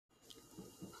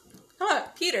Huh,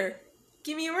 Peter,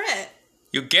 give me your rent.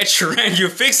 You get your rent, you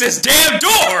fix this damn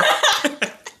door! I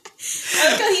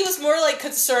like how he was more, like,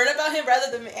 concerned about him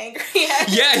rather than angry at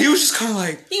him. Yeah, he was just kind of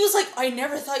like... He was like, I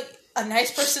never thought a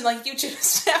nice person like you should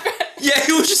snap at me. Yeah,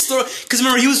 he was just throwing... Because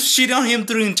remember, he was shitting on him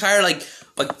through the entire, like,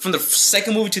 from the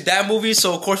second movie to that movie,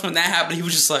 so of course when that happened, he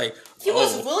was just like... He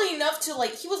was willing enough to,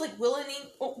 like, he was willing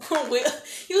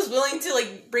to,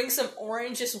 like, bring some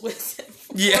oranges with him.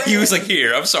 Yeah, he was like,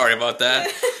 here, I'm sorry about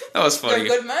that. That was funny.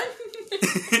 You're a good man.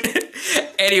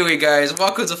 Anyway, guys,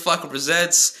 welcome to Flakko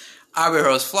Presents. I'm your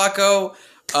host, Flakko.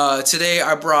 Today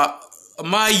I brought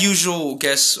my usual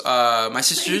guests, my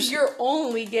sisters. Your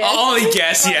only guest. Only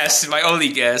guest, yes, my only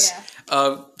guest.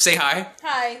 Yeah. Say hi.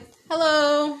 Hi.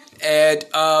 Hello. And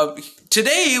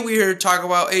today we're here to talk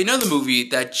about another movie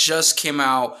that just came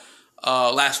out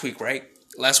last week, right?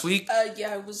 Last week?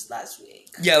 Yeah, it was last week.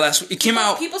 Yeah, last week. It came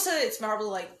out... People said it's probably,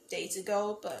 like, days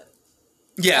ago, but...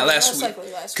 Yeah, last week.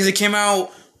 Because it came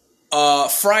out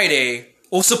Friday.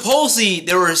 Well, supposedly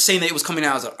they were saying that it was coming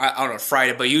out, I don't know,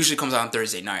 Friday, but it usually comes out on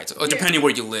Thursday nights, or depending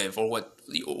where you live or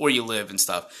where you live and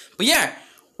stuff. But yeah,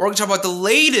 we're going to talk about the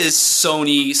latest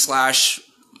Sony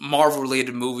 / Marvel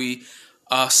related movie,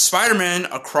 Spider-Man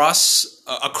across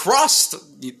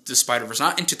the Spider-Verse,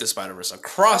 not into the Spider-Verse,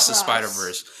 across the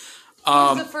Spider-Verse.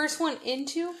 Was the first one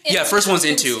Into? Yeah, first one's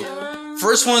Into.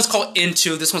 First one's called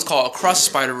Into. This one's called Across the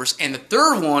Spider-Verse, and the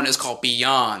third one is called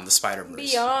Beyond the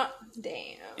Spider-Verse. Beyond,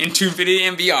 damn. Into Infinity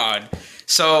and Beyond.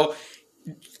 So,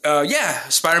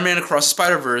 Spider-Man Across the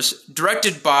Spider-Verse,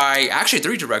 directed by actually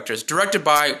 3 directors. Directed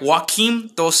by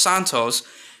Joaquim Dos Santos,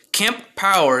 Kemp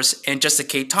Powers, and Jessica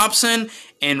K. Thompson,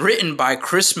 and written by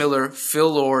Chris Miller,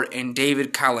 Phil Lord, and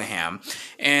David Callahan,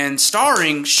 and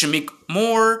starring Shameik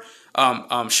Moore,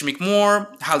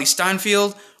 Hailee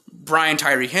Steinfield, Brian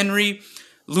Tyree Henry,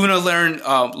 Lauren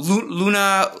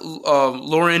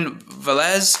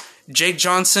Velez, Jake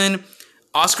Johnson,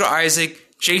 Oscar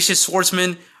Isaac, Jason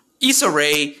Schwartzman, Issa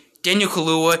Rae, Daniel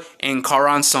Kaluuya, and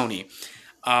Karan Soni.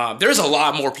 There's a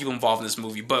lot more people involved in this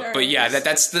movie, but yeah,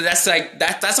 that's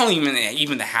only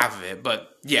even the half of it.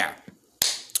 But yeah,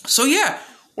 so yeah,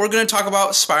 we're gonna talk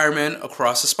about Spider-Man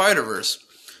Across the Spider-Verse.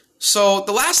 So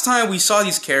the last time we saw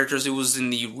these characters, it was in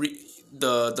the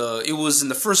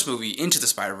first movie, Into the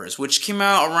Spider-Verse, which came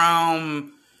out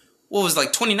around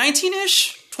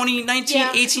 2019-ish. 2019,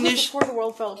 18-ish? Before the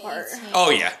world fell apart. 18. Oh,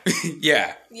 yeah.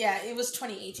 Yeah. Yeah, it was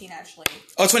 2018, actually.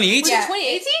 Oh, 2018? Was it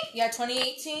 2018? Yeah,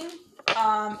 2018.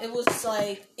 It was,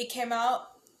 like, it came out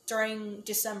during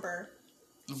December.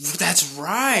 That's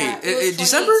right. Yeah, it was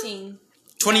December?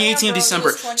 2018 yeah,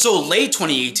 December. So, late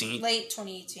 2018. Late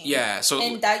 2018. Yeah, so...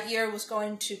 And that year was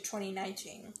going to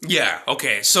 2019. Yeah,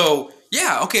 okay. So,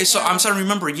 I'm starting to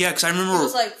remember, because I remember... It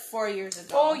was, like, 4 years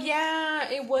ago. Oh, yeah.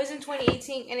 It was in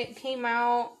 2018, and it came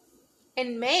out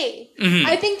in May. Mm-hmm.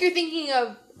 I think you're thinking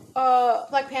of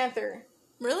Black Panther.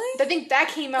 Really? I think that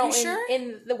came out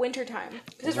in the winter time.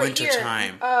 Winter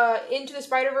time. Into the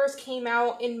Spider-Verse came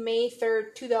out in May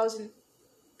 3rd, 2000...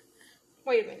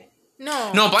 Wait a minute.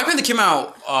 No, Black Panther came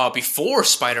out before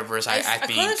Spider-Verse, I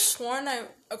think. I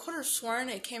could have sworn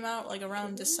it came out, like,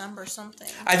 around December something.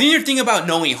 I think you're thinking about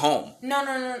No Way Home.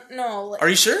 No. Like, are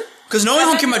you sure? Because No Way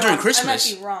Home came out during Christmas.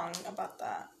 I might be wrong about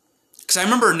that. Because I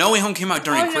remember No Way Home came out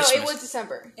during Christmas. No, it was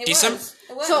December. It was.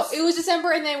 So, it was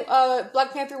December, and then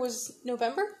Black Panther was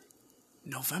November?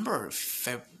 November?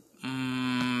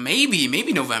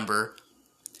 Maybe November.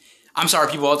 I'm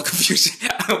sorry, people, all the confusion.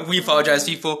 We apologize,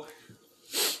 people.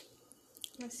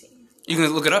 Let's see. You can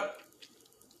look it up.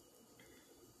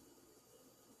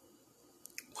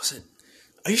 Was it?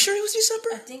 Are you sure it was December?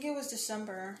 I think it was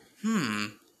December.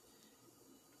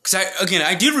 Because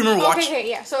I did remember watching. Okay,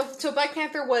 yeah. So Black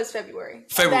Panther was February.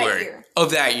 Of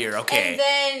that year, okay. And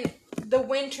then the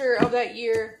winter of that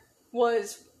year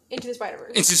was Into the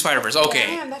Spider-Verse. Into the Spider-Verse, okay.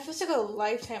 Damn, that feels like a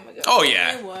lifetime ago. Oh,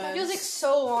 yeah. It was. That feels like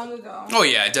so long ago. Oh,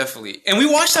 yeah, definitely. And we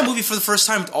watched that movie for the first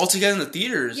time all together in the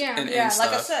theaters. Yeah, and like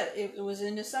stuff. I said, it was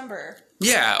in December.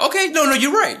 Yeah, okay. No,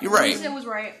 you're right. You're right. It was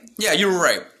right. Yeah, you were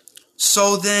right.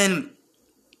 So then,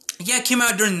 it came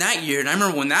out during that year. And I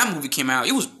remember when that movie came out,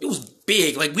 it was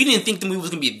big. Like, we didn't think the movie was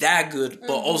going to be that good,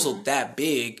 but also that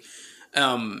big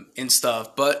and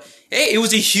stuff. But, hey, it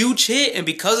was a huge hit. And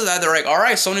because of that, they're like, all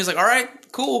right, Sony's like, all right,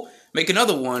 cool. Make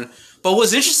another one. But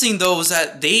what's interesting, though, is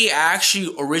that they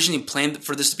actually originally planned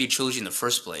for this to be a trilogy in the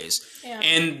first place. Yeah.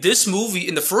 And this movie,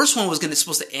 in the first one, was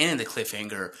supposed to end in the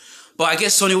cliffhanger. But I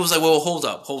guess Sony was like, well, hold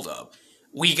up.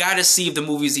 We got to see if the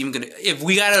movie's even going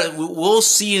to... We'll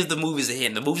see if the movie's a hit.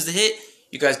 And the movie's a hit,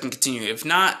 you guys can continue. If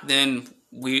not, then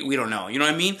we don't know. You know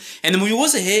what I mean? And the movie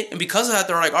was a hit. And because of that,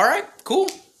 they're like, all right, cool.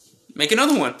 make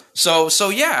another one. So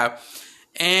yeah.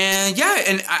 And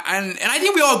I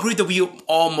think we all agreed that we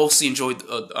all mostly enjoyed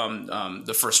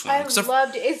the first one. I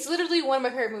loved it. It's literally one of my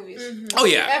favorite movies. Oh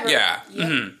yeah, ever. yeah. Yep.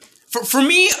 Mm-hmm. For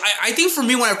me, I think for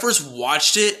me when I first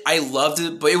watched it, I loved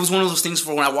it, but it was one of those things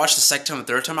for when I watched the second time and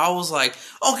third time, I was like,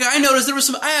 okay, I noticed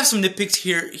I have some nitpicks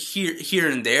here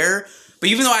and there. But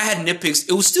even though I had nitpicks,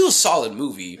 it was still a solid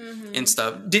movie and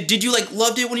stuff. Did you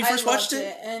loved it when you first watched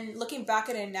it? And looking back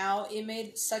at it now, it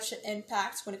made such an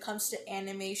impact when it comes to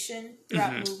animation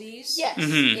throughout movies. Yes,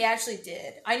 it actually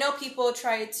did. I know people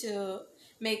try to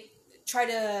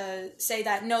say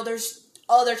that no, there's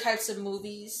other types of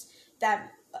movies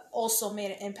that also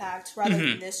made an impact rather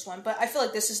than this one, but I feel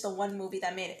like this is the one movie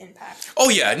that made an impact. Oh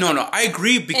yeah, no, I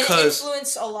agree because and it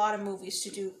influenced a lot of movies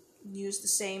to use the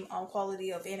same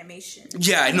quality of animation.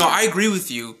 Yeah, no, I agree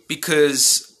with you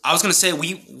because I was gonna say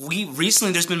we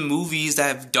recently there's been movies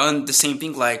that have done the same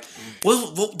thing. Like,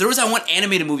 there was that one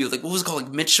animated movie, like what was it called,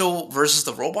 like Mitchell versus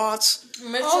the Robots.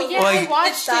 Oh yeah, I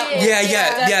watched it.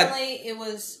 Yeah. Definitely, it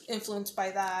was influenced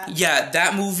by that. Yeah,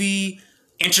 that movie,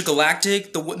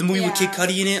 Intergalactic, the movie with Kid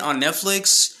Cudi in it on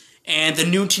Netflix, and the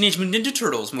new Teenage Mutant Ninja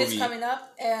Turtles movie. It's coming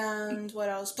up, and what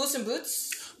else? Puss in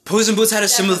Boots. Puss in Boots had a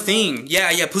similar thing.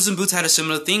 Yeah, Puss in Boots had a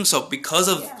similar thing. So because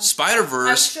of Spider-Verse...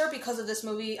 I'm sure because of this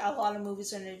movie, a lot of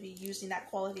movies are going to be using that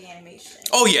quality animation.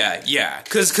 Oh, yeah.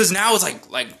 Because now it's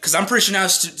because I'm pretty sure now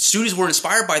studios were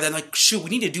inspired by that. Like, shoot, we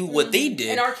need to do what they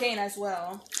did. And Arcane as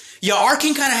well. Yeah,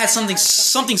 Arcane kind of had something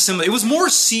similar. It was more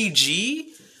CG,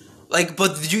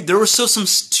 but there were still some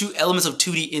elements of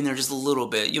 2D in there just a little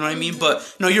bit. You know what I mean?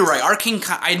 But, no, you're right. Arcane,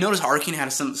 I noticed Arcane had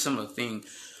a similar thing.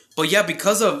 But yeah,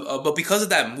 because of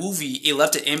that movie, it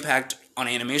left an impact on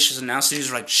animations, and now studios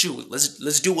are like, shoot,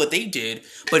 let's do what they did,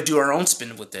 but do our own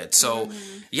spin with it. So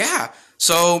yeah,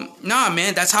 so nah,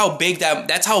 man, that's how big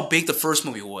the first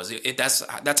movie was.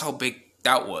 That's how big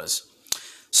that was.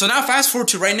 So now fast forward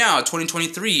to right now,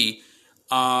 2023,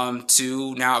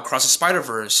 to now Across the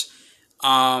Spider-Verse.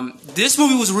 This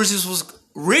movie was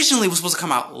originally supposed to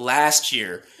come out last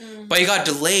year, but it got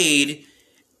delayed.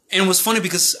 And it was funny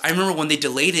because I remember when they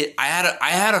delayed it, I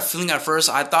had a feeling at first,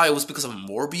 I thought it was because of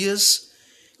Morbius.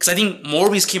 Because I think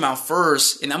Morbius came out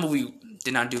first, and that movie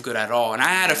did not do good at all. And I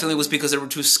had a feeling it was because they were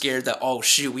too scared that, oh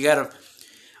shoot, we gotta...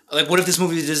 Like, what if this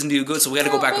movie doesn't do good, so we gotta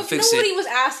go back and fix it. Nobody was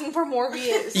asking for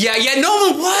Morbius. Yeah, no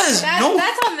one was!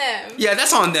 That's on them. Yeah,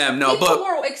 that's on them, no, People but...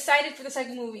 were excited for the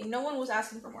second movie. No one was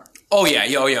asking for more. Oh yeah,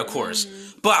 of course.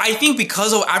 But I think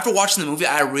because of... After watching the movie,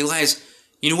 I realized...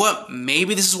 You know what?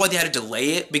 Maybe this is why they had to delay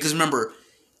it. Because remember,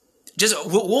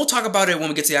 we'll talk about it when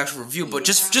we get to the actual review. But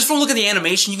just from looking at the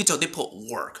animation, you can tell they put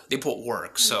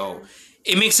work. So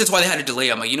it makes sense why they had to delay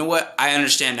it. I'm like, you know what? I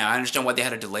understand now. I understand why they had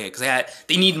to delay it. Because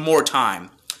they need more time.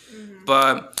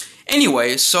 But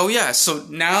anyway, so yeah. So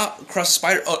now Across the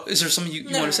Spider... Oh, is there something you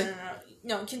want to say?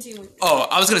 No, continue. Oh,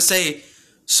 I was going to say...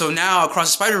 So now Across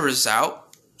the Spider-Verse is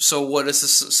out. So what is the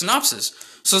synopsis?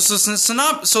 So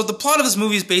the plot of this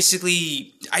movie is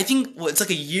basically, I think, it's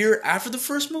like a year after the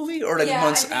first movie, or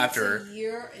months after. It's a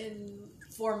year and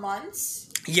 4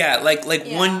 months. Yeah, I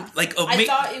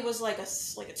thought it was like a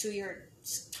 2-year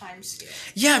time scale.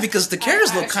 Yeah, because the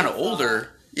characters look kind of older.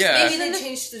 Yeah, maybe they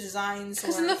changed the designs.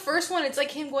 Because in the first one, it's like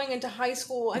him going into high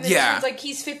school, and then this one's like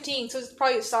he's 15, so it's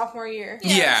probably sophomore year.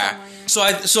 Yeah. So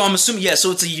I'm assuming so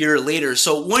it's a year later.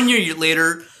 So 1 year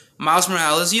later, Miles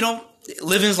Morales,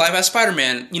 living his life as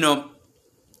Spider-Man,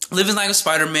 living life as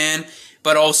Spider-Man,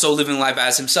 but also living life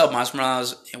as himself. Miles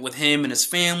Morales with him and his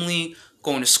family,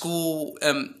 going to school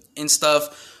and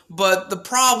stuff. But the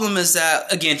problem is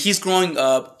that, again, he's growing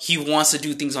up. He wants to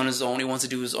do things on his own. He wants to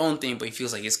do his own thing, but he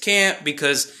feels like he can't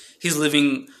because he's still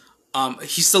living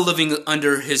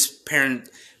under his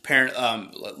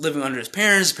living under his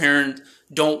parents. His parents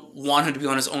don't want him to be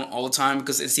on his own all the time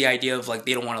because it's the idea of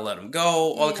they don't want to let him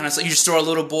go, all that kind of stuff. You're still a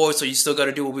little boy, so you still got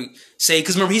to do what we say.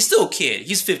 Because remember, he's still a kid.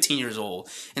 He's 15 years old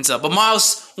and stuff. But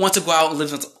Miles wants to go out and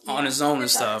live on his own and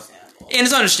stuff. And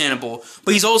it's understandable.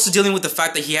 But he's also dealing with the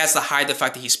fact that he has to hide the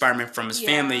fact that he's Spider-Man from his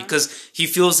family because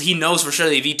he knows for sure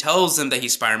that if he tells them that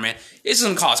he's Spider-Man, it's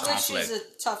going to cause conflict. Which is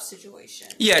a tough situation.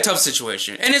 Yeah, tough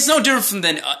situation. And it's no different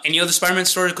than any other Spider-Man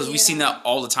story because we've seen that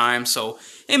all the time. So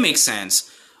it makes sense.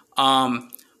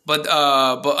 But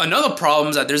another problem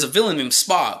is that there's a villain named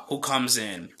Spot who comes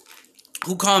in.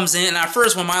 And at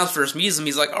first, when Miles first meets him,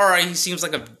 he's like, all right, he seems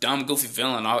like a dumb, goofy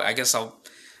villain. I guess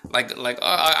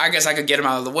I guess I could get him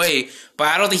out of the way. But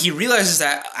I don't think he realizes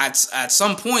that at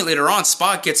some point later on,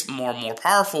 Spot gets more and more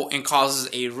powerful and causes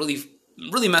a really,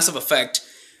 really massive effect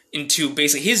into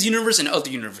basically his universe and other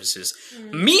universes.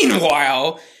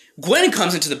 Meanwhile, Gwen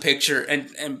comes into the picture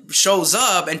and shows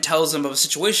up and tells them of a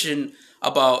situation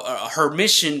about her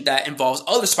mission that involves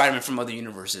other Spider-Man from other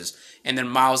universes. And then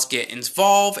Miles gets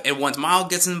involved, and once Miles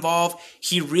gets involved,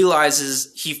 he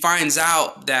finds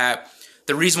out that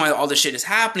the reason why all this shit is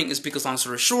happening is because, long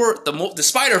story short, the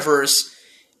Spider-Verse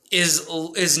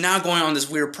is now going on this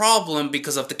weird problem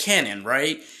because of the canon,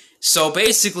 right? So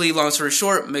basically, long story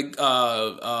short, one of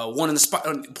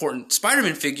the important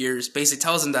Spider-Man figures basically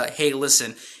tells him that, hey,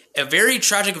 listen, a very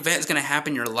tragic event is going to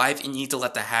happen in your life, and you need to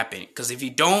let that happen. Because if you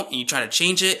don't, and you try to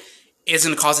change it, it's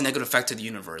going to cause a negative effect to the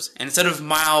universe. And instead of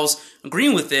Miles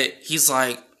agreeing with it, he's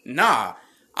like, nah,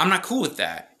 I'm not cool with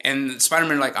that. And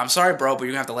Spider-Man like, I'm sorry, bro, but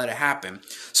you're going to have to let it happen.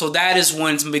 So that is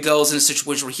when Miguel's in a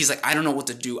situation where he's like, I don't know what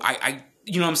to do.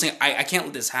 You know what I'm saying? I can't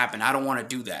let this happen. I don't want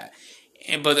to do that.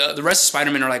 But the rest of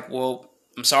Spider-Man are like, well,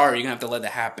 I'm sorry, you're going to have to let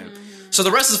that happen. Mm-hmm. So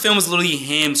the rest of the film is literally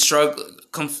him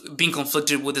being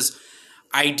conflicted with this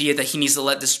idea that he needs to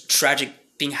let this tragic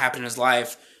thing happen in his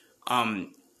life.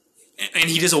 And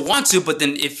he doesn't want to, but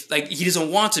then he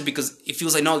doesn't want to because it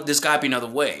feels like, no, there's got to be another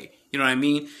way. You know what I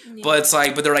mean? Yeah.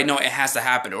 But they're like, no, it has to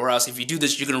happen. Or else if you do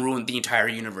this, you're going to ruin the entire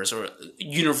universe or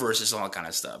universes and all that kind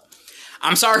of stuff.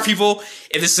 I'm sorry, people,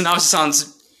 if this synopsis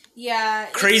sounds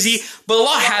crazy, but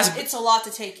it's a lot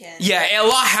to take in. Yeah, a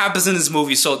lot happens in this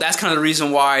movie, so that's kind of the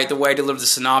reason why the way I delivered the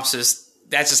synopsis,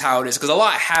 that's just how it is, because a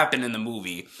lot happened in the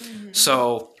movie. Mm-hmm.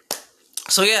 So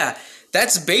yeah,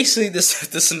 that's basically the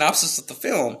synopsis of the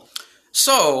film.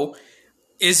 So,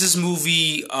 is this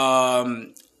movie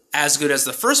as good as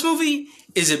the first movie?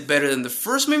 Is it better than the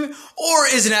first movie? Or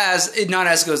is it not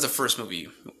as good as the first movie?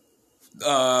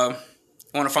 Want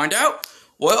to find out?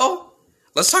 Well,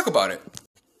 let's talk about it.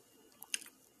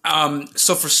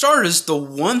 So for starters, the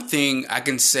one thing I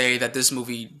can say that this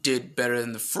movie did better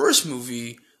than the first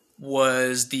movie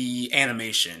was the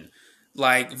animation.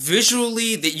 Like,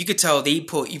 visually, that you could tell they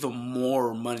put even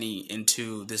more money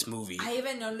into this movie. I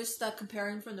even noticed that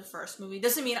comparing from the first movie.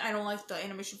 Doesn't mean I don't like the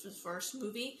animation from the first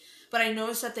movie, but I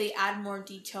noticed that they add more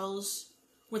details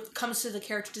when it comes to the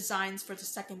character designs for the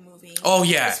second movie. Oh,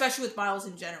 yeah. Especially with Miles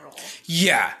in general.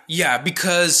 Yeah,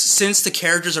 because since the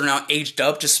characters are now aged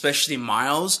up, especially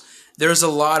Miles, there's a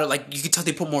lot of, like, you can tell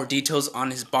they put more details on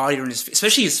his body, or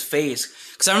especially his face.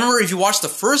 Because I remember if you watch the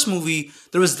first movie,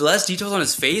 there was less details on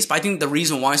his face, but I think the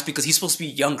reason why is because he's supposed to be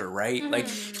younger, right? Mm-hmm. Like,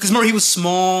 because remember, he was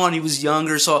small and he was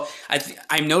younger, so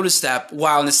I noticed that.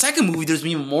 While in the second movie, there's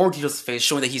even more details on his face,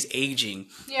 showing that he's aging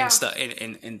and stuff.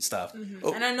 And stuff. Mm-hmm.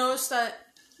 Oh. And I noticed that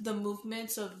the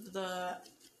movements of the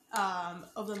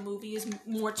movie is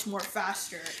much more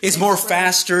faster. It's more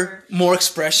faster, more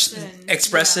expressive.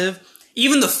 Yeah.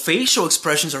 Even the facial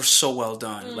expressions are so well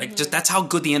done. Mm-hmm. Like, just that's how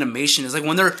good the animation is. Like,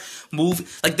 when they're moving,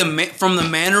 like from the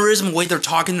mannerism, the way they're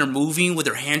talking, they're moving with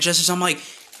their hand gestures. I'm like,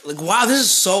 wow,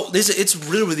 it's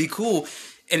really, really cool.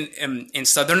 And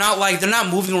stuff. They're not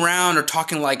moving around or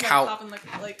talking like how.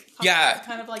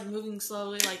 Kind of like moving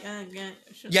slowly, like.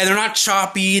 Yeah, they're not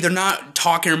choppy. They're not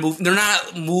talking or moving. They're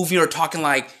not moving or talking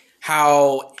like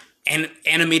how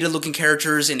animated looking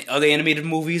characters in other animated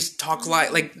movies talk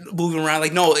like moving around.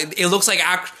 Like, no, it looks like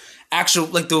actual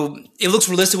like it looks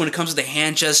realistic when it comes to the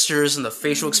hand gestures and the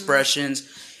facial expressions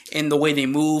and the way they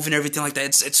move and everything like that.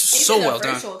 It's so well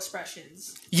done. Facial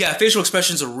expressions. Yeah, facial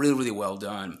expressions are really, really well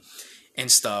done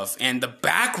and stuff. And the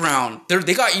background,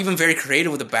 they got even very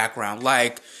creative with the background.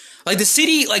 Like the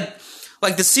city, like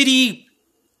the city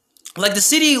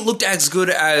looked as good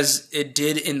as it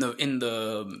did in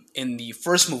the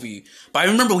first movie. But I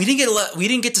remember we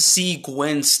didn't get to see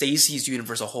Gwen Stacy's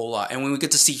universe a whole lot. And when we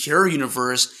get to see her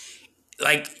universe,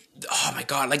 like, oh my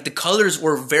god, like the colors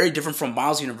were very different from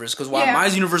Miles' universe. Because while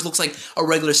Miles' universe looks like a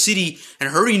regular city, and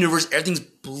her universe, everything's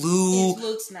blue,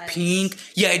 nice. Pink.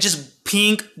 Yeah, it just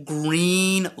pink,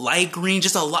 green, light green,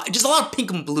 just a lot of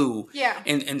pink and blue. Yeah.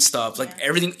 And stuff. Like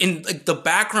everything in like the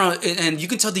background, and you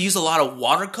can tell they use a lot of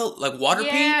water paint.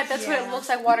 Yeah, that's what it looks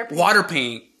like, water paint. Water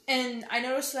paint. And I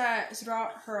noticed that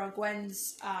throughout her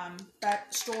Gwen's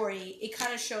backstory, it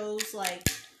kind of shows like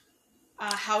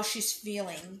how she's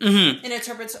feeling in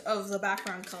terms of the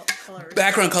background colors.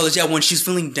 Background colors, yeah. When she's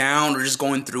feeling down or just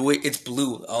going through it, it's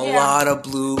blue. A lot of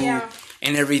blue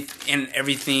and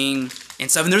everything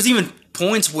and stuff. And there's even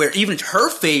points where even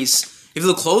her face, if you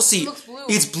look closely,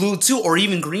 it's blue too, or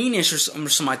even greenish or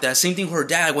something like that. Same thing with her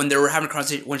dad when they were having a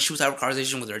conversation. When she was having a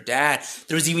conversation with her dad,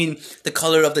 there was even the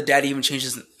color of the dad even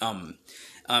changes on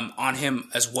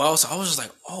him as well. So I was just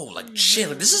like, oh, like shit,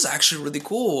 like this is actually really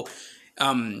cool.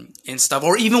 And stuff,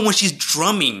 or even when she's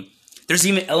drumming, there's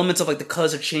even elements of like the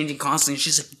colors are changing constantly.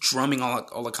 She's like drumming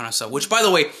all that kind of stuff. Which, by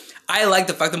the way, I like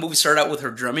the fact the movie started out with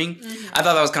her drumming. I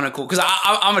thought that was kind of cool because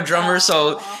I'm a drummer,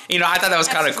 so I thought that was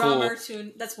kind of cool.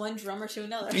 That's one drummer to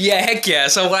another. Yeah, heck yeah.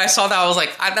 So when I saw that, I was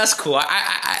like, that's cool.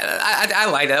 I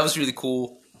like that. That was really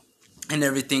cool and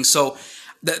everything. So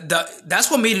that's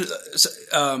what made it.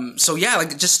 So yeah,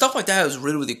 like just stuff like that was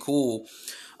really really cool.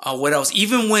 What else?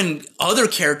 Even when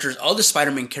other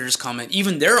Spider-Man characters come in,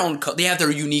 even their own, they have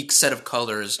their unique set of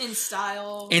colors. In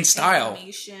style.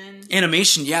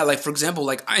 Animation, yeah. Like, for example,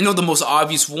 like, I know the most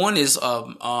obvious one is,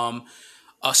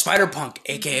 Spider-Punk,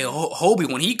 aka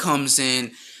Hobie, when he comes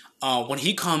in,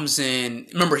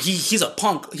 remember, he's a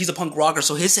punk rocker,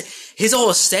 so his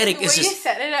whole aesthetic is just... you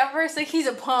said it at first, like, he's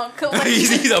a punk. Like,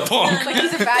 he's a punk. Like,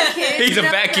 he's a bad kid. He's a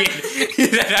bad kid.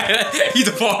 He's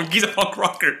a punk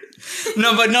rocker.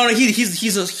 Remember,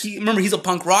 he's a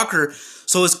punk rocker,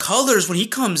 so his colors, when he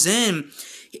comes in,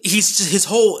 his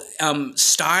whole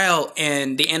style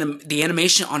and the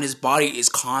animation on his body is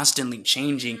constantly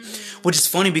changing, which is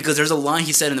funny because there's a line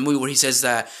he said in the movie where he says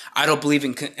that I don't believe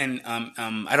in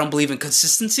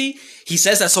consistency. He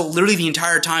says that, so literally the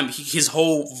entire time his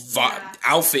whole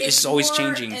outfit is always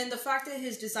changing. And the fact that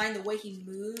his design, the way he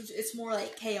moves, it's more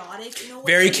like chaotic in a way.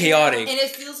 Very chaotic, and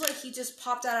it feels like he just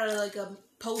popped out of like a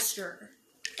poster,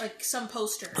 like some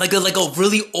poster, like a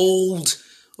really old.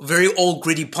 Very old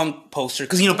gritty punk poster,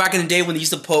 because back in the day when they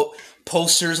used to put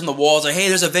posters on the walls, like, hey,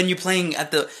 there's a venue playing at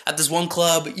this one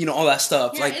club, all that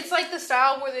stuff. Yeah, it's like the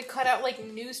style where they cut out like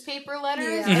newspaper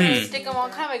letters and they stick them on,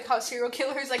 kind of like how serial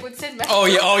killers like would send messages. Oh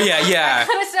yeah. That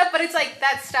kind of stuff, but it's like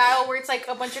that style where it's like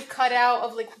a bunch of cutout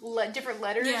of like different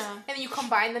letters, and then you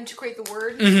combine them to create the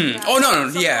word. Oh no,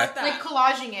 yeah, like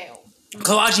collaging it.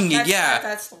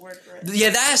 That's the word for it.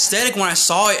 Yeah, that aesthetic, when I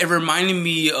saw it, it reminded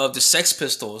me of the Sex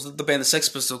Pistols, the band the Sex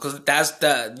Pistols, because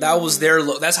that was their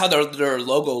that's how their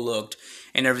logo looked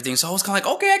and everything. So I was kind of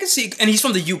like, okay, I can see, and he's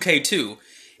from the UK too,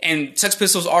 and Sex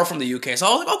Pistols are from the UK, so I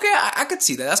was like, okay, I could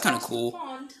see that. That's kind of cool.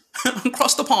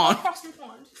 Across the pond.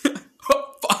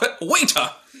 Waiter.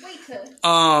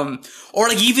 Or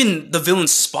like even the villain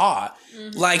Spot.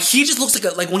 Like, he just looks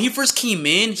like when he first came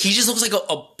in, he just looks like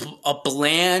a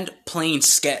bland, plain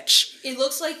sketch. It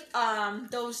looks like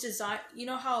those design. You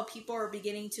know how people are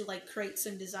beginning to like create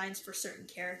some designs for certain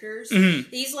characters.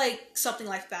 He's like something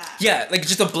like that. Yeah, like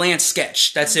just a bland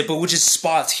sketch. That's it. But with just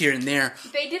spots here and there.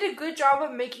 They did a good job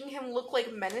of making him look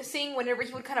like menacing whenever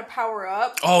he would kind of power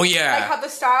up. Oh yeah. Like how the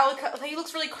style, he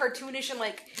looks really cartoonish and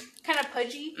like kind of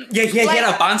pudgy. Yeah, he had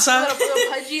a bansa. A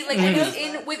little pudgy. Like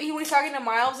when he's talking to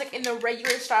Miles, like in the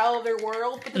regular style of their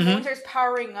world, but the moment there's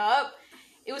powering up,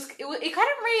 it kind of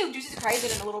reminded Jujutsu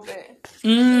Kaisen in a little bit.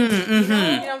 You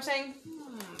know what I'm saying?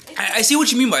 I see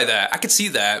what you mean by that. I could see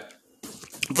that.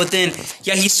 But then,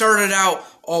 yeah, he started out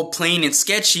all plain and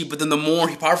sketchy, but then the more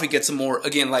he powerfully gets, the more,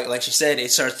 again, like she said,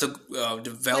 it starts to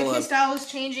develop. Like his style is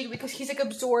changing because he's like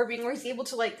absorbing, or he's able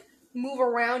to like move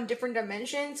around different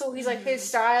dimensions. So he's like, his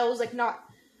style is like not,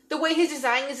 the way his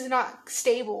design is not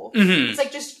stable. It's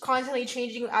like just constantly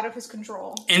changing out of his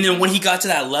control. And then when he got to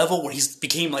that level where he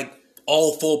became like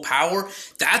all full power,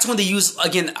 that's when they use,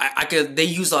 again, they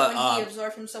use when he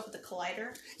absorbed himself with the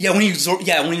collider. Yeah, when he absorbed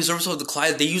himself with the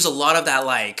collider, they use a lot of that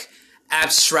like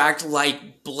abstract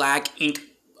like black ink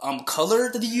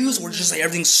color that they use, where it's just like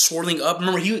everything's swirling up.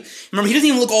 Remember he doesn't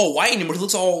even look all white anymore. He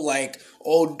looks all like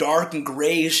all dark and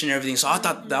grayish and everything. So I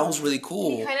thought that was really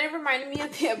cool. It kind of reminded me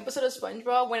of the episode of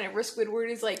SpongeBob whenever Squidward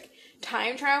is like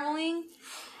time traveling.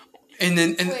 And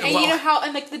you know how,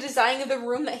 and like the design of the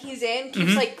room that he's in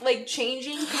keeps like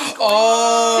changing. He's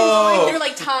going through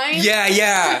like time.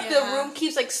 Yeah. The room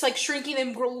keeps like shrinking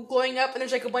and glowing up, and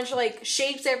there's like a bunch of like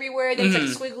shapes everywhere. Then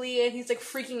it's like squiggly, and he's like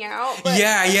freaking out. But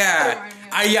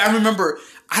I remember.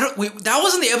 That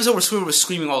wasn't the episode where Squidward was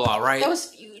screaming all out, right? That was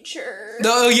Future.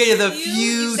 Oh yeah, the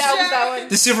Future.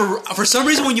 That one. For some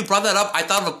reason, when you brought that up, I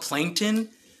thought of Plankton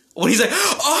when he's like,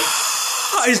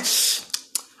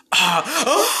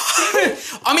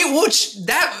 I mean,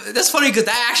 that's funny because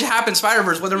that actually happened in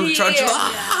Spider-Verse when they were charging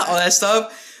all that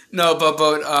stuff. No,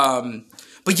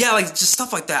 but yeah, like just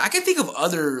stuff like that. I can think of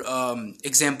other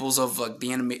examples of like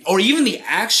the anime or even the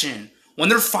action when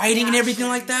they're fighting and everything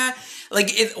like that. Like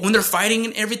when they're fighting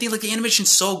and everything, like the animation's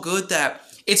so good that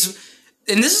it's.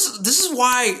 And this is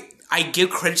why I give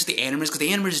credit to the animators, because the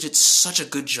animators did such a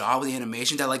good job with the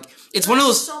animation that like it's one of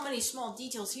those so many small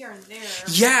details here and there.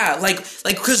 Yeah, like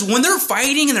because when they're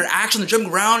fighting and they're actually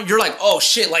jumping around, you're like, oh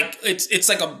shit, like it's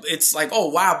like oh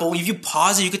wow. But if you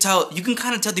pause it, you can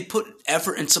kind of tell they put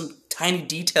effort in some tiny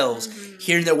details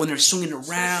here and there when they're swinging around.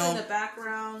 Especially in the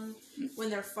background when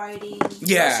they're fighting.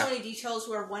 Yeah, there's so many details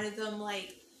where one of them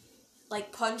like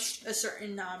punched a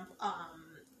certain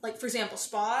like, for example,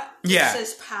 Spot. Yeah. It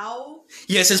says pow.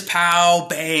 Yeah, it says pow,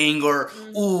 bang, or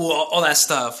ooh, all that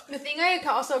stuff. The thing I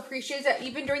also appreciate is that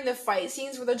even during the fight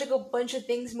scenes where there's like a bunch of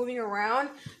things moving around,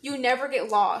 you never get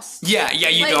lost. Yeah,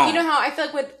 you like, don't. You know how I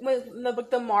feel like with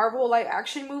the Marvel live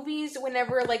action movies,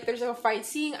 whenever like there's like a fight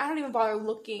scene, I don't even bother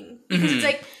looking because it's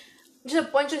like just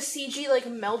a bunch of CG like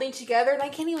melding together, and I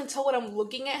can't even tell what I'm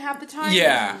looking at half the time.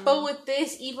 Yeah. But with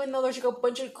this, even though there's like a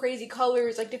bunch of crazy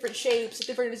colors, like different shapes,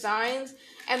 different designs,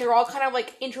 and they're all kind of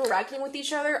like interacting with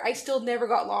each other, I still never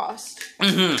got lost.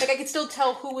 Like I could still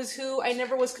tell who was who. I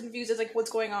never was confused as like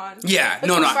what's going on. Yeah, like,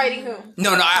 who's fighting who.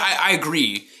 No, I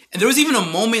agree. And there was even a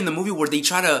moment in the movie where they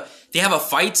have a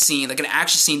fight scene, like an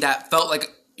action scene that felt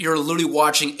like you're literally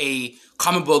watching a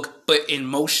comic book but in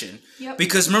motion. Yep.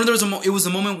 Because remember it was a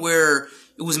moment where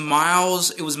it was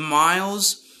Miles,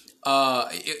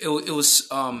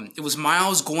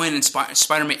 Gwen, and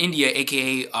Spider-Man India,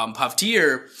 aka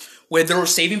Pavtir, where they were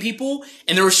saving people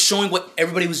and they were showing what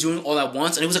everybody was doing all at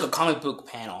once, and it was like a comic book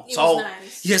panel. It was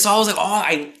nice. Yeah, so I was like, oh,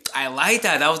 I like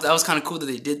that. That was kind of cool that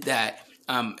they did that,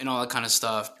 and all that kind of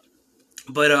stuff.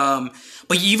 But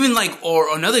even like,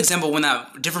 or another example, when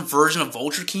that different version of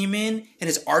Vulture came in and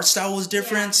his art style was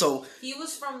different. Yeah. So he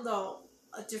was from a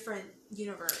different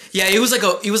universe. Yeah, it was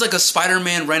like a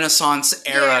Spider-Man Renaissance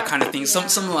era kind of thing,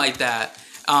 something like that.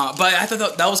 But I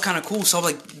thought that was kind of cool. So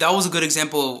like that was a good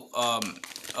example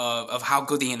of how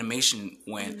good the animation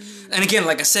went. And again,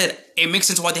 like I said, it makes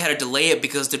sense why they had to delay it,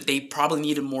 because they probably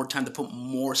needed more time to put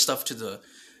more stuff to the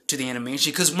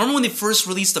animation. Because remember when they first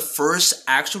released the first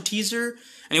actual teaser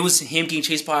and it was him getting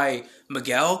chased by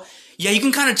Miguel? Yeah, you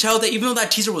can kind of tell that even though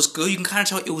that teaser was good, you can kind of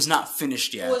tell it was not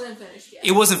finished yet. It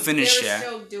wasn't finished yet. They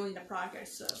were still doing the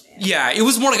progress. So, yeah, it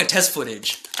was more like a test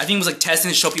footage. I think it was like testing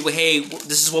to show people, hey,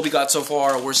 this is what we got so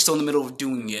far. We're still in the middle of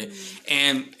doing it.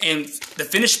 And the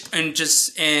finish, and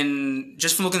just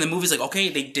from looking at the movies, like, okay,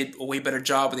 they did a way better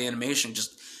job with the animation.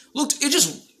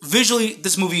 Visually,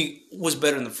 this movie was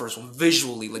better than the first one.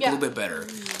 Visually, like a little bit better.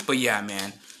 But yeah,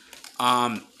 man.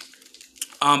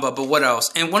 But what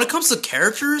else? And when it comes to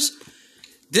characters,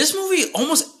 this movie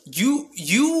almost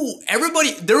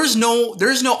everybody, there is no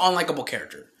unlikable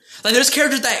character. Like there's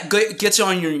characters that gets you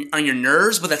on your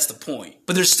nerves, but that's the point.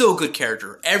 But there's still a good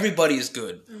character. Everybody is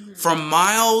good, from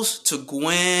Miles to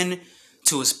Gwen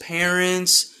to his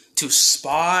parents to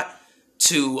Spot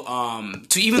to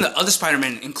even the other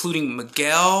Spider-Man, including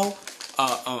Miguel,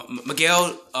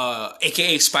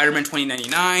 aka Spider-Man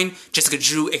 2099, Jessica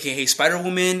Drew, aka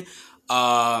Spider-Woman,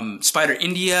 Spider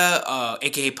India,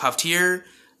 aka Pavtir,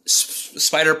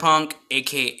 Spider-Punk,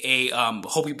 aka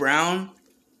Hobie Brown.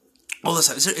 All this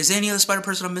stuff. Is there any other Spider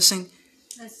person I'm missing?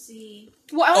 Let's see.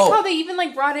 Well, I like how they even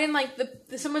like brought in like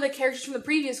some of the characters from the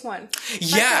previous one.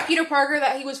 Like Peter Parker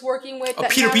that he was working with.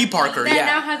 Peter B. Parker. That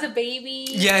now has a baby.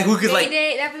 Yeah, who could that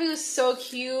baby was so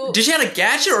cute. Did she have a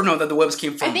gadget or no? That the webs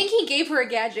came from? I think he gave her a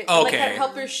gadget. Okay. Like that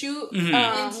helped her shoot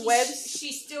webs.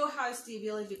 She still has the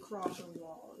ability to cross the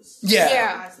walls.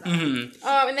 Yeah.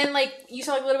 And then like you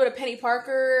saw like a little bit of Penny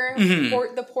Parker,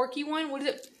 the Porky one. What is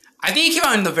it? I think he came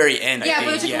out in the very end. Yeah,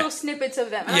 but there's like little snippets of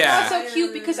them. And I thought it was so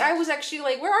cute because I was actually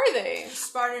like, where are they?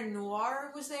 Spider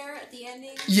Noir was there at the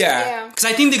ending. Yeah, because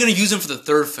I think they're gonna use them for the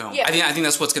third film. Yeah. I think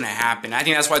that's what's gonna happen. I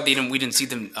think that's why we didn't see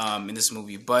them in this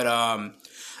movie. But and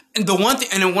the one thing,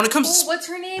 and then when it comes, what's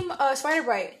her name? Spider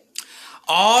Bright.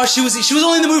 Oh, she was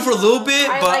only in the movie for a little bit,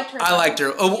 but I liked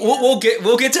her. Oh,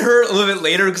 we'll get to her a little bit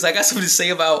later because I got something to say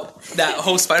about that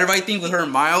whole Spider Bite thing with her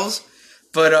and Miles.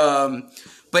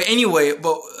 But anyway,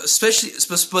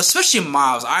 especially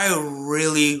Miles, I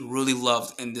really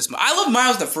loved in this movie. I love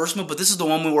Miles the first one, but this is the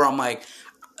one where I'm like,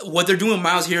 what they're doing with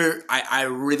Miles here, I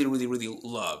really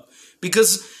love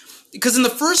because in the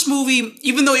first movie,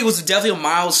 even though it was definitely a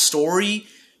Miles story,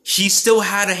 he still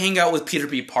had to hang out with Peter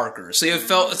B. Parker. So it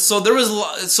felt there was a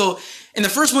lot. So in the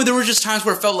first movie, there were just times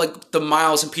where it felt like the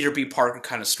Miles and Peter B. Parker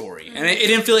kind of story, and it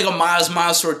didn't feel like a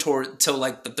Miles story till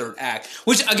like the third act.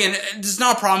 Which again, it's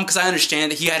not a problem because I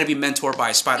understand that he had to be mentored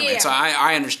by Spider-Man, so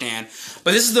I understand.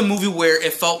 But this is the movie where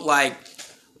it felt like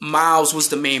Miles was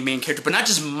the main character, but not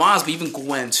just Miles, but even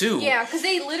Gwen too. Yeah, because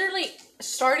they literally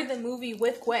started the movie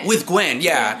with Gwen.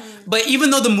 Yeah. But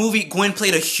even though the movie, Gwen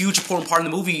played a huge important part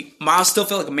in the movie, Miles still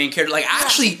felt like a main character. Like,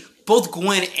 actually, both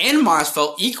Gwen and Miles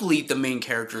felt equally the main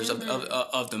characters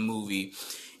of the movie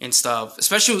and stuff.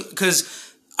 Especially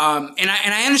because, and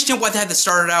I understand why they had to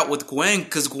start it out with Gwen,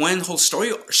 because Gwen's whole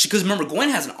story, because remember, Gwen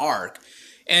has an arc.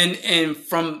 And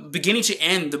from beginning to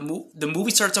end, the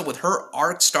movie starts out with her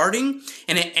arc starting,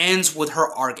 and it ends with her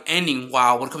arc ending.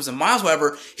 While when it comes to Miles,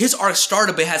 however, his arc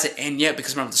started, but it hasn't ended yet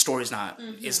because remember the story's not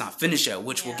it's not finished yet,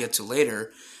 which we'll get to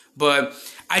later. But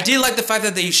I did like the fact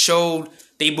that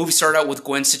the movie started out with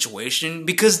Gwen's situation,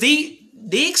 because they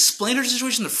explained her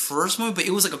situation in the first movie, but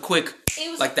it was like a quick, it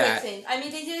was like a quick that. thing. I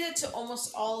mean, they did it to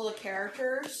almost all the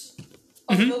characters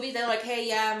of the movie. They're like, hey,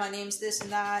 yeah, my name's this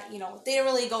and that. You know, they didn't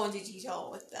really go into detail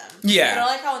with them. Yeah. But I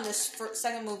like how in this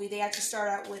second movie, they actually start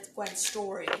out with Gwen's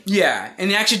story. Yeah,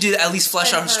 and they actually did at least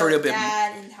flesh out her story a bit.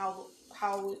 And how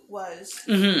it was.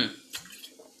 Mm-hmm.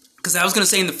 Because I was going to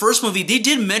say, in the first movie, they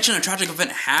did mention a tragic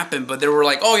event happened, but they were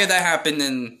like, oh yeah, that happened,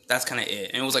 and that's kind of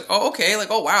it. And it was like, oh, okay, like,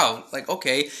 oh wow, like,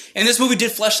 okay. And this movie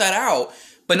did flesh that out,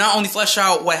 but not only flesh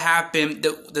out what happened,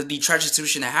 the tragic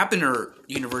situation that happened in her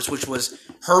universe, which was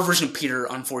her version of Peter,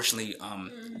 unfortunately,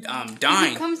 dying.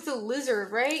 He becomes the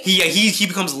lizard, right? He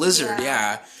becomes a lizard,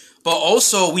 yeah. But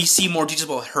also, we see more details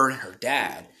about her and her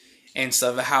dad. And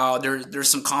stuff, how there's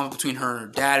some conflict between her and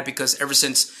her dad, because ever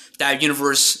since that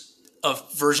universe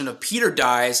version of Peter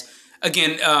dies,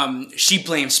 again, she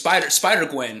blames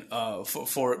Spider-Gwen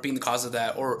for being the cause of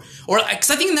that, or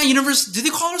because I think in that universe, did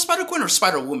they call her Spider-Gwen or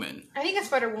Spider-Woman? I think it's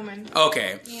Spider-Woman.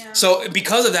 Okay, yeah. So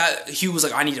because of that, he was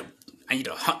like, I need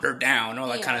to hunt her down, all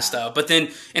that kind of stuff. But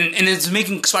then, and it's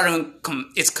making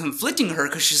Spider-Gwen it's conflicting her,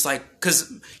 because she's like, because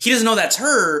he doesn't know that's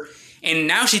her, and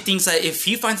now she thinks that if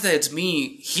he finds that it's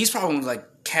me, he's probably gonna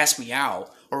like cast me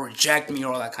out or reject me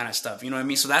or all that kind of stuff. You know what I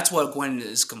mean? So that's what Gwen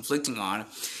is conflicting on.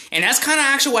 And that's kind of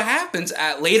actually what happens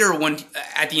later when,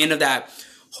 at the end of that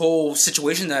whole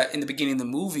situation that in the beginning of the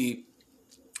movie,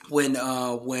 when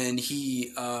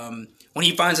he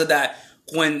finds out that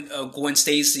Gwen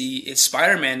Stacy is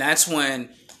Spider-Man, that's when,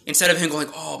 instead of him going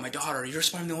like, oh, my daughter, you're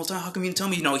Spider-Man the whole time, how come you didn't tell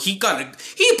me? You know, he pulled out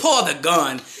the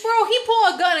gun. Bro, he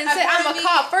pulled a gun and said, I'm a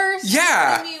cop first.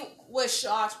 Yeah. Part of me was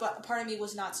shocked, but part of me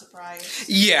was not surprised.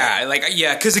 Yeah,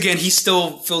 because again, he's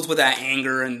still filled with that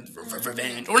anger and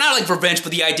revenge. Or not like revenge,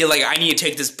 but the idea like, I need to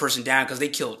take this person down because they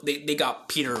got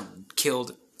Peter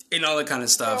killed and all that kind of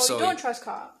stuff. Bro, so you don't trust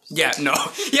cops. Yeah, no.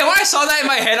 Yeah, when I saw that in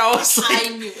my head, I was like... I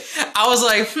knew it. I was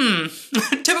like,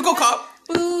 typical cop.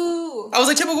 Boo. I was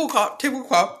like, typical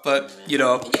cop, but, you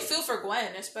know. And you feel for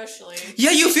Gwen, especially.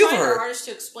 Yeah, you feel for her. It's hardest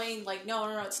to explain, like, no,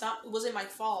 it wasn't my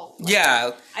fault. Like,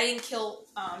 yeah. I didn't kill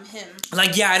him.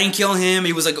 Like, yeah, I didn't kill him.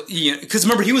 He was like, because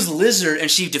remember, he was a lizard,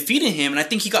 and she defeated him, and I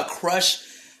think he got crushed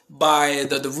by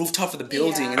the rooftop of the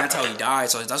building, and that's how he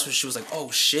died. So that's when she was like,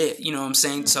 oh, shit. You know what I'm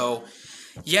saying? So,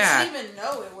 yeah. She didn't even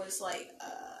know it was, like,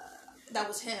 that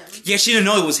was him. Yeah, she didn't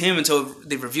know it was him until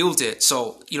they revealed it.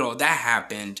 So, that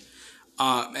happened.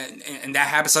 And that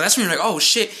happened. So that's when you're like, oh,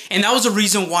 shit. And that was the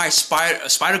reason why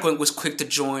Spider-Gwen was quick to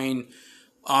join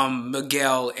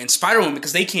Miguel and Spider-Woman,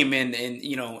 because they came in and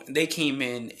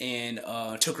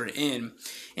took her in.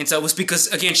 And so it was because,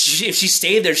 again, if she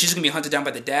stayed there, she's going to be hunted down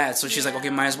by the dad. So she's like, okay,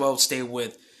 might as well stay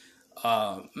with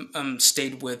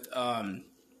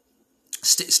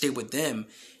them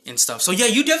and stuff. So yeah,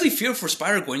 you definitely feel for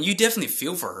Spider-Gwen. You definitely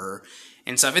feel for her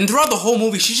and stuff. And throughout the whole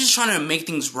movie, she's just trying to make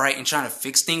things right and trying to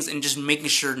fix things and just making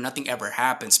sure nothing ever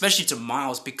happens, especially to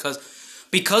Miles, because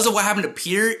of what happened to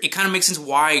Peter. It kind of makes sense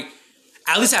why,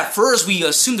 at least at first, we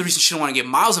assumed the reason she didn't want to get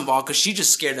Miles involved, because she's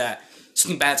just scared that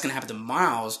something bad's going to happen to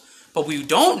Miles. But what we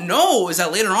don't know is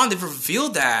that later on they've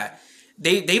revealed that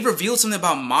they've revealed something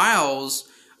about Miles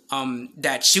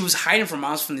that she was hiding from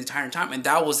Miles from the entire time, and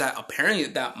that was that apparently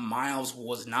that Miles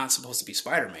was not supposed to be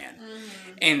Spider-Man,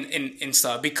 and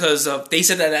stuff, because they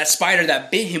said that spider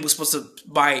that bit him was supposed to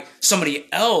bite somebody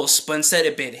else, but instead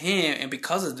it bit him, and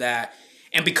because of that,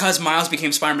 and because Miles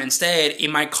became Spider-Man instead, it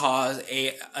might cause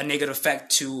a negative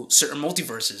effect to certain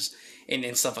multiverses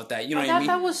and stuff like that. You know what I mean?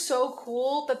 I thought that was so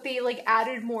cool that they like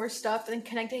added more stuff and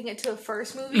connecting it to the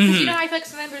first movie. Because I feel like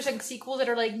sometimes there's like sequels that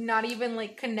are like not even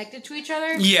like connected to each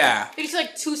other. Yeah, they're just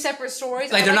like two separate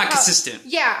stories. Like they're not consistent.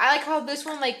 Yeah, I like how this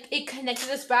one like it connected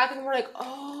us back, and we're like,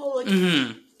 oh,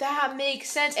 like that makes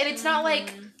sense. And it's not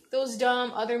like those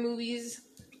dumb other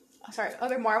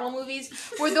Marvel movies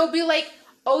where they'll be like,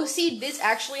 oh, see, this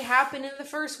actually happened in the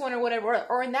first one or whatever,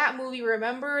 or in that movie,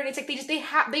 remember? And it's like they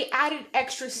added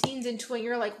extra scenes into it, and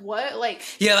you're like, what? Like,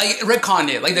 yeah, like retconned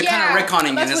it. Like they're kind of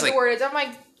retconning it. That's what the word is. I'm like,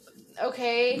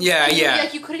 okay. Yeah, yeah.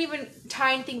 Like you couldn't even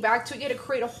tie anything back to it. You had to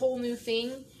create a whole new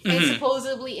thing and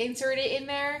supposedly insert it in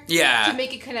there. Yeah. To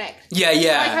make it connect. Yeah,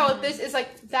 yeah. I like how this is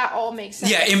like that all makes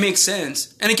sense. Yeah, it makes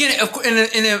sense. And again,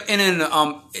 and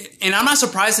I'm not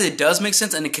surprised that it does make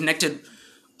sense, and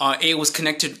it was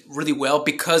connected really well,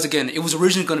 because again, it was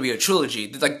originally going to be a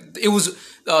trilogy. Like it was,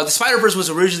 the Spider-Verse was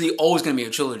originally always going to be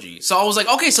a trilogy. So I was like,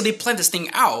 okay, so they planned this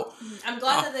thing out. I'm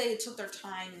glad that they took their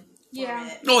time. For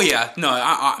it. Oh yeah, no,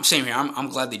 I'm same here. I'm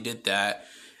glad they did that.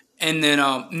 And then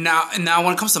now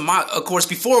when it comes to Miles, of course,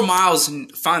 before Miles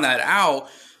found that out,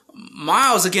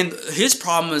 Miles, again, his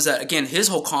problem is that, again, his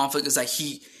whole conflict is that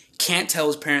he can't tell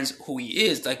his parents who he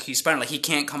is. Like, he's Spider-Man. Like, he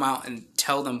can't come out and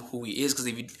tell them who he is, because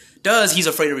if he does, he's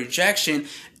afraid of rejection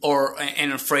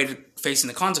and afraid of facing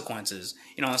the consequences.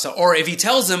 You know, so, or if he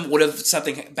tells them, what if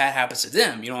something bad happens to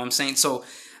them? You know what I'm saying? So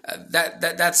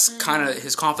that's kind of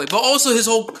his conflict. But also his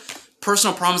whole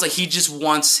personal problem is, like, he just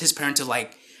wants his parent to,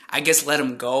 like, I guess, let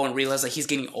him go and realize that he's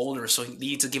getting older, so he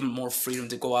needs to give him more freedom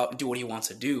to go out and do what he wants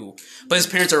to do. But his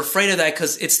parents are afraid of that,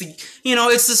 because it's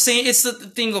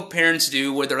the thing of parents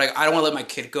do, where they're like, I don't want to let my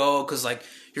kid go, because, like,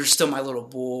 you're still my little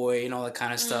boy, and all that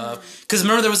kind of stuff. Because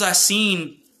remember, there was that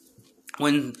scene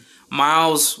when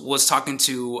Miles was talking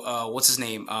to, what's his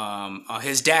name?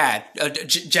 His dad,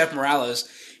 Jeff Morales.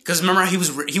 Because remember, he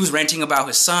was ranting about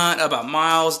his son, about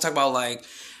Miles, talk about, like,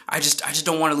 I just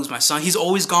don't want to lose my son. He's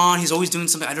always gone. He's always doing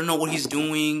something. I don't know what he's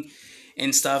doing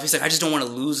and stuff. He's like, I just don't want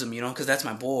to lose him, you know, because that's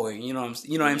my boy. You know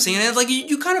what I'm saying? And it's like,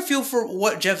 you kind of feel for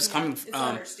what Jeff is coming from. It's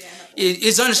understandable.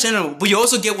 It's understandable, but you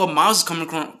also get what Miles is coming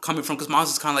from, because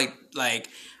Miles is kind of like,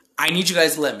 I need you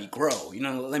guys to let me grow. You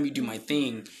know, let me do my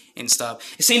thing and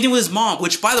stuff. The same thing with his mom,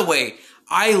 which, by the way,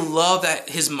 I love that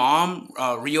his mom,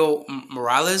 Rio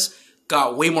Morales,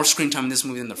 got way more screen time in this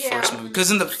movie than the first movie.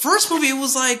 Because in the first movie, it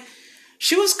was like,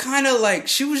 she was just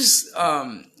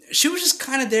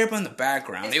kind of there, but in the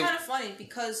background. It's kind of funny,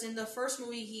 because in the first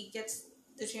movie, he gets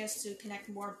the chance to connect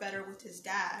more better with his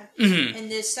dad. Mm-hmm. In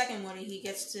this second movie, he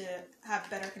gets to have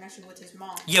better connection with his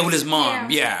mom. Yeah, with his mom,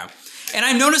 yeah. And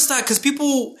I noticed that, because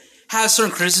people have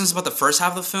certain criticisms about the first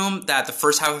half of the film, that the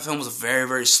first half of the film was very,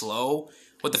 very slow,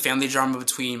 with the family drama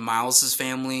between Miles'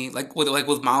 family, like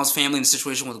with Miles' family and the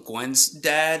situation with Gwen's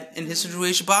dad and his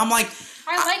situation. But I'm like,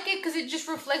 I like it because it just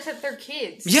reflects that they're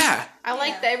kids. Yeah. I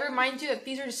like that. It reminds you that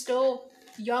these are still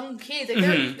young kids.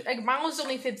 Like, like Miles is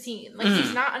only 15. Like,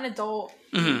 he's not an adult.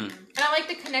 Mm-hmm. And I like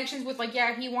the connections with, like,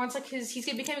 he wants, like,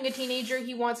 he's becoming a teenager.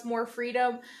 He wants more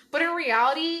freedom. But in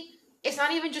reality, it's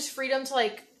not even just freedom to,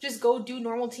 like, just go do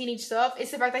normal teenage stuff. It's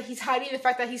the fact that he's hiding the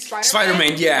fact that he's Spider-Man.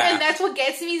 Spider-Man, yeah. And that's what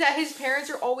gets me, is that his parents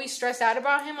are always stressed out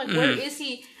about him. Like, where is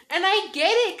he? And I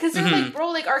get it, because they're like, bro,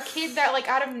 like, our kid that, like,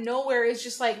 out of nowhere is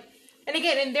just, like... And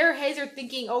again, in their heads, they're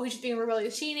thinking, oh, he's just being a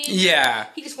rebellious teenager. Yeah.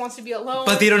 He just wants to be alone.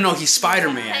 But they don't know he's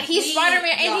Spider-Man. And he's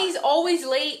Spider-Man, and he's always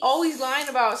late, always lying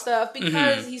about stuff,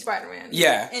 because he's Spider-Man.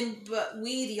 Yeah. But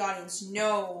we, the audience,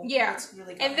 know what's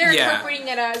really going on. And they're interpreting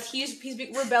it as he's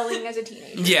rebelling as a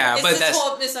teenager. Yeah, it's but this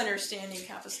whole misunderstanding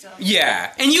type of stuff.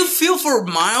 Yeah. And you feel for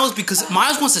Miles, because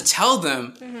Miles wants to tell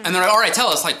them, and they're like, all right, tell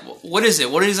us, like, what is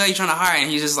it? What is that you're trying to hide? And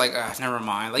he's just like, never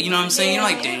mind. Like, you know what I'm saying? You're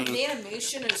like, dang. The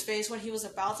animation in his face when he was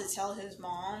about to tell his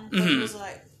mom, he was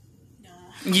like, no.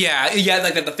 Yeah,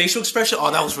 like the facial expression.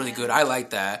 Oh, that was really good. I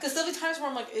like that. Because there'll be times where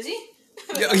I'm like, is he?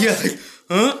 like,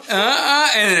 huh?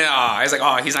 And then, I was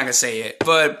like, he's not gonna say it.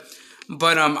 But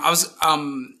I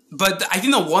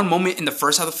think the one moment in the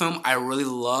first half of the film I really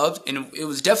loved, and it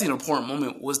was definitely an important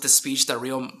moment, was the speech that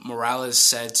Rio Morales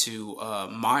said to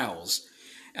Miles,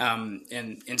 and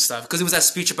stuff. Because it was that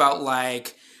speech about,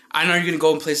 like, I know you're going to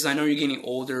go in places. I know you're getting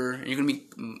older. And you're going to be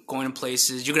going in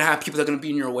places. You're going to have people that are going to be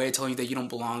in your way telling you that you don't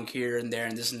belong here and there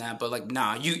and this and that. But, like,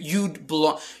 nah, you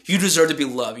belong. You deserve to be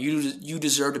loved. You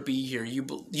deserve to be here. You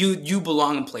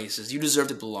belong in places. You deserve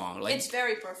to belong. Like, it's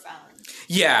very profound.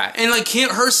 Yeah. And, like,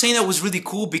 her saying that was really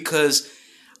cool, because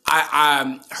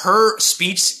her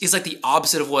speech is, like, the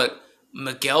opposite of what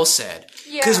Miguel said.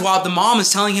 Because while the mom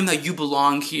is telling him that you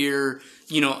belong here,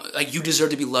 you know, like, you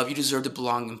deserve to be loved, you deserve to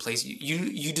belong in places,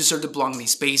 you deserve to belong in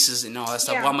these spaces and all that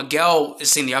stuff. While Miguel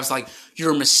is saying the opposite, like,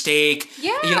 you're a mistake,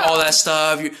 you know, all that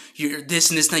stuff, you're this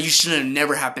and this and that, you shouldn't have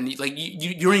never happened, like,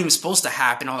 you weren't even supposed to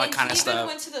happen, all that kind of stuff. He even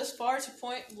went to this far to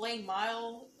blame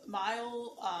Miles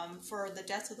for the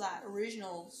death of that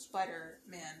original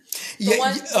Spider-Man.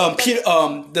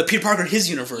 The Peter Parker, his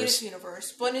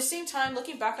universe. But at the same time,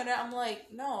 looking back on it, I'm like,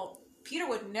 no, Peter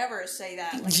would never say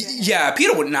that. Like,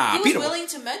 Peter would not. He was willing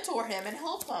to mentor him and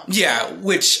help him. Yeah,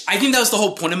 which I think that was the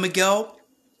whole point of Miguel.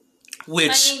 I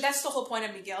mean, that's the whole point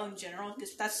of Miguel in general,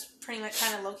 because that's pretty much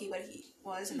kind of low-key what he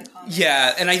was in the comics.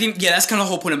 Yeah, and I think, that's kind of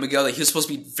the whole point of Miguel, that he was supposed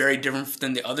to be very different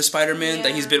than the other Spider-Man,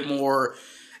 that he's a bit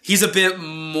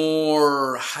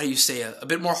more, how do you say it? A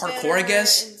bit more hardcore, I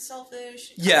guess. And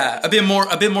selfish. Yeah, a bit more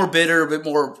bitter, a bit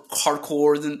more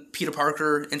hardcore than Peter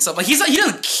Parker and stuff. Like, he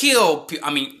doesn't kill.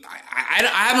 I mean,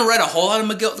 I haven't read a whole lot of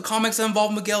the comics that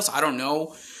involve Miguel, so I don't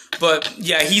know. But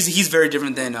yeah, he's very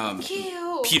different than Peter.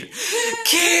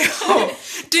 Kill.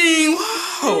 Ding.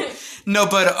 Whoa. No,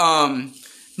 but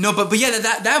yeah,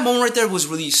 that moment right there was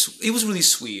really. It was really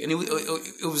sweet, and it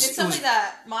was. It's something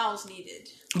that Miles needed.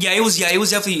 it was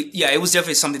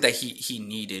definitely something that he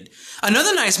needed.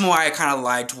 Another nice moment I kind of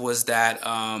liked was that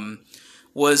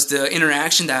was the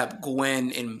interaction that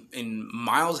Gwen and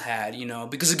Miles had, you know,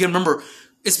 because again, remember,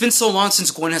 it's been so long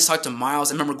since Gwen has talked to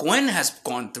Miles, and remember, Gwen has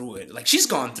gone through it. Like, she's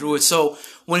gone through it. So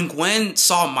when Gwen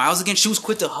saw Miles again, she was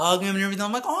quick to hug him and everything.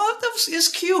 I'm like, oh, it's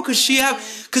cute,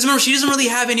 because remember, she doesn't really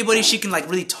have anybody she can like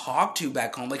really talk to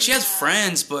back home. Like, she has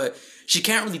friends, but she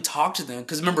can't really talk to them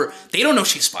because remember, they don't know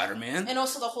she's Spider-Man. And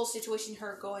also the whole situation,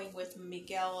 her going with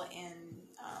Miguel and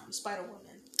Spider-Woman.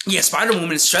 Yeah,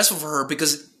 Spider-Woman is stressful for her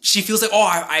because she feels like, oh,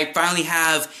 I finally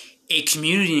have a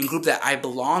community and group that I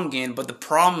belong in. But the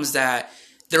problem is that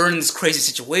they're in this crazy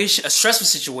situation, a stressful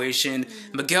situation.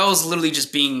 Mm-hmm. Miguel's literally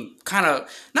just being kind of,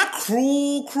 not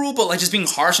cruel, but like just being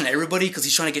harsh on everybody because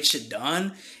he's trying to get shit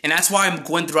done. And that's why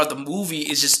Gwen throughout the movie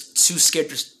is just too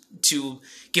scared to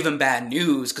give him bad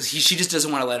news because she just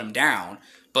doesn't want to let him down.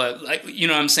 But, like, you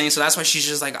know what I'm saying? So that's why she's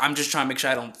just like, I'm just trying to make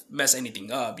sure I don't mess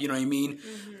anything up. You know what I mean?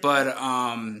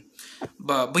 Mm-hmm.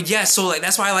 But yeah, so, like,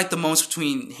 that's why I like the moments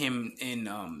between him and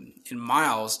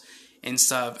Miles and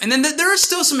stuff. And then there are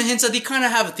still some hints that they kind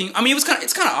of have a thing. I mean, it's kind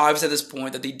of obvious at this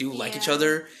point that they do like each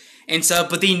other and stuff.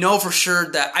 But they know for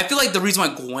sure that, I feel like the reason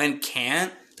why Gwen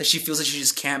can't, that she feels like she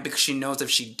just can't because she knows that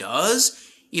if she does,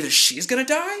 either she's going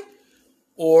to die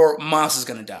or Miles is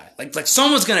gonna die. Like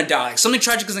someone's gonna die. Like something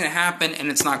tragic is gonna happen, and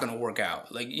it's not gonna work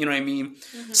out. Like, you know what I mean?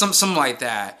 Mm-hmm. Something like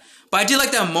that. But I did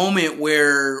like that moment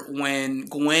where when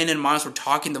Gwen and Miles were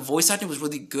talking, the voice acting was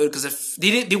really good because if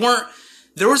they weren't.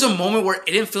 There was a moment where it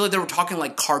didn't feel like they were talking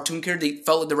like cartoon characters. They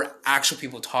felt like they were actual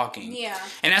people talking. Yeah.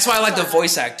 And that's why I like the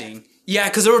voice acting. Yeah,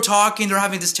 because they were talking, they were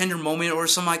having this tender moment or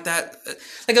something like that.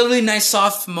 Like a really nice,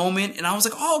 soft moment. And I was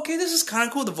like, oh, okay, this is kind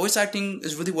of cool. The voice acting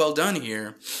is really well done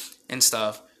here. And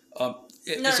stuff. No,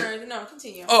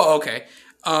 continue. Oh, okay.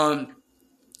 But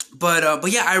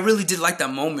yeah, I really did like that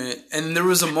moment. And there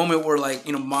was a moment where, like,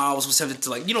 you know, Miles was tempted to,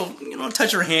 like, you know,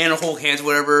 touch her hand or hold hands,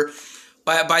 whatever.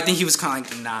 But I think he was kind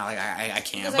of like, nah, like, I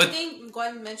can't. But I think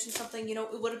Gwen mentioned something, you know,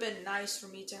 it would have been nice for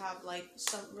me to have, like,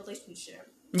 some relationship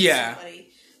with somebody.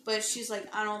 But she's like,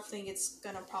 I don't think it's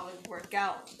gonna probably work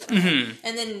out. Mm-hmm.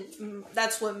 And then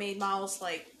that's what made Miles,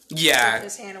 like, took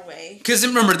his hand away. Because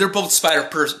remember, they're both spider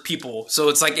people, so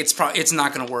it's like it's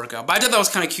not gonna work out. But I thought that was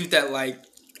kind of cute that like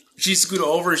she scooted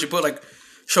over and she put like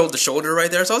shoulder to shoulder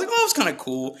right there. So I was like, oh, it was kind of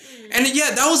cool. And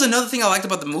yeah, that was another thing I liked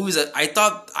about the movie is that I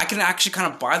thought I could actually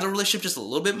kind of buy the relationship just a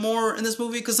little bit more in this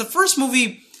movie because the first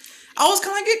movie I was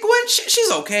kind of like, hey, Gwen,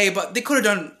 she's okay, but they could have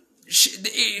done.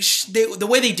 The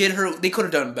way they did her, they could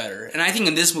have done better. And I think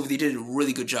in this movie they did a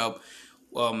really good job.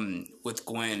 With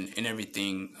Gwen and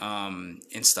everything,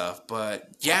 and stuff. But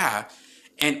yeah.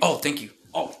 And oh, thank you.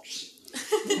 Oh,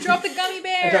 drop the gummy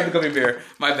bear. I dropped the gummy bear.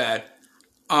 My bad.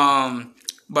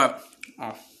 But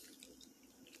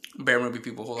bear with me,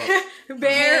 people. Hold up.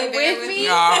 bear with me.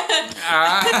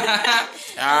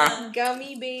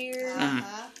 Gummy bear.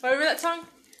 Remember that song?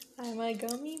 I'm a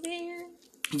gummy bear.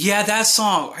 Yeah, that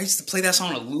song. I used to play that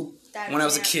song on a loop when I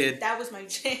was a kid. That was my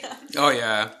jam. Oh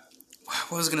yeah.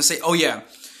 What was I gonna say? Oh yeah,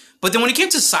 but then when it came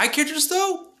to side characters,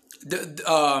 though,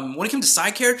 when it came to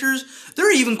side characters,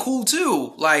 they're even cool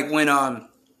too. Like when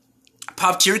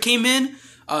Pop Tier came in,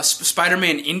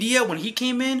 Spider-Man India when he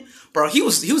came in, bro, he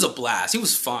was a blast. He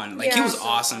was fun. Like he was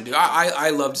awesome, funny. Dude.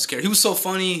 I loved his character. He was so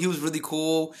funny. He was really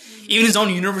cool. Mm-hmm. Even his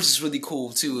own universe is really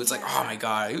cool too. It's like, oh my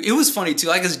god, it was funny too.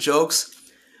 Like his jokes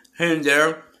here and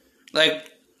there,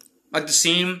 like the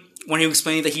scene when he was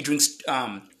explaining that he drinks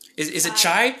Is it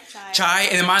chai? Chai.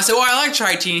 And then Miles said, oh, I like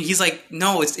chai tea. And he's like,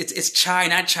 no, it's chai,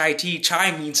 not chai tea.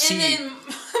 Chai means tea. And then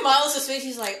Miles' face,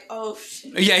 he's like, oh,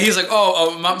 shit. Yeah, he's like,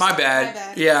 oh, my bad. My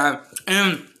bad. Yeah.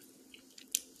 And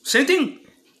same thing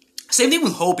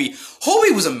with Hobie.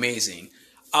 Hobie was amazing.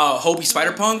 Hobie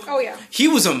Spider-Punk. Oh, yeah. He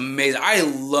was amazing. I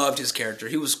loved his character.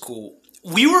 He was cool.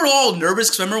 We were all nervous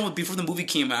because remember before the movie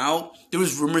came out, there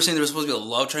was rumors saying there was supposed to be a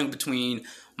love triangle between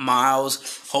Miles,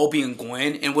 Hobie, and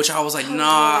Gwen, in which I was like,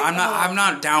 nah, I'm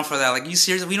not down for that. Like, you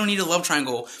serious? We don't need a love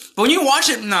triangle. But when you watch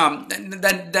it, nah,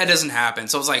 that doesn't happen.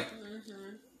 So I was like,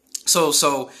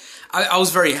 so I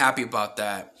was very happy about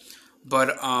that.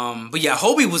 But yeah,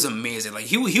 Hobie was amazing. Like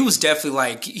he was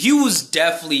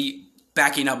definitely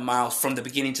backing up Miles from the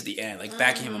beginning to the end, like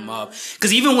backing him up.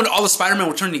 Because even when all the Spider-Men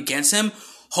were turning against him,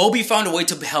 Hobie found a way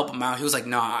to help him out. He was like,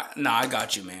 nah, I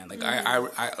got you, man. Like,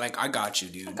 I got you,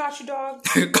 dude. I got you, dog.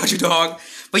 Got you, dog.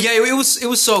 But yeah, it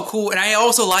was so cool. And I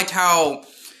also liked how,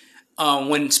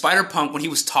 when Spider-Punk, when he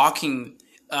was talking,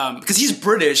 because he's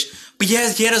British, but he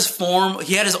had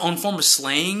his own form of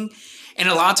slang. And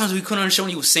a lot of times we couldn't understand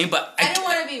what he was saying, but I didn't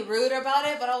want to be rude about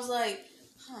it, but I was like,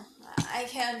 I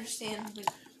can't understand. Like,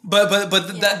 But that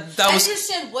was. I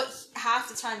understand half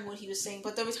the time what he was saying,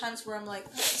 but there were times where I'm like,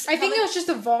 I think it was just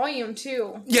the volume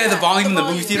too. Yeah, the volume in the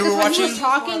movie theater we're watching. When he was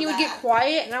talking, you would get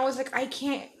quiet, and I was like, I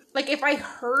can't. Like, if I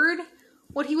heard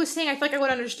what he was saying, I feel like I would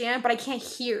understand, but I can't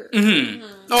hear.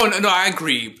 Oh no, I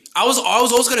agree. I was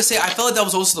also gonna say I felt like that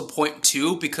was also the point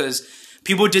too, because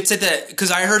people did say that, because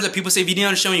I heard that people say if you didn't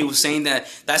understand when he was saying that,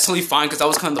 that's totally fine, because that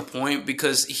was kind of the point,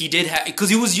 because he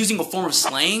was using a form of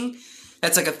slang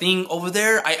that's like a thing over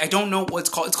there. I don't know what it's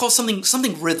called. It's called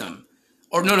something rhythm,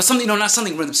 or not something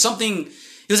rhythm. Something.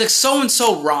 It was like so and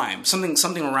so rhyme.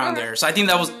 Something around there. So I think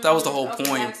that was the whole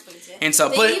point. And so,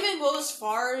 they even go as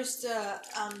far as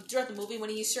throughout the movie when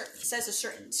he says a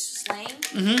certain slang.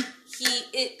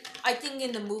 I think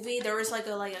in the movie there was like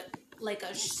a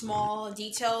small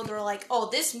detail. They were like, "Oh,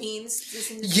 this means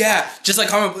this." And this just like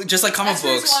comic books. Like,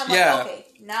 okay,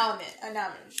 now I'm in.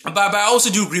 But I also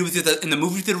do agree with you that in the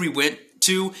movie theater we went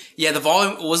to, the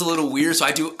volume was a little weird. So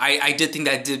I did think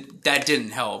that didn't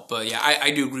help. But yeah,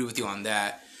 I do agree with you on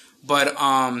that. But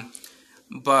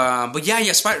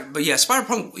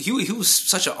Spider-Punk, he was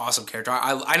such an awesome character.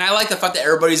 I like the fact that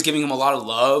everybody's giving him a lot of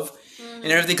love and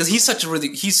everything, because he's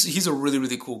a really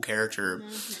really cool character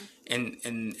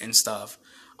and stuff.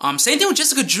 Same thing with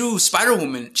Jessica Drew,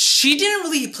 Spider-Woman. She didn't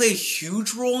really play a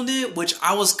huge role in it, which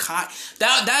I was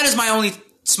that is my only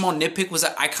small nitpick, was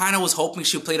that I kind of was hoping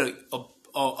she played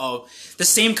the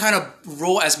same kind of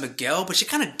role as Miguel, but she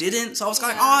kind of didn't. So I was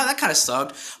kind of like, oh, that kind of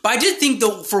sucked. But I did think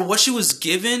though, for what she was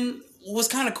given, was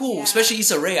kind of cool, especially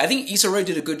Issa Rae. I think Issa Rae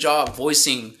did a good job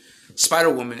voicing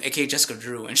Spider-Woman, aka Jessica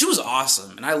Drew, and she was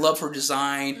awesome. And I love her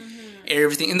design and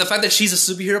everything, and the fact that she's a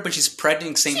superhero but she's pregnant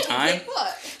at the same time.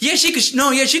 Yeah, she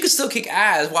could still kick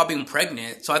ass while being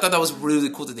pregnant. So I thought that was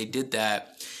really cool that they did that.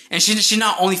 And she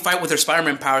not only fight with her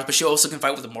Spider-Man powers, but she also can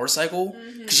fight with a motorcycle,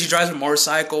 because she drives a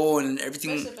motorcycle and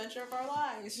everything. Best adventure of our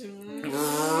lives.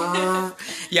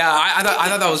 Yeah, I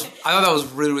thought that was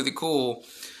really really cool.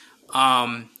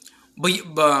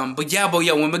 But yeah,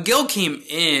 when Miguel came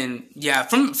in,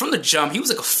 from the jump, he was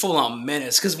like a full on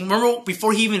menace. Because remember,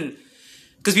 before even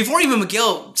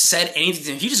Miguel said anything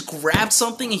to him, he just grabbed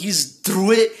something and he just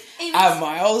threw it at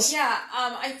Miles. Yeah,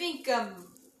 I think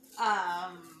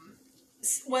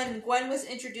when Gwen was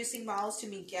introducing Miles to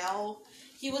Miguel,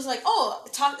 he was like,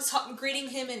 greeting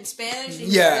him in Spanish. And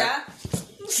yeah,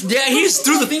 he just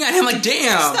threw the thing at him like,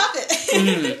 damn. Stop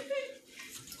it.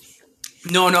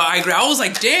 No, I agree. I was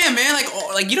like, damn, man,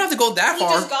 like you don't have to go that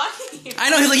far. He just got here. I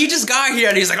know, he's like, you just got here,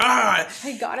 and he's like, ah.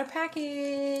 I got a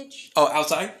package. Oh,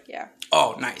 outside? Yeah.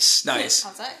 Oh, nice.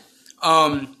 Outside.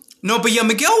 No, but yeah,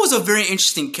 Miguel was a very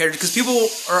interesting character, because people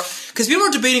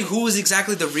are debating who is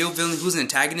exactly the real villain, who's an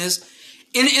antagonist.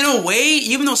 In a way,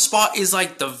 even though Spot is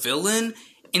like the villain,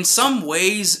 in some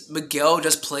ways, Miguel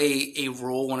does play a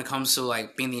role when it comes to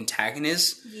like being the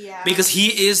antagonist. Yeah. Because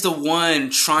he is the one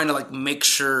trying to like make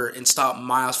sure and stop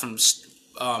Miles from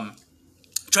trying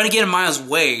to get in Miles'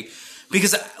 way.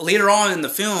 Because later on in the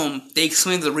film, they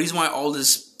explain the reason why all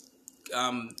this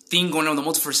thing going on in the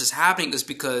multiverse is happening is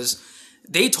because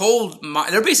they're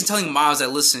basically telling Miles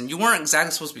that, listen, you weren't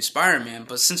exactly supposed to be Spider-Man,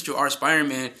 but since you are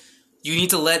Spider-Man, you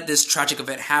need to let this tragic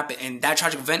event happen. And that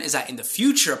tragic event is that in the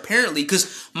future, apparently,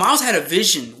 because Miles had a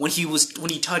vision when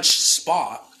he touched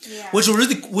Spot, which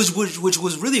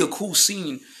was really a cool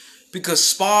scene, because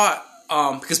Spot,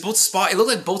 it looked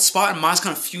like both Spot and Miles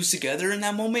kind of fused together in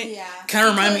that moment. Yeah, kind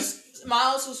of reminded me.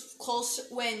 Miles was close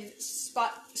when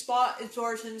Spot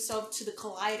absorbed himself to the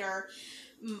collider.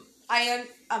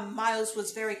 Miles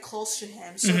was very close to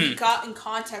him, so he got in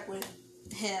contact with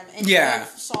him and he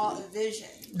saw a vision.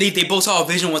 They both saw a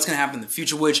vision of what's going to happen in the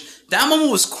future, which that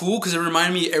moment was cool because it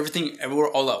reminded me of Everything Everywhere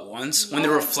All at Once when they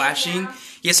were flashing.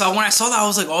 Yeah, so when I saw that, I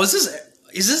was like, oh, is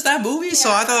this that movie? Yeah. So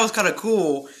I thought that was kind of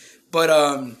cool. But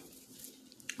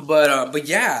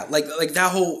yeah, like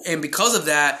that whole, and because of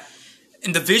that,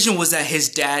 and the vision was that his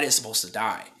dad is supposed to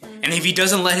die. Mm-hmm. And if he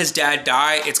doesn't let his dad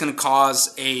die, it's going to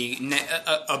cause a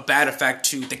bad effect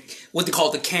to what they call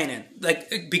the canon.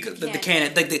 Like, the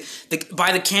canon. Like,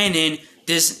 by the canon,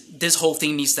 this whole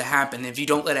thing needs to happen. If you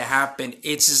don't let it happen,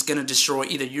 it's just going to destroy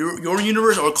either your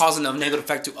universe or causing a negative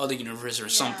effect to other universes or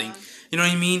something. You know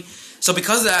what I mean? So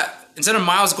because of that, instead of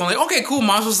Miles going like, okay, cool,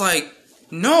 Miles was like,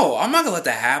 no, I'm not going to let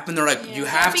that happen. They're like, you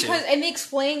have to. And they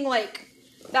explain, like,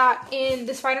 that in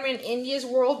the Spider-Man India's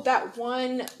world, that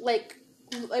one, like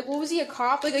what was he, a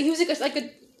cop? Like, he was like a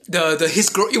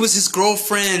it was his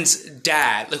girlfriend's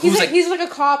dad. Like, he's like a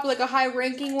cop, like a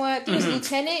high-ranking one. He was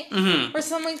lieutenant or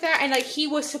something like that, and like he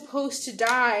was supposed to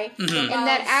die in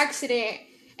that accident,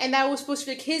 and that was supposed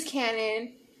to be like his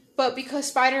canon. but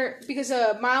because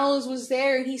Miles was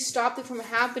there and he stopped it from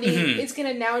happening, it's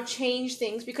gonna now change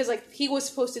things because like he was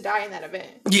supposed to die in that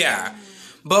event. Yeah,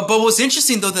 but what's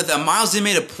interesting though that Miles did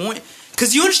made a point.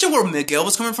 Because you understand where Miguel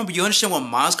was coming from, but you understand where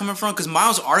Miles coming from. Because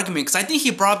Miles' argument, because I think he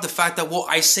brought up the fact that, well,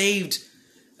 I saved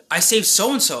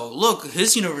so and so. Look,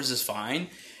 his universe is fine,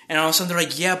 and all of a sudden they're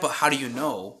like, yeah, but how do you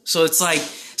know? So it's like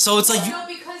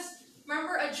Because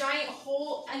remember, a giant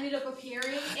hole ended up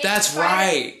appearing. That's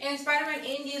right. And Spider-Man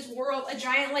India's world, a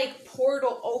giant like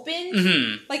portal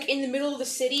opened, like in the middle of the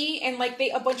city, and like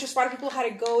a bunch of Spider people had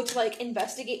to go to like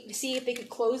investigate to see if they could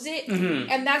close it,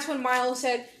 and that's when Miles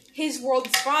said. His world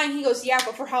is fine. He goes, yeah,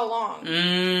 but for how long?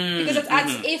 Because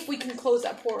that's if we can close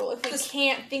that portal. If we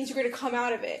can't, things are going to come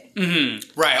out of it.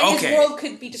 Right, and okay. His world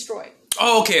could be destroyed.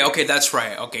 Oh, okay, that's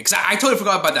right. Okay, because I totally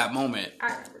forgot about that moment.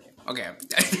 I remembered it. Okay.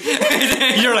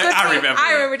 You're like, I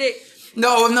remembered it.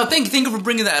 No, thank you for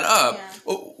bringing that up. Yeah.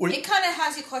 It kind of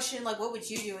has you question, like, what would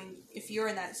you do if you're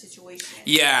in that situation?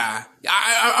 Yeah,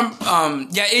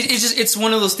 it's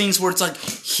one of those things where it's like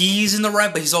he's in the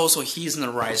right, but he's in the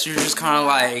right. So you're just kind of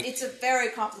like, it's a very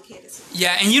complicated situation.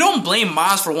 Yeah, and you don't blame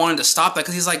Miles for wanting to stop that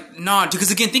because he's like, nah, because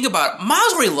again, think about it.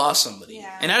 Miles already lost somebody,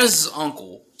 and that is his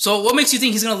uncle. So what makes you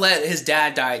think he's gonna let his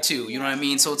dad die too? You know what I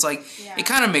mean? So it's like it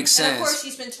kind of makes sense. And of course,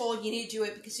 he's been told you need to do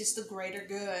it because it's the greater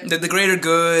good. The greater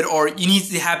good, or you need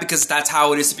to have because that's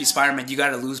how it is to be Spider-Man. You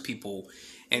got to lose people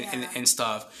and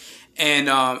stuff, and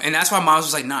that's why Miles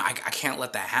was like, nah, I can't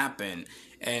let that happen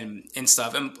and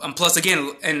stuff. And plus,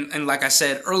 again, and like I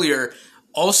said earlier,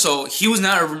 also he was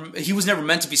never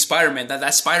meant to be Spider-Man.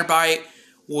 That spider bite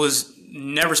was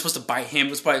never supposed to bite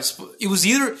him. It was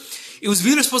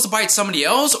either supposed to bite somebody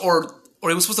else or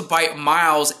it was supposed to bite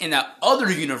Miles in that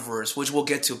other universe, which we'll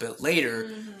get to a bit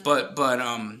later. But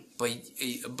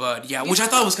yeah, which I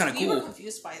thought was kind of cool. We were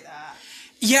confused by that.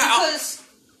 Yeah, because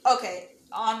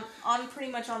on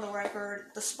pretty much on the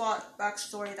record, the Spot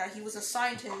backstory that he was a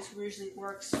scientist who usually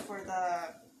works for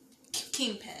the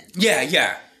Kingpin.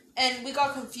 Yeah. And we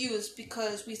got confused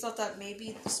because we thought that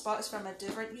maybe the Spot is from a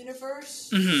different universe,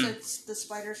 since the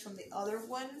Spider's from the other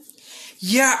one.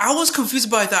 Yeah, I was confused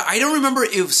about that. I don't remember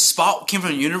if Spot came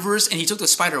from a universe and he took the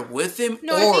spider with him,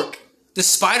 or the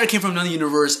spider came from another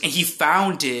universe and he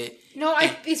found it. No,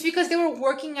 it's because they were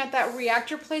working at that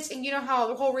reactor place, and you know how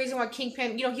the whole reason why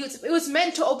Kingpin, it was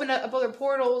meant to open up other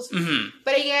portals,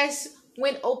 but I guess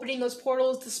when opening those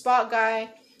portals, the Spot guy.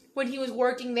 When he was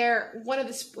working there,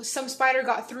 some spider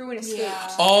got through and escaped.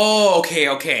 Yeah. Oh,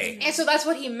 okay. And so that's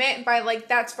what he meant by, like,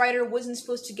 that spider wasn't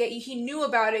supposed to get you. He knew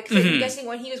about it, because I'm guessing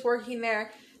when he was working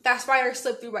there, that spider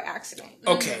slipped through by accident.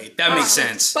 Okay, that makes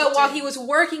sense. But while he was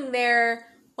working there,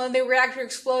 when the reactor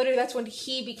exploded, that's when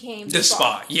he became the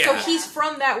Spot. Yeah. So he's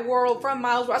from that world, from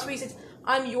Miles. That's why he says,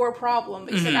 I'm your problem.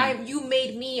 He said, you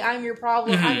made me, I'm your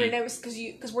problem, I'm your nemesis,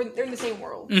 because they're in the same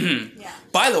world. Yeah.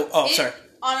 By the way, sorry.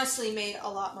 Honestly made a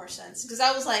lot more sense because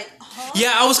I was like, huh?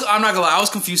 Yeah, I'm not gonna lie, I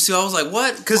was confused too. I was like,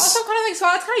 what? Because also kind of like, so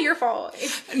it's kind of your fault.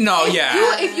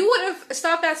 If you would have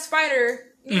stopped that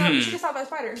spider, you should have stopped that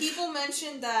spider. People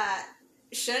mentioned that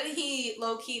shouldn't he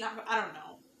low key? I don't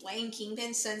know. Blame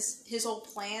Kingpin since his whole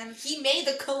plan. He made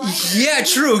the collider. Yeah,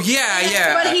 true.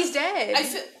 Yeah. But he's dead.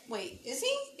 Wait, is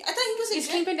he? I thought he was. Is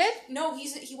Kingpin dead? No,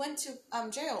 he went to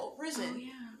jail, prison. Oh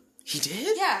yeah. He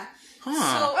did? Yeah. Huh.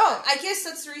 So, I guess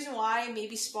that's the reason why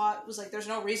maybe Spot was like, there's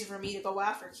no reason for me to go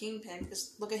after Kingpin,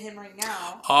 because look at him right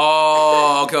now.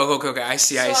 Oh, okay. I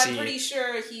see. I'm pretty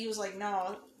sure he was like,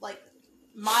 no, like,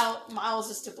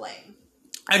 Miles is to blame.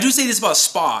 I do say this about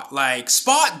Spot. Like,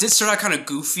 Spot did start out kind of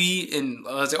goofy, and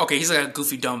I was like, okay, he's like a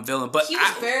goofy, dumb villain, but he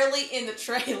was barely in the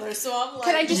trailer, so I'm like...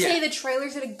 Can I just say the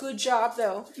trailers did a good job,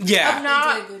 though? Yeah. Of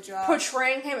not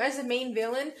portraying him as the main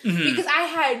villain, because I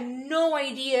had no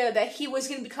idea that he was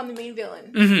going to become the main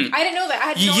villain. I didn't know that. I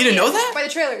had no idea. Didn't know that? By the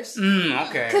trailers.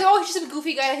 Okay. Because, he's just a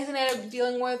goofy guy that he's going to end up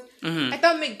dealing with. I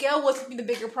thought Miguel was going to be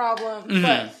the bigger problem,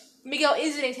 but Miguel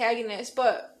is an antagonist,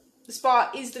 but... The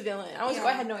Spot is the villain. I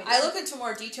had no idea. I look into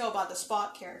more detail about the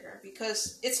Spot character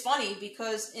because it's funny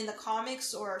because in the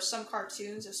comics or some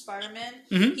cartoons of Spider-Man,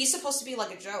 he's supposed to be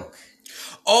like a joke.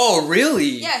 Oh, really?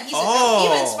 Yeah, he's a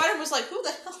joke. Even Spider-Man was like, who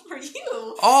the hell are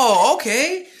you? Oh,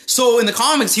 okay. So in the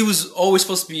comics, he was always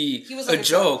supposed to be like a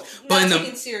joke. But not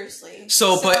taken seriously.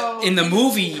 But in the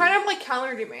movie... Kind of like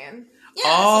Calendar Man. Yeah.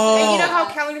 Oh. And you know how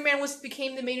Calendar Man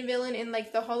became the main villain in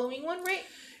like the Halloween one, right?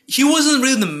 He wasn't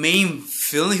really the main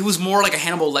villain. He was more like a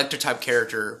Hannibal Lecter type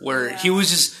character, where he was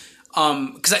just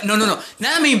because no,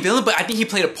 not a main villain, but I think he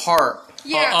played a part.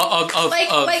 Yeah,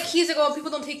 like he's like, oh, people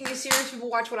don't take me serious. People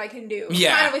watch what I can do.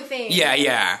 Yeah, kind of a thing.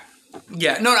 Yeah.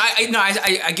 No,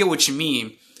 I get what you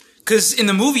mean. Because in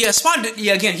the movie, Spot,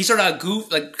 again, he started out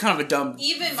kind of a dumb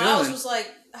Even villain. Miles was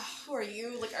like, who are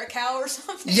you? Like, a cow or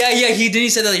something? Yeah, he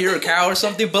said that you're a cow or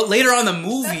something. But later on in the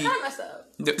movie... That's kind of messed up.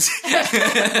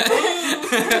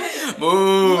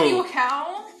 Moo. Are you a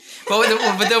cow?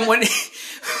 But then when...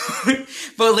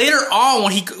 But later on,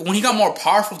 when he got more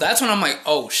powerful, that's when I'm like,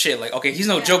 oh shit, like, okay, he's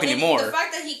no joke anymore. The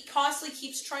fact that he constantly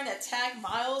keeps trying to attack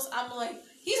Miles, I'm like,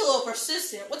 he's a little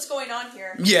persistent. What's going on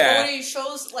here? Yeah. But when he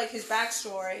shows like his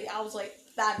backstory, I was like,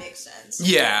 that makes sense.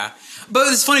 Yeah,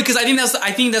 but it's funny because I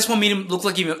think that's what made him look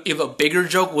like if a bigger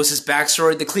joke was his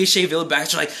backstory, the cliche villain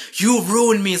backstory, like, you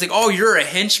ruined me. It's like, oh, you're a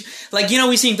hench. Like,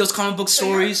 we seen those comic book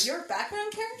stories. You're a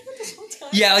background character this whole time.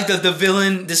 Yeah, like the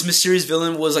villain, this mysterious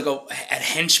villain was like a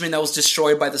henchman that was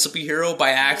destroyed by the superhero by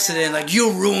accident. Yeah. Like,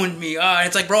 you ruined me.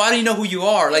 It's like, bro, I don't even know who you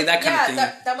are. Like that kind of thing.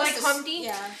 That was like Humpty.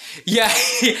 Yeah,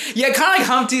 yeah, kind of like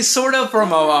Humpty, sort of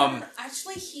from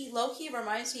Actually, he low-key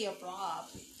reminds me of Rob.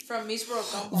 From Amazing World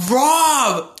Gumball.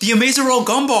 Rob! The Amazing World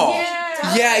Gumball!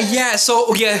 Yeah.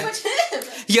 So,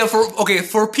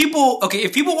 for people... Okay,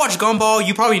 if people watch Gumball,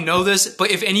 you probably know this,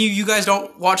 but if any of you guys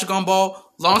don't watch Gumball,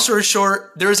 long story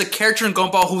short, there is a character in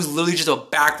Gumball who's literally just a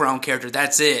background character.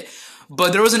 That's it.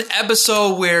 But there was an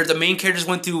episode where the main characters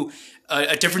went through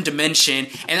a different dimension,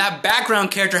 and that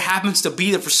background character happens to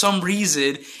be there for some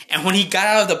reason, and when he got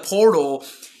out of the portal,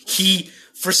 he...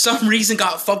 for some reason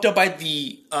got fucked up by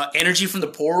the energy from the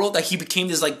portal, that he became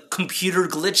this like computer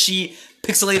glitchy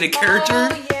pixelated character.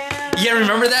 Oh, yeah.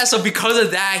 Remember that? So because of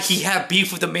that, he had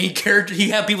beef with the main character. He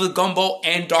had beef with Gumball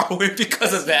and Darwin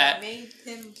because of that. Made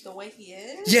him the way he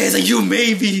is? Yeah, he's like, you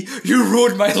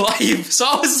ruined my life. So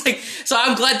I was like,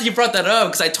 I'm glad that you brought that up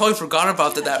because I totally forgot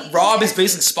about that Rob is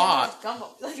basically Spot.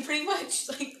 Gumball. Like pretty much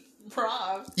like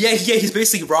Rob. Yeah, he's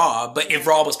basically Rob, but if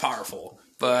Rob was powerful.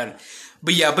 But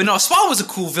no, Spot was a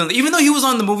cool villain. Even though he was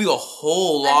on the movie a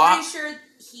whole lot. I'm pretty sure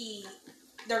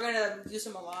they're gonna use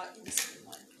him a lot in the second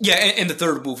one. Yeah, in the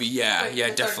third movie,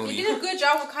 definitely. He did a good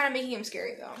job of kind of making him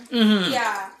scary, though. Mm-hmm.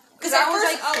 Yeah. Because at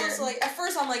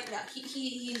first I'm like, nah,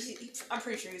 I'm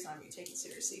pretty sure he's not being taken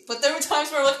seriously. But there were times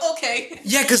where I'm like, okay.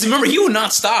 Yeah, because remember, he would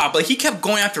not stop. Like, he kept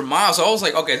going after Miles. So I was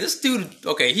like, okay, this dude,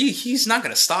 okay, he's not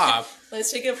gonna stop.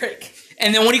 Let's take a break.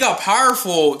 And then when he got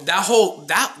powerful,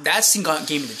 that scene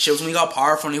gave me the chills. When he got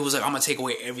powerful, and he was like, I'm gonna take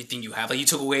away everything you have. Like, you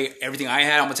took away everything I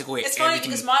had, I'm gonna take away everything. It's funny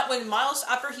because when Miles,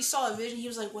 after he saw a vision, he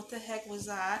was like, what the heck was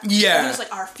that? Yeah. And he was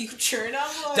like, our future. And I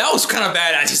was like, that was kind of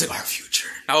badass. He's like, our future.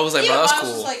 I was like, bro, that's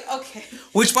cool. Was like, okay.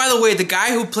 Which, by the way, the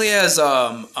guy who played as,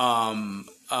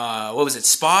 what was it,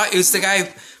 Spot? It was the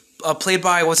guy played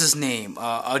by, what's his name?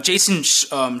 Jason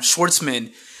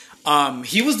Schwartzman.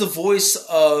 He was the voice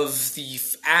of the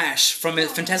Ash from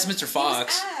Fantastic Mr.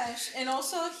 Fox. He was Ash, and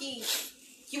also he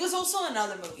was also in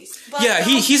other movies. But yeah,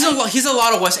 he's a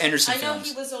lot of Wes Anderson films. I know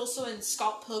he was also in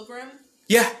Scott Pilgrim.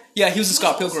 Yeah, he was in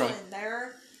Scott Pilgrim. Also in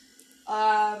there.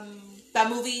 That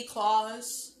movie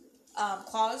Claws.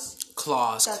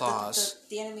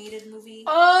 The animated movie.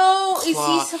 Oh, is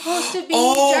he supposed to be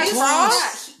Jack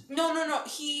Frost? No.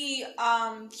 He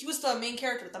was the main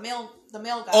character, the male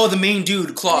guy. Oh, the main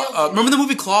dude, Claw. Remember the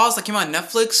movie Claws that came out on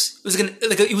Netflix? It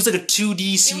was like a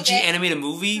 2D CG animated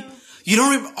movie. No. You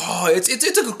don't remember? Oh, it's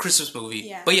a good Christmas movie.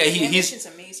 Yeah, but yeah, he's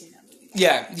amazing in that movie.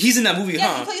 Yeah, he's in that movie,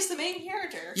 Yeah, he plays the main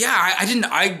character. Yeah, I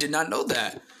did not know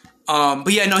that.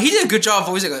 But yeah, no, he did a good job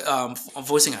voicing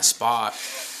a Spot.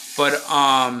 But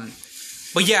I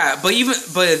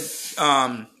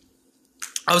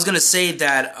was gonna say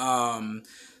that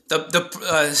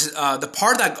the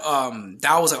part that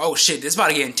was like, oh shit, this is about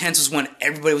to get intense, was when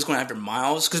everybody was going after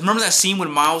Miles. Because remember that scene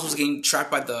when Miles was getting trapped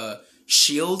by the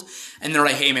shield, and they're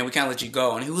like, hey man, we can't let you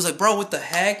go, and he was like, bro, what the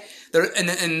heck? And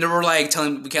they were like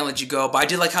telling him we can't let you go. But I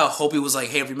did like how Hobie was like,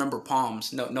 hey, remember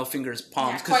palms, no fingers,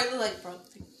 palms. Yeah, quite like bro.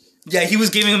 Yeah, he was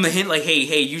giving him the hint like,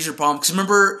 hey, use your palm. Because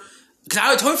remember. Because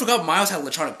I totally forgot Miles had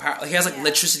electronic power. Like, he has,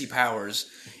 electricity powers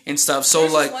and stuff. So,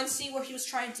 There's one scene where he was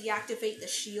trying to deactivate the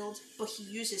shield, but he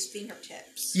used his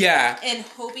fingertips. Yeah. And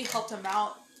Hobie helped him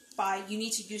out by, you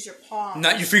need to use your palms.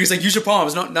 Not your fingers. Like, use your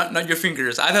palms, not your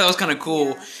fingers. I thought that was kind of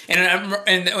cool. Yeah.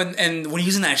 And when he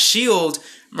was in that shield,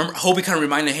 remember, Hobie kind of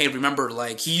reminded, hey, remember,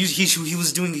 like, he was showing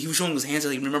his hands,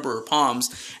 like, remember her palms.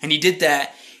 And he did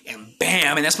that, and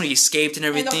bam, and that's when he escaped and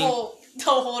everything. And the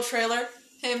whole trailer,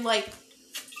 him, like,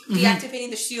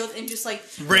 deactivating the shield and just like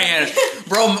ran.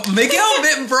 Bro,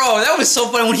 that was so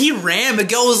funny. When he ran,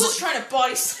 Miguel was trying to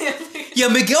body slam. Yeah,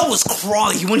 Miguel was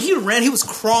crawling. When he ran, he was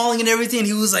crawling and everything.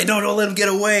 He was like, no, don't let him get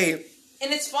away.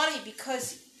 And it's funny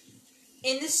because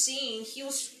in this scene,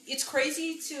 it's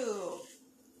crazy to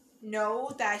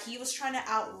know that he was trying to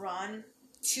outrun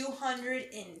 200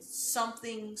 and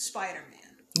something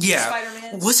Spider-Man. Yeah.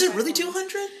 Spider-Man. Was it really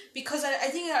 200? Because I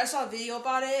think I saw a video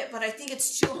about it, but I think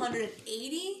it's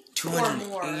 280 or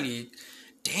more.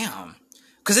 Damn.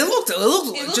 Because it looks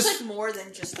like more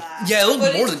than just that. Yeah, it looked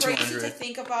more than 200. But it's crazy to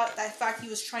think about that fact he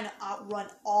was trying to outrun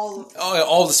all of them.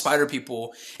 All the spider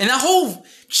people. And that whole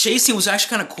chase scene was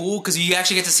actually kind of cool because you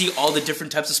actually get to see all the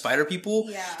different types of spider people.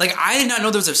 Yeah. Like, I did not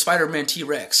know there was a Spider-Man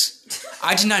T-Rex.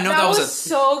 I did not know that was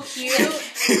so cute.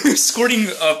 He was squirting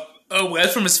a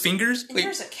web from his fingers. And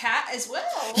there's a cat as well.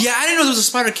 Yeah, I didn't know there was a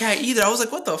spider cat either. I was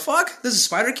like, what the fuck? There's a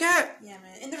spider cat? Yeah,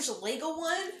 man. And there's a Lego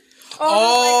one.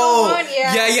 Oh, the Lego one,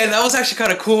 yeah. That was actually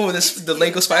kind of cool. The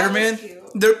Lego Spider-Man. Who's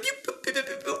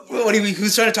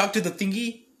trying to talk to the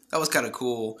thingy? That was kind of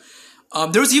cool.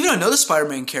 There was even another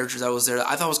Spider-Man character that was there that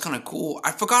I thought was kind of cool.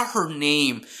 I forgot her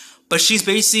name, but she's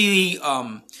basically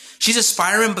she's a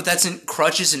Spider-Man, but that's in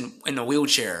crutches and in a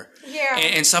wheelchair. Yeah,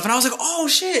 and stuff. And I was like, oh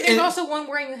shit. There's also one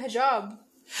wearing a hijab.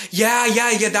 Yeah,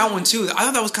 that one too. I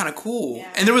thought that was kind of cool.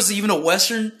 Yeah. And there was even a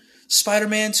Western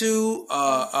Spider-Man too.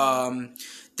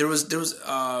 There was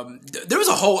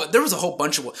a whole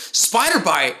bunch of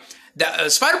Spider-Bite.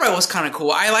 That Spider-Bite was kind of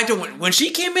cool. I liked it when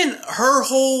she came in. Her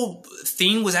whole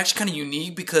thing was actually kind of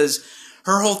unique because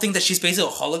her whole thing that she's basically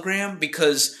a hologram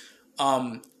because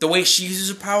the way she uses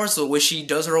her powers, the way she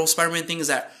does her whole Spider-Man thing is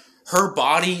that her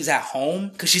body is at home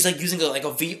because she's like using a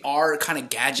VR kind of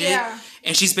gadget,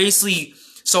 and she's basically.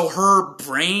 So her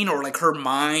brain or like her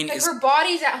mind her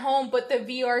body's at home, but the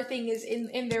VR thing is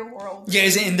in their world. Yeah,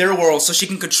 is in their world, so she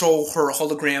can control her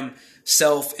hologram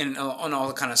self and all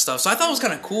that kind of stuff. So I thought it was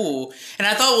kind of cool, and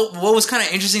I thought what was kind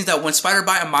of interesting is that when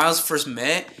Spider-Bite and Miles first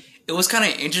met, it was kind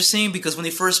of interesting because when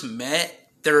they first met,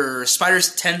 their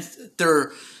senses,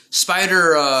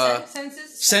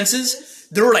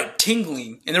 they were like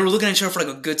tingling, and they were looking at each other for like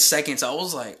a good second. So I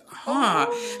was like, huh.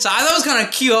 Oh. So I thought it was kind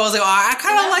of cute. I was like, oh, I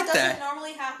kind of like that. Doesn't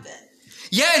normally happen.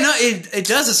 Yeah, no, it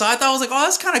doesn't. So I thought I was like, oh,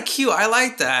 that's kind of cute. I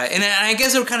like that. And I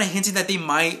guess they were kind of hinting that they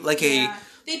might like a.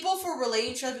 They both were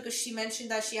relating to each other because she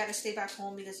mentioned that she had to stay back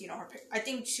home because I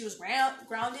think she was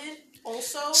grounded.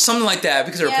 Also, something like that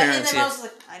because of her parents. And then I was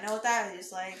like, I know what that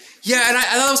is like. Yeah, and I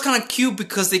thought it was kind of cute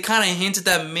because they kind of hinted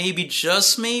that maybe,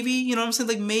 just maybe, you know what I'm saying,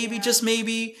 like maybe, just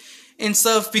maybe, and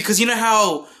stuff. Because you know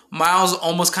how Miles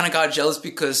almost kind of got jealous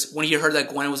because when he heard that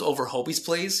Gwen was over Hobie's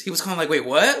place, he was kind of like, wait,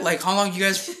 what? Like, how long you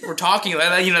guys were talking? Like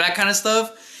that, that kind of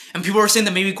stuff. And people were saying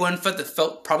that maybe Gwen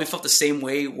probably felt the same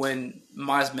way when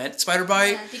Miles met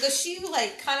Spider-Bite. Yeah, because she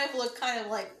kind of looked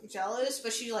jealous,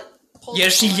 but she pulled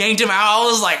she yanked him out. I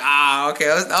was like, okay,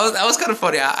 that was kind of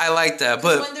funny. I liked that.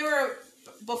 But when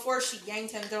before she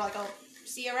yanked him, they're like, oh,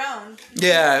 see you around.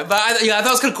 Yeah, but I thought it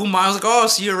was kind of cool. Miles was like, oh,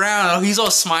 see you around. Oh, he's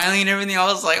all smiling and everything. I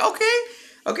was like,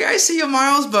 okay, I see you,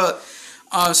 Miles. But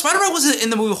Spider-Man wasn't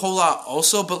in the movie a whole lot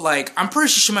also, but I'm pretty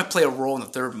sure she might play a role in the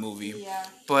third movie. Yeah.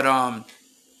 But I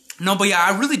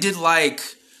really did like.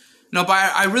 No, but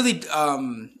I really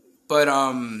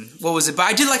what was it? But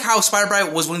I did like how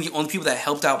Spider-Bite was one of the only people that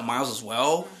helped out Miles as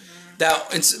well. Mm-hmm. That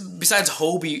besides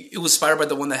Hobie, it was Spider-Bite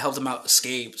the one that helped him out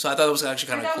escape. So I thought it was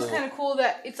actually kind of cool. That was kind of cool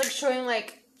that it's showing the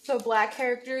black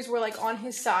characters were on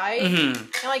his side and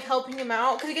helping him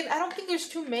out. Because again, I don't think there's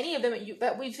too many of them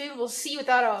that we've been able to see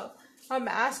without a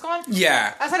mask on.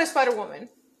 Yeah, outside of Spider-Woman.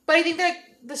 But I think that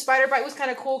the Spider-Bite was kind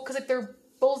of cool because they're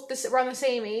both around the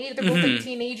same age. They're both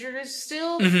teenagers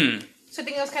still. Mm-hmm. So I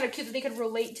think that was kind of cute that they could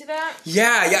relate to that.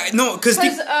 Yeah, no, because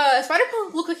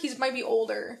Spider-Punk looked like he might be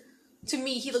older. To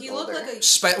me, he looked older. Like a...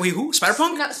 Wait, who?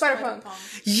 Spider-Punk? Not Spider-Punk.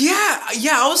 Yeah,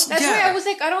 I was... That's why I was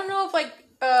like, I don't know if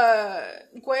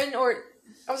Gwen or...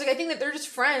 I was like, I think that they're just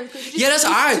friends. That's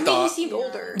what I thought. Me, he seemed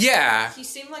older. Yeah. He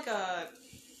seemed like a...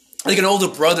 Like an older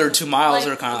brother to Miles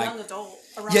or kind of young adult.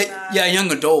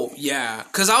 Young adult, yeah.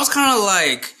 Because I was kind of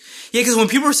like... Yeah, because when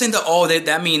people were saying that,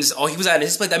 that means, he was at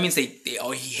his place, that means he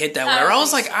hit that whatever. I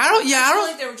was like, I don't feel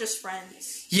like they were just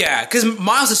friends. Yeah, because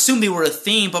Miles assumed they were a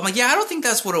theme, but I'm like, I don't think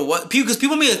that's what it was. Because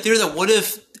people made a theory that what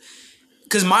if,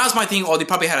 because Miles might think, they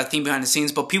probably had a theme behind the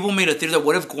scenes, but people made a theory that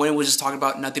what if Gwen was just talking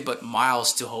about nothing but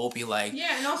Miles to Hobie,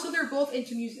 Yeah, and also they're both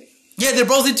into music. Yeah, they're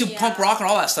both into punk rock and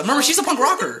all that stuff. Remember, she's a punk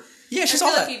rocker. Yeah, she's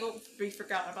all that. People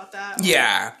forgotten about that.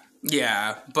 Yeah,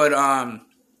 but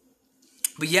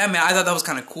yeah, man, I thought that was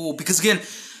kind of cool because again,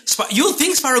 you'll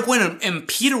think Spider-Gwen and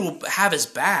Peter will have his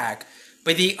back,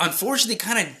 but they unfortunately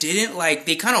kind of didn't.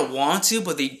 They kind of want to,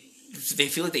 but they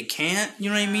feel like they can't. You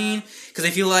know what I mean? Because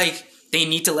they feel like they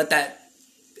need to let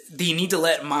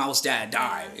Miles' dad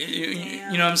die.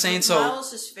 You know what I'm saying? So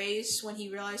Miles' face when he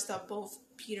realized that both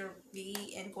Peter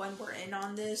V and Gwen were in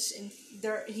on this, and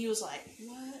he was like,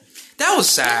 "What?" That was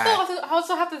sad. I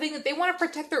also have to think that they want to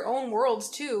protect their own worlds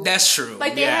too. That's true.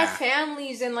 Like they have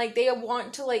families, and like they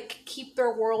want to like keep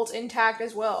their worlds intact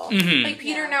as well. Mm-hmm. Like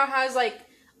Peter now has like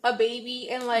a baby,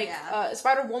 and like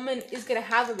Spider-Woman is gonna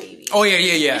have a baby. Oh yeah.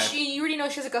 You already know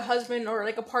she has like a husband or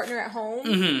like a partner at home.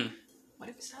 Mm-hmm. What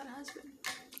if it's not a husband?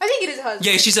 I think it is a husband.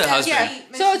 Yeah, she's a husband.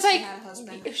 Yeah. So it's like,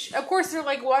 of course, they're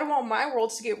like, well, I don't want my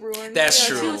worlds to get ruined. That's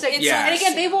true. It's like, and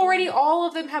again, all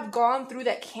of them have gone through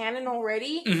that canon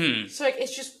already. Mm-hmm. So like,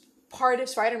 it's just part of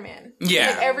Spider-Man.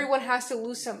 Yeah. Like, everyone has to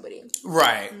lose somebody.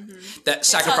 Right. Mm-hmm. That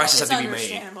sacrifices have to be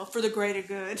made. For the greater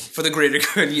good. For the greater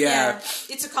good, yeah.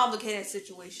 It's a complicated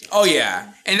situation. Oh,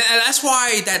 yeah. And that's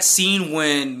why that scene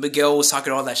when Miguel was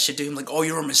talking all that shit to him, like, oh,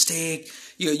 you're a mistake.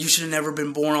 You should have never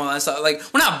been born, all that stuff. Like,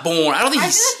 we're not born. I don't think I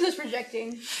think he was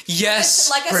projecting.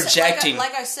 Yes, projecting.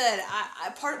 Like I said,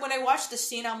 when I watched the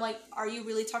scene, I'm like, are you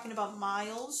really talking about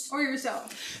Miles? Or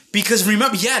yourself? Because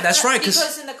remember, that's right.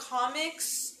 Because in the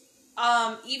comics,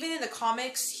 even in the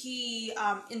comics, he,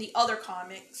 in the other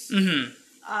comics,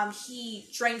 he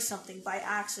drank something by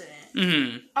accident.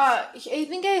 Mm-hmm. I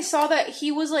think I saw that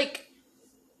he was like,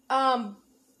 what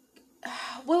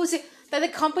was it? That the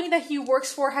company that he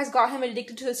works for has got him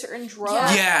addicted to a certain drug.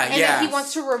 Yeah, and that he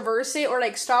wants to reverse it or,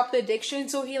 like, stop the addiction.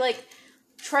 So he, like,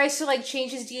 tries to, like,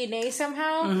 change his DNA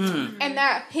somehow. Mm-hmm. And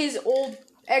that his old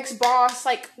ex-boss,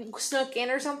 like, snuck in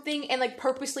or something and, like,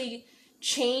 purposely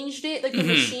changed it, like, the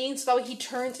machine, so that he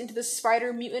turns into the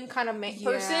spider mutant kind of person.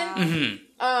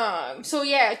 Mm-hmm. So,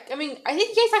 yeah, I mean, I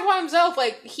think he's talking about himself.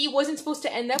 Like, he wasn't supposed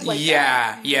to end up like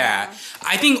that. Yeah.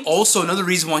 I think also another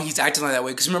reason why he's acting like that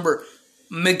way, because remember,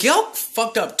 Miguel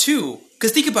fucked up too.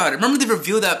 Because think about it. Remember they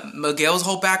revealed that Miguel's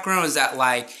whole background is that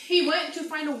like... He went to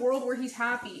find a world where he's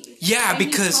happy. Yeah,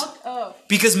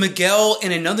 because Miguel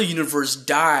in another universe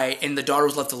died and the daughter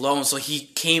was left alone. So he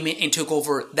came in and took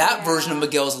over that version of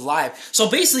Miguel's life. So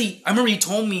basically, I remember you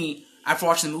told me after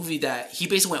watching the movie that he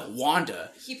basically went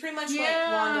Wanda. He pretty much went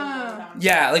Wanda.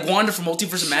 Yeah, like Wanda from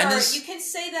Multiverse of Madness. You can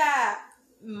say that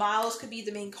Miles could be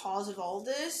the main cause of all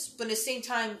this, but at the same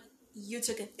time... You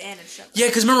took advantage of it. Yeah,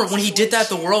 because remember, when he did that,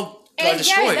 the world got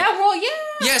destroyed. Yeah, that world,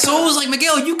 Yeah, so it was like,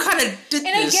 Miguel, you kind of did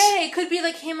this. And again, it could be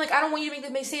like him, like, I don't want you to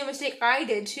make the same mistake I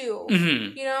did, too.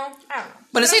 Mm-hmm. You know? I don't know.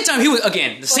 But at the same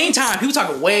time, he was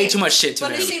talking way too much shit to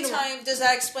him. But at the same time, does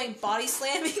that explain body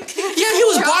slamming? Yeah, he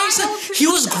was body slamming. He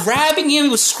was grabbing him, he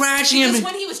was scratching him. Because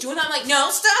when he was doing that, I'm like, no,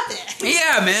 stop it.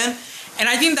 Yeah, man. And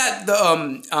I think that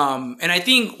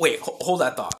wait, hold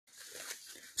that thought.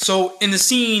 So, in the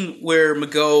scene where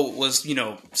Miguel was,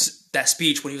 that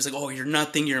speech when he was like, oh, you're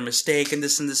nothing, you're a mistake, and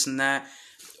this and that.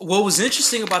 What was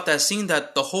interesting about that scene,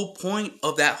 that the whole point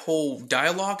of that whole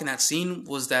dialogue in that scene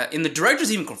was that, and the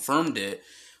directors even confirmed it,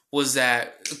 was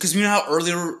that, because you know how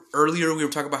earlier we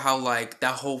were talking about how, like,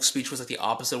 that whole speech was like the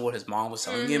opposite of what his mom was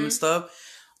telling him and stuff.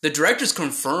 The directors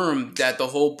confirmed that the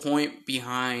whole point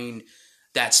behind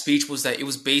that speech was that it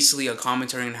was basically a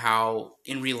commentary on how,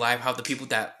 in real life, how the people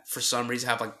that, for some reason,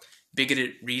 have, like,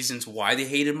 bigoted reasons why they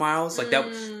hated Miles. Like, that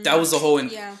was the whole...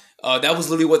 that was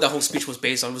literally what that whole speech was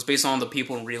based on. It was based on the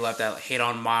people in real life that hate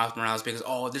on Miles Morales because,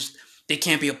 they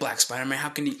can't be a black Spider-Man.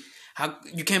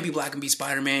 You can't be black and be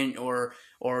Spider-Man, or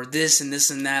this and this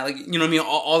and that. Like, you know what I mean?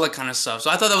 All that kind of stuff. So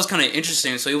I thought that was kind of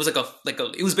interesting. So it was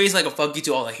it was basically like a fuck you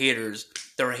to all the haters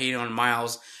that were hating on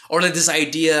Miles. Or like this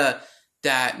idea...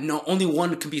 that only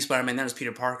one can be Spider-Man, that was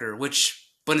Peter Parker,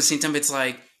 but at the same time, it's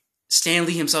like, Stan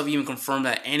Lee himself even confirmed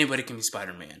that anybody can be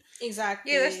Spider-Man.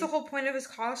 Exactly. Yeah, that's the whole point of his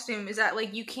costume, is that,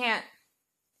 like, you can't,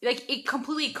 like, it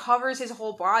completely covers his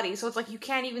whole body, so it's like, you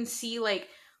can't even see, like,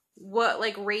 what,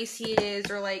 like, race he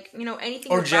is, or, like,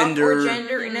 anything or about, gender. Or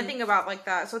gender, and nothing about, like,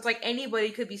 that, so it's like,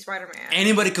 anybody could be Spider-Man.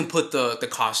 Anybody can put the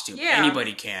costume. Yeah.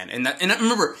 Anybody can. And I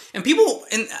remember, and people,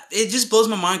 and it just blows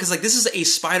my mind, because, like, this is a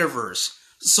Spider-Verse.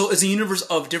 So it's a universe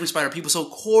of different Spider people. So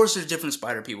of course there's different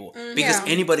Spider people because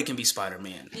anybody can be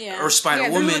Spider-Man or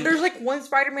Spider-Woman. There's like one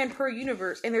Spider-Man per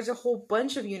universe, and there's a whole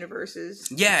bunch of universes.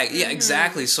 Yeah,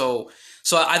 exactly. So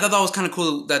I thought that was kind of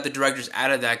cool that the directors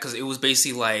added that, because it was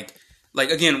basically like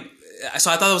again. So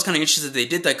I thought that was kind of interesting that they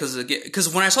did that, because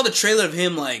when I saw the trailer of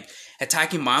him like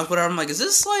attacking Miles, whatever, I'm like, is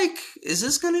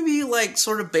this going to be like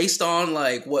sort of based on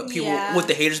like what what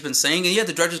the haters been saying? And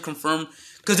the directors confirmed.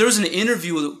 Because there was an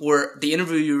interview where the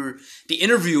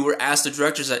interviewer asked the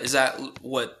directors is that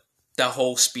what that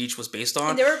whole speech was based on?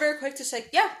 And they were very quick to say,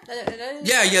 yeah.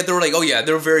 Yeah, they were like,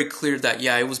 they were very clear that,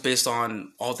 it was based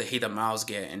on all the hate that Miles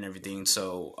get and everything.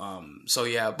 So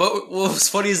yeah. But what was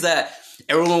funny is that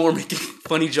everyone were making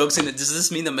funny jokes saying, does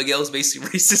this mean that Miguel is basically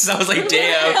racist? I was like,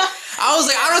 damn. I was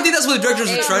like, I don't think that's what the directors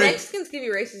were trying to... Mexicans can be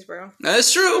racist, bro.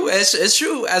 That's true. It's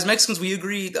true. As Mexicans, we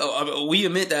agree. We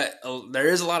admit that there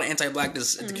is a lot of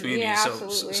anti-blackness in the community. Yeah,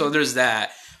 so there's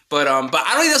that. But I don't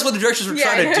think that's what the directors were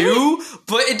trying to do.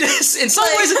 But it does, in some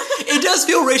ways, it does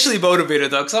feel racially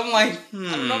motivated, though. Because I'm like,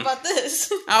 I don't know about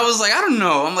this. I was like, I don't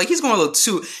know. I'm like, he's going a little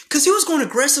too... Because he was going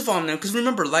aggressive on them. Because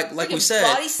remember, like we said...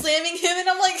 body slamming him, and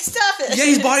I'm like, stop it. Yeah,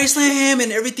 he's body slamming him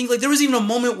and everything. Like, there was even a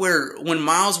moment where when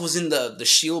Miles was in the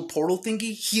shield portal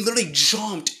thingy, he literally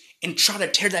jumped and tried to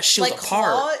tear that shield apart.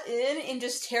 Claw in and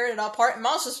just tear it apart. And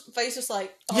Miles' face was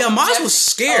like... Oh, yeah, Miles was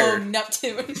scared. Oh,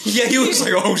 Neptune. Yeah, he was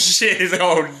like, oh shit. He's like,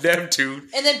 oh, Neptune.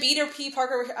 And then Peter P.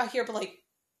 Parker out here, but like,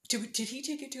 did he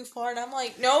take it too far? And I'm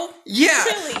like, no. Yeah.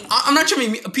 Really. I'm not sure.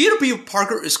 Peter P.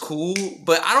 Parker is cool,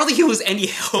 but I don't think he was any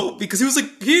help because he was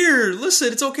like, here,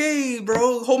 listen, it's okay,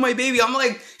 bro. Hold my baby. I'm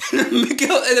like,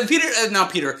 Miguel, and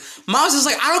then Miles is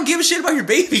like, I don't give a shit about your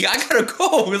baby. I gotta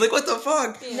go. We're like, what the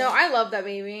fuck? Yeah. No, I love that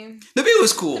baby. The baby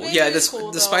was cool.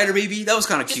 Cool, the spider baby, that was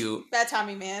kind of cute. Bad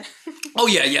timing, man. Oh,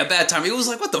 yeah, bad timing. It was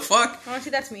like, what the fuck?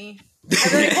 Honestly, that's me. I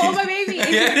really hold my baby.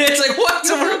 Yeah, it's like, what?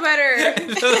 You feel better.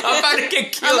 I'm about to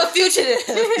get killed. I'm a fugitive.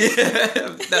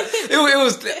 It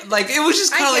was like, it was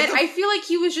just kind of like... I feel like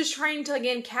he was just trying to,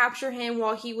 again, capture him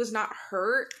while he was not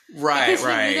hurt. Right. Because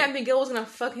he knew that Miguel was going to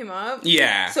fuck him up.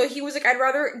 Yeah. So he was like, I'd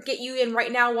rather get you in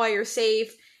right now while you're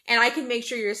safe, and I can make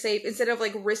sure you're safe, instead of,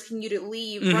 like, risking you to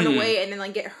leave, run away, and then,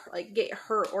 like, get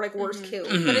hurt, or, like, worse, killed.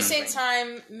 But at the same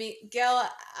time, Miguel,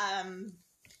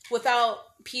 without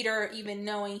Peter even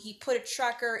knowing, he put a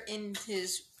tracker in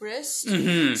his wrist.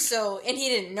 So, and he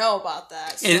didn't know about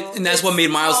that. So and that's what made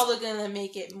Miles... probably gonna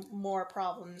make it more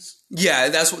problems. Yeah,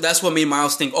 that's what made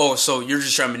Miles think, oh, so you're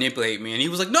just trying to manipulate me. And he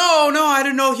was like, no, I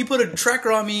didn't know. He put a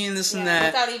tracker on me and this and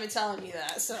that. Without even telling me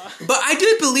that, so... But I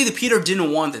did believe that Peter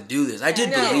didn't want to do this. I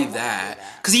did believe that.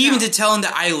 Because he even did tell him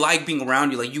that I like being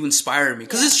around you. Like, you inspired me.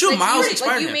 Because it's true, like, Miles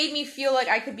inspired him. You made me feel like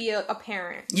I could be a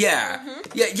parent. Yeah.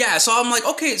 Yeah. So I'm like,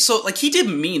 okay, so, like, he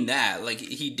didn't mean that. Like,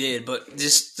 he did, but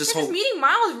this whole... meeting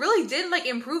Miles really did, like,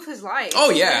 improve his life. Oh,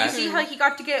 yeah. You see how he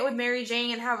got to get with Mary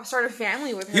Jane and start a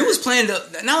family with her. He was planning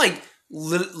to... Not, like...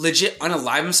 legit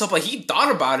unalive himself. Like, he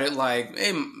thought about it, like,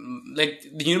 hey, like,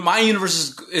 my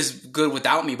universe is good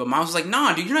without me. But Miles was like,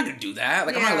 nah, dude, you're not gonna do that.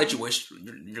 Like, I'm not gonna let you waste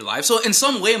your life. So in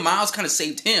some way, Miles kind of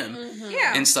saved him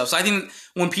and stuff. So I think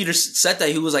when Peter said that,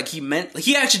 he was like,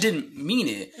 he actually didn't mean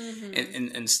it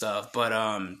and stuff. But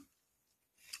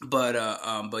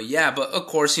yeah, but of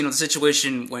course, the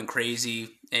situation went crazy,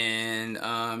 and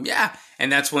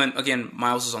and that's when, again,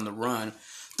 Miles was on the run.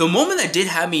 The moment that did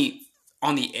have me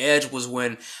on the edge was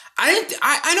when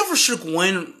I know for sure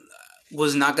Gwen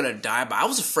was not gonna die, but I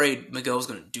was afraid Miguel was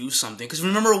gonna do something. Because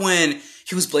remember when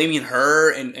he was blaming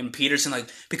her and Peterson, like,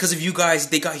 because of you guys,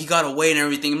 he got away and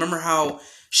everything. Remember how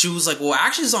she was like, well,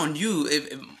 actually it's on you.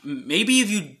 Maybe if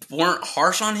you weren't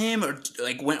harsh on him or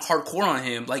like went hardcore on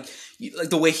him, like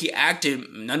the way he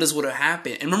acted, none of this would have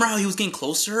happened. And remember how he was getting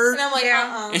close to her? And I'm like,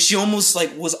 and she almost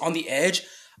like was on the edge.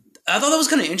 I thought that was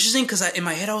kind of interesting because in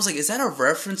my head I was like, is that a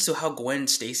reference to how Gwen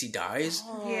Stacy dies?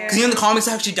 Because in the comics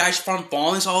how she dies from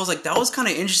falling, so I was like, that was kind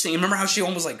of interesting. Remember how she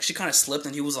almost like, she kind of slipped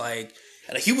and he was like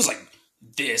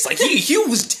this, like he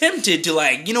was tempted to,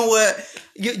 like, you know what,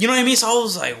 you know what I mean? So I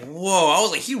was like, whoa, I was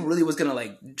like, he really was gonna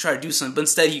like try to do something, but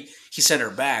instead he sent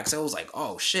her back. So I was like,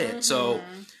 oh shit. So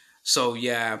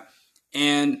yeah.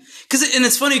 And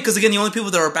it's funny because, again, the only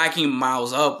people that were backing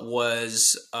Miles up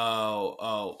was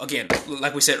again,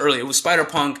 like we said earlier, it was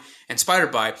Spider-Punk and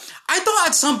Spider-Bite. I thought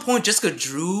at some point Jessica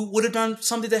Drew would have done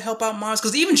something to help out Miles,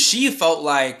 because even she felt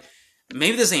like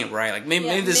maybe this ain't right. Like maybe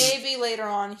later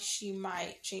on she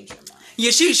might change her mind.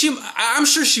 Yeah, she I'm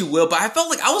sure she will, but I felt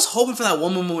like I was hoping for that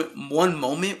one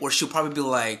moment where she'll probably be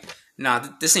like, nah,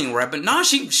 this ain't right. But nah,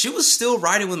 she was still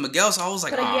riding with Miguel, so I was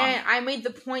like, but again, I made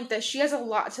the point that she has a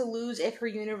lot to lose if her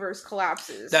universe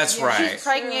collapses. That's right. She's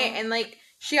pregnant, and like,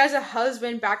 she has a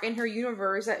husband back in her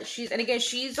universe that she's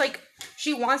like,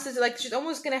 she wants to, like, she's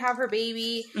almost gonna have her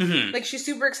baby. Like, she's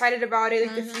super excited about it,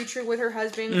 like the future with her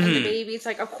husband and the baby. It's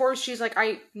like, of course, she's like,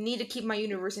 I need to keep my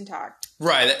universe intact.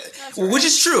 Right, which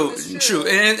is true, and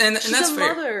she's that's a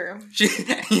fair. Mother.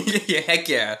 Yeah, heck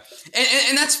yeah,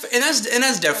 and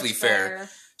that's definitely fair.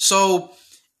 So,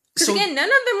 because again, none of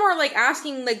them are like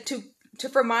asking like to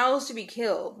for Miles to be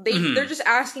killed. They're just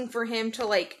asking for him to,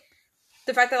 like,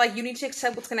 the fact that, like, you need to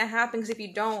accept what's going to happen, because if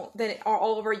you don't, then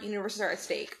all of our universes are at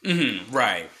stake.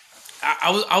 Right. I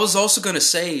was also going to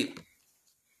say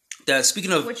that,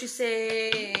 speaking of... What you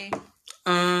say?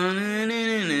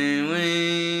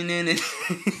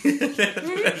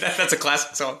 That's a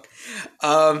classic song.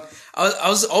 I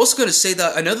was also going to say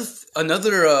that another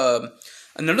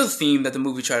theme that the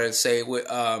movie tried to say with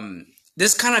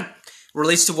this kind of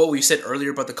relates to what we said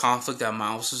earlier about the conflict that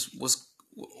Miles was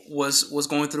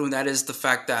going through, and that is the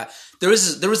fact that there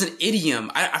was an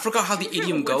idiom. I forgot how the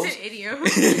idiom goes. What's an idiom?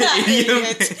 Idiom.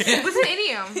 What's an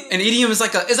idiom? An idiom is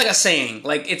like a saying.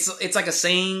 Like it's like a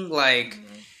saying. Like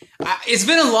it's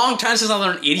been a long time since I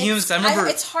learned idioms. I remember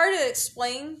it's hard to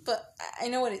explain, but I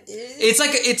know what it is.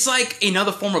 It's like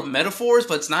another form of metaphors,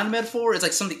 but it's not a metaphor. It's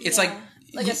like something. It's like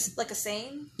a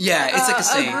saying. Yeah, it's like a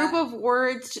saying. A group of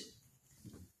words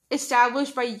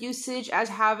established by usage as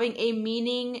having a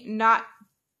meaning not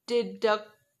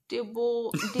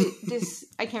deductible.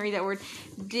 I can't read that word.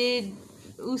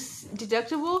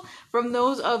 Deductible from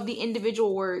those of the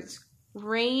individual words.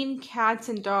 Rain, cats,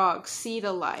 and dogs see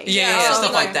the light. Yeah,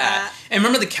 stuff like that. And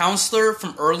remember the counselor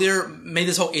from earlier made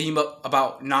this whole idiom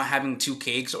about not having two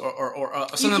cakes or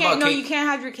something about cake. No, you can't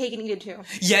have your cake and eat it too.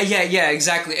 Yeah,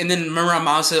 exactly. And then remember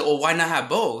Miles said, well, why not have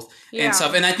both? Yeah. And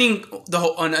stuff. And I think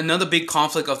another big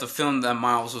conflict of the film that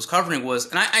Miles was covering was,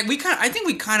 and I think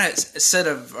we kind of said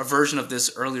a version of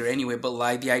this earlier anyway, but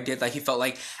like the idea that he felt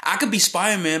like I could be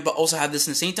Spider-Man but also have this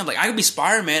in the same time. Like I could be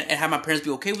Spider-Man and have my parents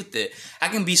be okay with it. I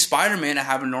can be Spider-Man and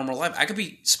have a normal life. I could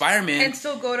be Spider-Man and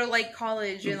still go to like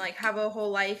college and like have a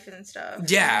whole life and stuff.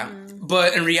 Yeah,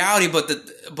 but in reality,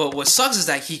 but what sucks is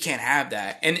that he can't have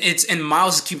that, and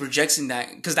Miles keep rejecting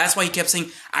that because that's why he kept saying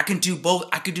I can do both.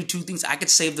 I could do two things. I could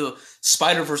save the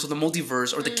Spider-Verse or the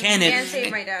multiverse or the canon and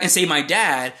save my dad. And save my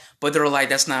dad. But they're like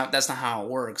that's not how it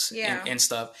works. Yeah, and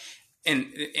stuff.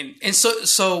 And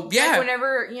so yeah. Like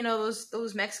whenever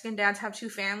those Mexican dads have two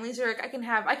families, they're like I can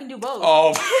do both.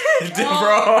 Oh, bro!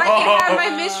 I can have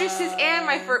my mistresses and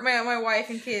my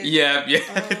wife and kids. Yep.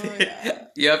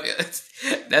 Yep.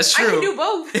 That's true. I can do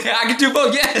both. I can do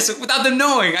both. Yes, without them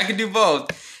knowing, I can do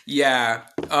both. Yeah.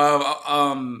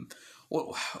 I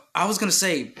was gonna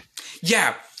say,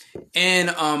 yeah, and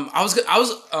I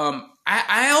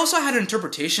also had an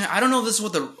interpretation. I don't know if this is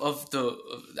what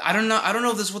I don't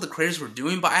know if this is what the creators were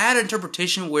doing, but I had an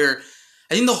interpretation where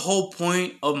I think the whole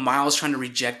point of Miles trying to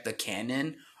reject the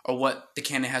canon or what the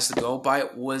canon has to go by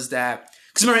was that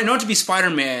because remember, in order to be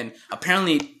Spider-Man,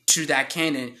 apparently to that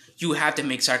canon, you have to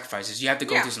make sacrifices. You have to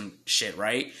go through some shit,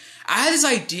 right? I had this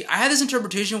idea. I had this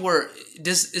interpretation where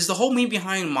this is the whole meaning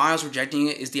behind Miles rejecting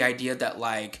it is the idea that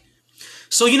like.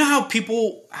 So you know how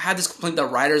people had this complaint that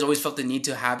writers always felt the need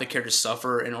to have the characters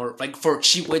suffer in order, like for a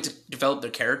cheap way to develop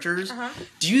their characters.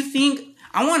 Do you think?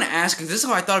 I want to ask because this is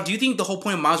how I thought. Do you think the whole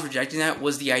point of Miles rejecting that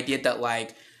was the idea that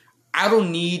like I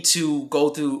don't need to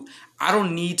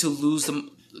lose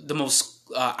the most.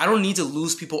 I don't need to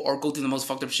lose people or go through the most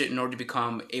fucked up shit in order to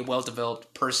become a well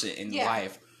developed person in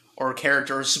life. Or a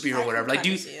character or a superhero or whatever. Like,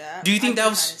 do you think that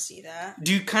was?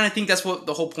 Do you kind of think that's what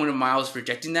the whole point of Miles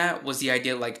rejecting that was? The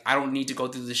idea like I don't need to go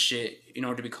through this shit in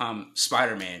order to become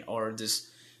Spider-Man or this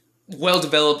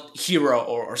well-developed hero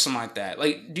or something like that.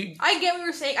 Like, I get what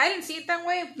you're saying. I didn't see it that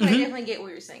way, but I definitely get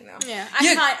what you're saying though. Yeah,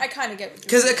 I kind of get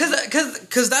what you're saying.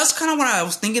 Because that's kind of what I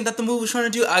was thinking that the movie was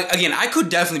trying to do. I could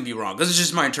definitely be wrong because it's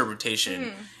just my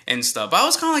interpretation. And stuff. But I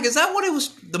was kind of like, is that what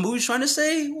the movie was trying to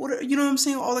say? What you know what I'm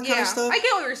saying? All that kind of stuff. I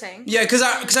get what you're saying. Yeah, because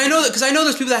I know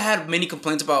there's people that had many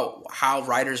complaints about how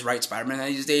writers write Spider-Man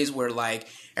these days, where like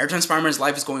every time Spider-Man's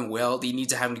life is going well, they need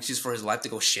to have an excuse for his life to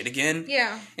go shit again.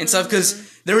 Yeah, and stuff.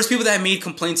 Because there was people that made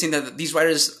complaints saying that these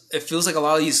writers, it feels like a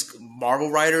lot of these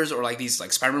Marvel writers or like these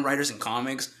like Spider-Man writers in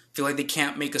comics feel like they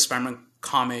can't make a Spider-Man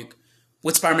comic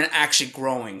with Spider-Man actually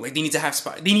growing. Like they need to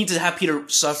have Peter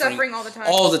suffering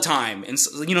all the time. And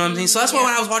so, you know what I'm saying? So that's why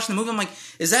when I was watching the movie, I'm like,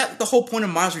 is that the whole point of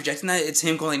Miles rejecting that? It's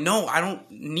him going like, no, I don't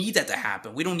need that to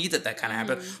happen. We don't need that kind of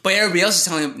happen. But everybody else is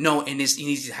telling him, no, it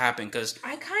needs to happen because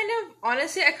I kind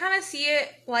of see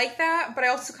it like that, but I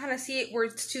also kind of see it where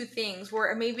it's two things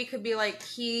where maybe it could be like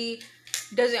it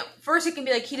can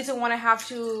be like he doesn't want to have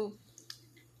to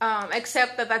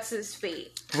accept that that's his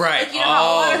fate. Right. Like, you know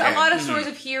how a lot of stories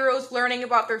of heroes learning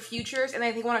about their futures and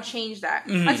they want to change that.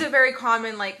 That's a very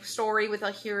common like story with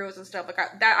like heroes and stuff like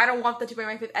that. I don't want that to be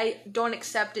my fate. I don't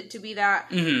accept it to be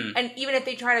that. And even if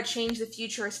they try to change the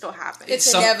future, it still happens.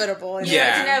 It's inevitable.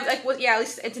 Yeah. At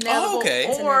least it's inevitable.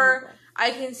 Okay. Or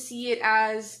I can see it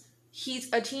as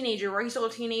he's a teenager, where he's still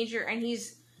a teenager and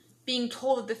he's being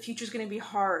told that the future's going to be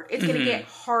hard. It's going to get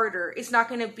harder. It's not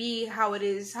going to be how it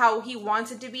is, how he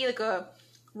wants it to be, like a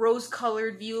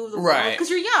rose-colored view of the world. Because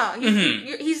you're young.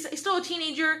 He's still a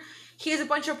teenager. He has a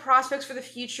bunch of prospects for the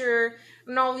future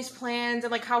and all these plans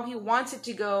and like how he wants it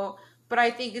to go. But I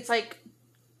think it's like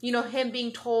him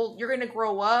being told you're gonna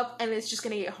grow up and it's just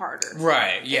gonna get harder.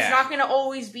 Right. Yeah. It's not gonna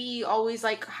always be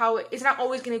like how it's not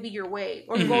always gonna be your way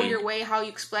or go your way how you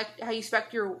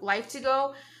expect your life to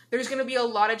go. There's gonna be a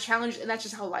lot of challenge, and that's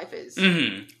just how life is.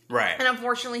 Right. And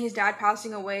unfortunately, his dad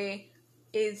passing away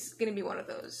is gonna be one of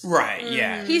those. Right.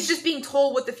 Yeah. He's just being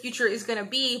told what the future is gonna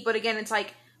be, but again, it's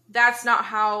like that's not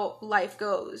how life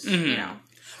goes.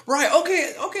 Right.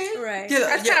 Okay. Right. Yeah,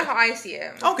 that's kind of how I see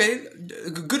it. Okay.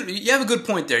 Good. You have a good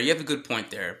point there.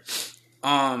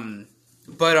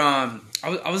 But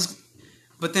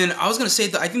then I was gonna say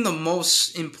that I think the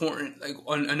most important, like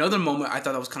another moment I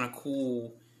thought that was kind of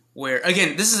cool. Where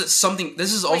again, this is something.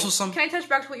 This is also something. Can I touch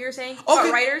back to what you were saying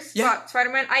about writers? Yeah. About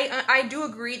Spider-Man. I do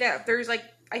agree that there's like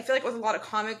I feel like with a lot of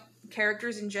comic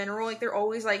characters in general, like they're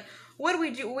always like, what do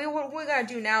we do? What we gotta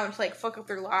do now and to like fuck up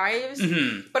their lives?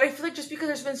 But I feel like just because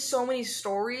there's been so many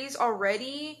stories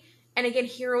already, and again,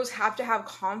 heroes have to have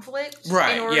conflict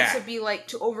in order to be like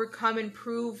to overcome and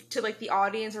prove to like the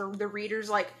audience or the readers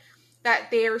like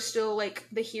that they are still like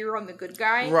the hero and the good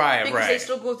guy, because they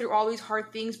still go through all these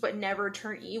hard things but never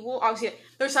turn evil. Obviously,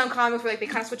 there's some comics where like they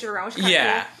kind of switch it around, which is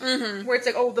kind of cool, where it's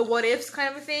like the what ifs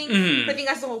kind of a thing. But I think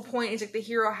that's the whole point. Is like the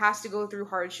hero has to go through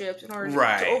hardships in order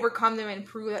to overcome them and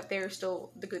prove that they're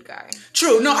still the good guy.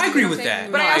 True. No, I agree with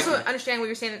that. But I also understand what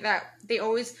you're saying that they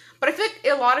always. But I feel like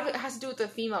a lot of it has to do with the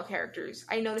female characters.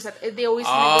 I noticed that they always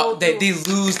they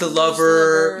lose the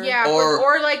lover,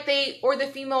 or the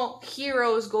female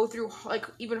heroes go through like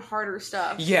even harder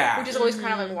stuff. Yeah, which is always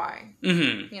kind of like why.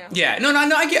 Yeah, no,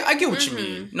 I get what you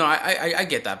mean. No, I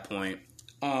get that point.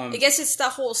 I guess it's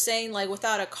that whole saying like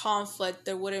without a conflict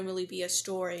there wouldn't really be a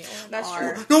story. That's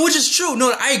true. No, which is true.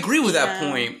 No, I agree with that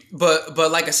point. But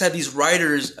like I said, these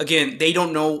writers again, they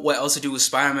don't know what else to do with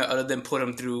Spider-Man other than put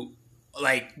him through.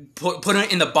 Like put him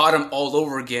in the bottom all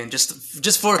over again, just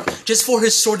for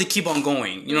his story to keep on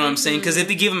going. You know what I'm saying? Because if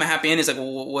they give him a happy ending, it's like,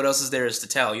 well, what else is there to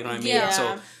tell? You know what I mean?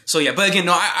 Yeah. So yeah. But again,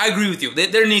 no, I agree with you.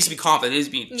 There needs to be conflict. There needs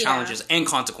to be challenges and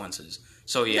consequences.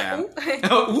 So yeah.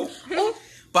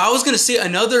 But I was gonna say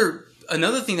another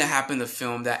thing that happened in the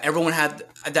film that everyone had,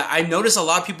 that I noticed a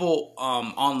lot of people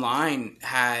online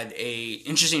had a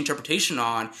interesting interpretation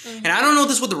on, and I don't know if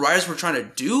this is what the writers were trying to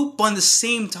do, but at the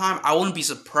same time, I wouldn't be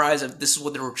surprised if this is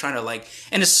what they were trying to like,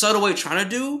 in a subtle way, trying to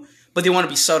do, but they want to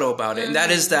be subtle about it, and that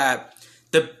is that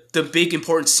the big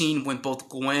important scene when both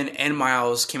Gwen and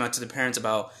Miles came out to the parents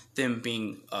about them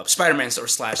being Spider-Man or /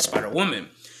 Spider-Woman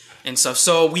and stuff.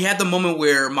 So we had the moment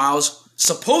where Miles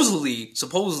supposedly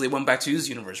went back to his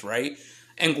universe, right?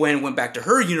 And Gwen went back to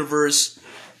her universe,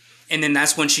 and then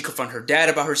that's when she confronted her dad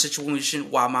about her situation,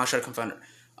 while Miles tried to confront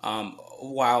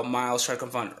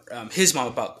his mom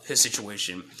about his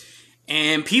situation.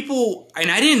 And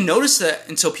I didn't notice that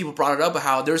until people brought it up,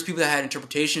 how there was people that had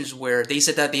interpretations where they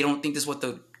said that they don't think this is what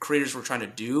the creators were trying to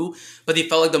do, but they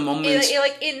felt like the moments...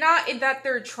 not that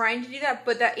they're trying to do that,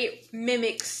 but that it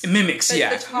mimics...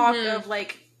 the talk of,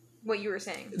 like, what you were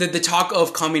saying. The talk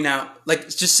of coming out, like,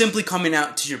 just simply coming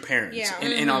out to your parents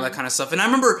and all that kind of stuff. And I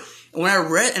remember when I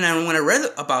read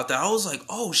about that, I was like,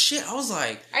 oh, shit. I was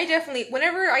like...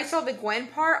 whenever I saw the Gwen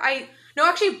part,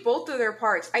 actually, both of their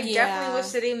parts, I definitely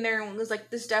was sitting there and was like,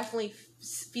 this definitely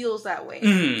feels that way.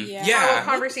 How a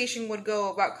conversation would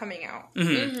go about coming out.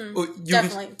 Well,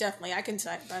 definitely. I can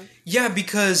say that. Yeah,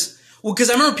 because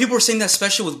I remember people were saying that,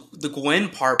 especially with the Gwen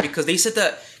part, because they said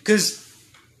that... Because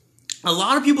a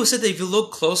lot of people said that if you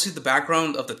look closely at the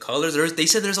background of the colors, they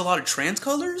said there's a lot of trans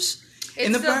colors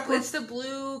in the background. It's the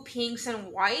blue, pinks,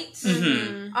 and whites.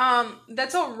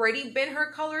 That's already been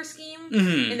her color scheme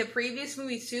in the previous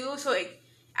movie too. So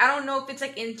I don't know if it's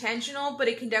like intentional, but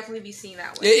it can definitely be seen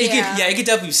that way. It could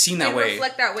definitely be seen that way.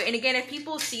 Reflect that way. And again, if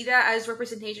people see that as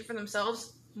representation for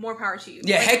themselves, more power to you.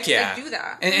 Yeah, heck yeah. Do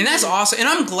that. And that's awesome. And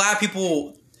I'm glad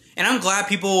people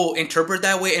interpret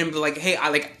that way and be like, hey, I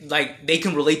like they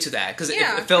can relate to that, because it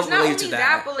felt related to that. Not only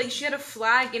that, but like she had a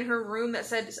flag in her room that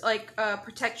said like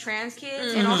protect trans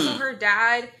kids, and also her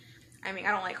dad. I mean,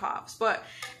 I don't like cops, but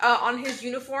on his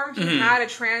uniform he had a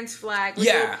trans flag with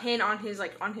a pin on his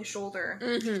shoulder.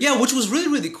 Yeah, which was really,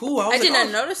 really cool. I did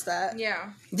not notice that.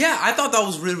 Yeah, I thought that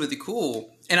was really, really cool.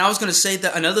 And I was gonna say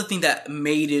that another thing that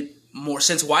made it more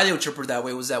sense why they would interpret that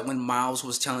way was that when Miles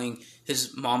was telling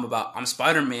his mom about I'm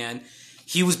Spider-Man,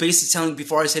 he was basically telling,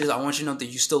 before I say this, I want you to know that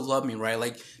you still love me, right?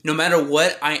 Like, no matter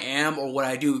what I am or what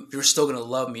I do, you're still gonna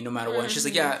love me no matter what. And she's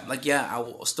like, yeah, I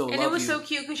will still love you. And it was so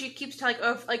cute because she keeps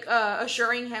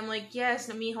assuring him, like, yes,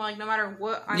 mijo, like, no matter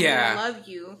what, I'm gonna love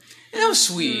you. And that was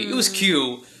sweet. It was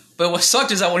cute. But what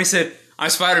sucked is that when he said, I'm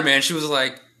Spider-Man, she was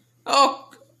like, oh,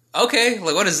 okay,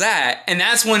 like, what is that? And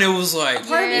that's when it was like,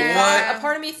 a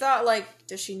part of me thought, like,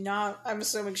 does she not? I'm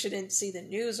assuming she didn't see the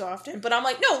news often, but I'm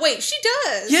like, no, wait, she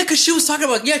does. Yeah, because she was talking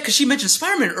about, because she mentioned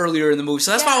Spider-Man earlier in the movie,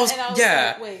 so that's why I was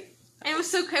like, wait. And it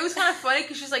was kind of funny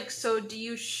because she's like, so do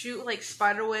you shoot like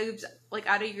spider webs like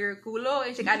out of your culo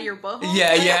and like out of your butthole?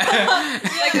 Yeah.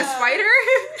 Like a spider?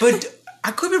 But I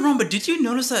could be wrong, but did you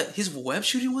notice that his web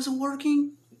shooting wasn't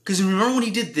working? Because remember when he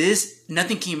did this,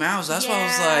 nothing came out, so that's why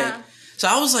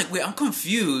I was like, wait, I'm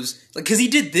confused. Like, because he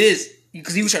did this,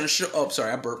 because he was trying to show... Oh,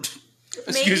 sorry, I burped.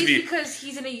 Excuse me. Because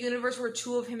he's in a universe where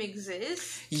two of him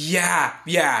exist.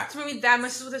 Yeah. So maybe that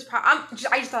messes with his power. I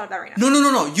just thought of that right now.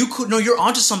 No. You're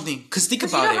onto something. Because think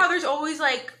about it. You know how there's always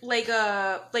like when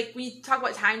you talk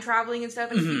about time traveling and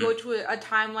stuff, and if you go to a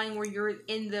timeline where you're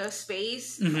in the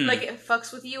space, like it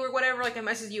fucks with you or whatever, like it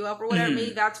messes you up or whatever.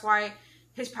 Maybe that's why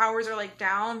his powers are like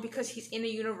down, because he's in a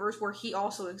universe where he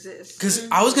also exists. Because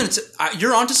I was gonna,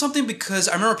 you're onto something, because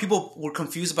I remember people were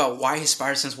confused about why his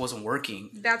spider sense wasn't working.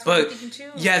 That's what I'm thinking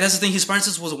too. Yeah, that's the thing. His spider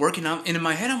sense wasn't working, and in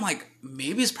my head, I'm like,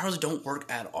 maybe his powers don't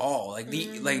work at all. Like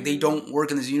they don't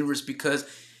work in this universe because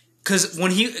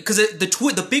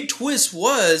the big twist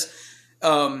was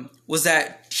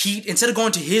that he, instead of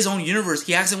going to his own universe,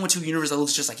 he accidentally went to a universe that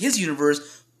looks just like his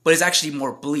universe, but it's actually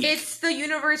more bleak. It's the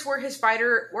universe where the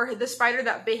spider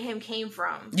that bit him came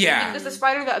from. Yeah. Because the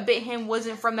spider that bit him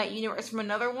wasn't from that universe, from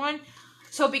another one.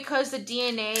 So because the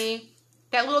DNA,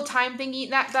 that little time thingy,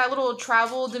 that little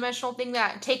travel dimensional thing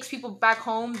that takes people back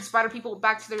home, the spider people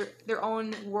back to their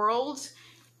own worlds,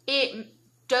 it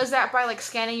does that by like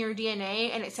scanning your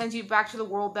DNA, and it sends you back to the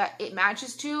world that it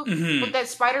matches to. But that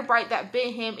spider bite that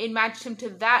bit him, it matched him to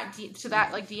that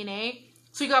like DNA.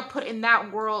 So he got put in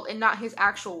that world and not his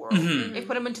actual world. They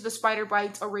put him into the Spider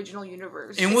Bite's original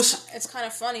universe. And it's kind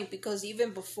of funny because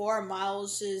even before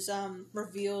Miles is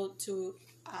revealed to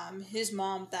his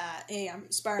mom that, hey,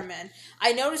 I'm Spider-Man,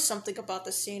 I noticed something about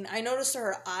the scene. I noticed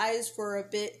her eyes were a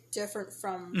bit different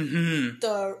from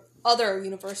the other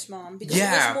universe mom, because it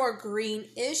was more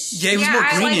greenish. Yeah, it was more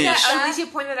greenish. Like that.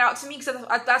 Alicia pointed it out to me, because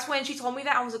that's when she told me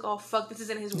that. I was like, oh fuck, this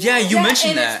isn't his world. Yeah, you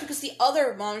mentioned that. It's because the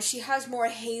other mom, she has more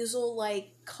hazel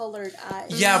like colored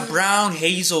eyes. Yeah, brown,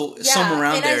 hazel, somewhere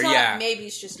around there. I thought maybe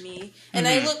it's just me. And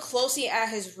I looked closely at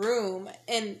his room,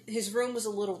 and his room was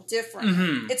a little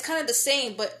different. It's kind of the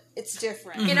same, but it's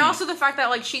different. And also the fact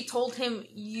that like she told him,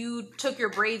 you took your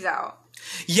braids out.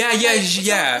 Yeah.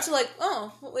 It's like,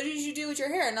 oh, what did you do with your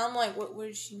hair? And I'm like, what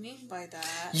did she mean by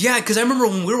that? Yeah, because I remember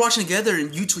when we were watching together,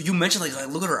 and you mentioned like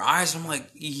look at her eyes, and I'm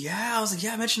like, yeah, I was like,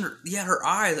 yeah, I mentioned her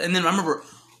eyes, and then I remember,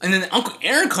 and then Uncle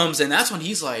Aaron comes in, that's when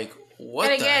he's like,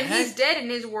 what? And again, he's dead in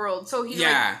his world, so he's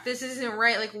like, this isn't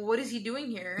right. Like, what is he doing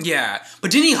here? Yeah, but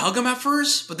didn't he hug him at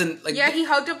first? But then, like, he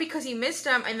hugged him because he missed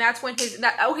him, and that's when his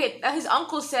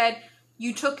uncle said,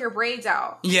 you took your braids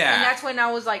out. Yeah. And that's when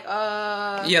I was like,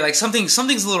 yeah, like something's a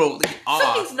little off.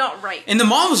 Something's not right. And the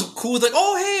mom was cool with like,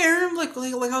 oh, hey, Aaron, like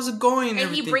how's it going?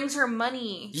 And he brings her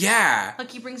money. Yeah.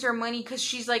 Like, he brings her money because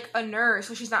she's like a nurse,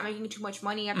 so she's not making too much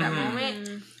money at that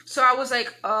moment. So I was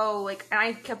like, oh, like, and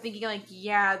I kept thinking like,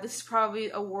 yeah, this is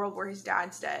probably a world where his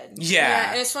dad's dead.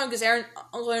 Yeah. And it's fun because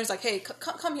Uncle Aaron's like, hey,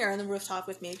 come here on the rooftop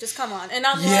with me. Just come on. And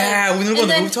I'm like, we go on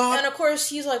the rooftop? And of course,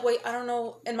 he's like, wait, I don't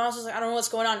know. And Miles is like, I don't know what's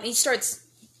going on. And he starts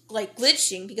like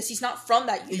glitching because he's not from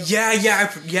that universe. Yeah.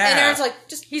 And Aaron's like,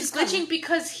 he's glitching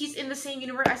because he's in the same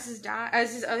universe as his dad,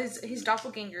 as his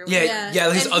doppelganger.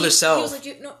 Yeah, his other self. He was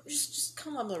like, no, just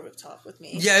come on the rooftop with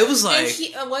me. Yeah, it was like,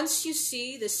 and once you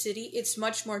see the city, it's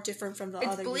much more different from the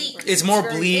other bleak. universe. It's more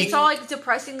bleak. It's all like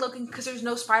depressing looking because there's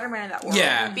no Spider-Man in that world.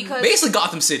 Yeah, because basically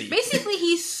Gotham City. Basically,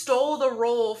 he stole the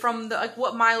role from the like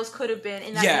what Miles could have been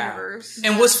in that universe.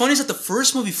 And what's funny is that the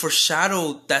first movie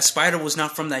foreshadowed that Spider was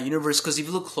not from that universe, because if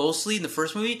you look closely in the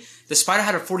first movie, the spider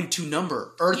had a 42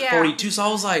 number, Earth 42. So I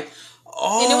was like,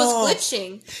 oh, and it was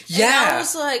glitching. Yeah, and I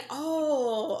was like,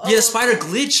 oh, yeah, the spider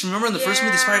glitched. Remember in the first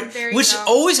movie, the spider, which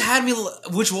always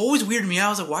weirded me out. I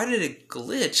was like, why did it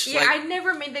glitch? Yeah, I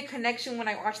never made the connection when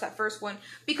I watched that first one,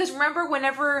 because remember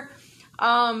whenever the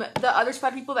other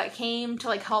spider people that came to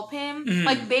like help him,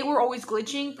 like they were always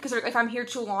glitching, because if I'm here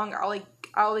too long,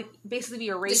 I'll basically be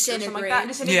erased or something like that.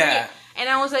 Disintegrate. Yeah, and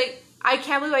I was like, I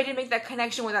can't believe I didn't make that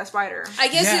connection with that spider. I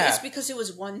guess it's because it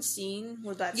was one scene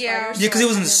with that spider. Yeah, because it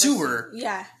was in the sewer.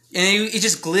 Yeah. And it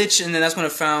just glitched, and then that's when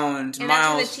it found and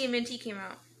Miles. That's when the TMNT came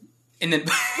out. And then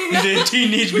the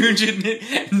Teenage Mutant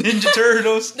Ninja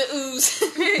Turtles. The ooze.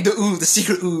 The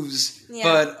secret ooze.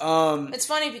 Yeah. But, it's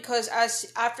funny because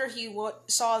after he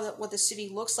saw what the city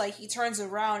looks like, he turns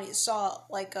around, he saw,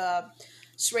 like,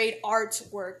 straight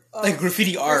artwork, like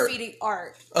graffiti art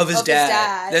of his dad.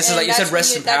 dad. That's like you said,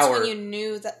 rest in power. That's when you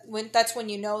knew that's when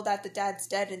you know that the dad's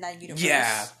dead in that universe.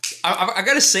 Yeah, I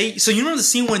gotta say. So you remember the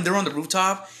scene when they're on the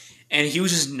rooftop and he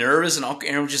was just nervous and Uncle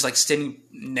Aaron was just like standing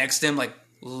next to him, like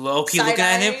low key looking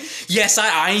at him. Yeah,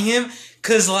 side eyeing him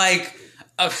because like.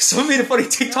 Someone made a funny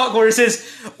TikTok where it says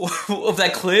of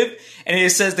that clip, and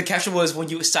it says the caption was when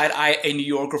you side eye a New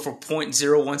Yorker for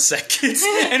 0.01 seconds,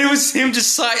 and it was him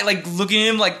just looking at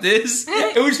him like this.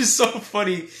 It was just so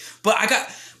funny. But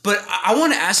I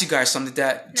want to ask you guys something.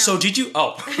 So did you?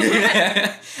 Oh,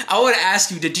 I want to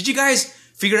ask you did you guys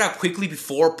figure out quickly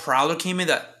before Prowler came in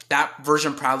that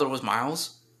version of Prowler was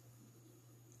Miles?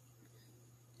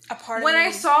 When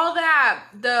I saw that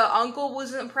the uncle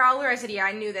wasn't Prowler, I said, yeah,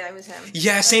 I knew that it was him.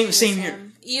 Yeah, same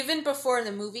here. Even before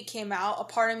the movie came out, a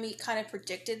part of me kind of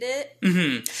predicted it.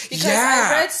 Mm-hmm. Because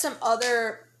I read some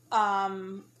other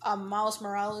Miles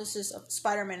Morales'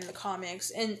 Spider-Man in the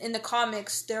comics. And in the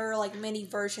comics, there are like many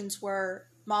versions where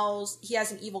Miles, he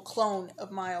has an evil clone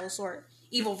of Miles or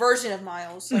evil version of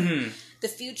Miles. Like the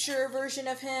future version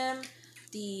of him,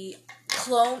 the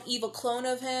evil clone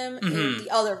of him, and the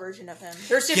other version of him.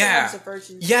 There's different types of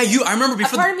versions. Yeah, I remember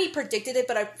before. Part of me predicted it,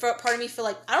 but part of me feel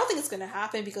like I don't think it's going to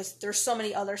happen because there's so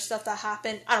many other stuff that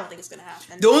happened. I don't think it's going to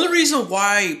happen. The only reason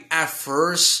why at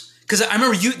first, because I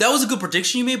remember that was a good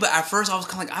prediction you made, but at first I was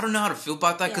kind of like, I don't know how to feel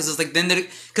about that because it's like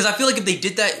because I feel like if they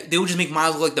did that, they would just make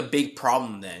Miles look like the big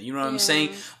problem then. You know what I'm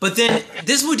saying? But then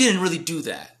this movie didn't really do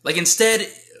that. Like instead,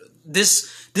 this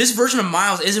version of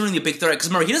Miles isn't really a big threat because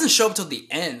remember he doesn't show up till the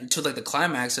end, till like the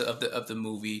climax of the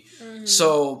movie. Mm-hmm.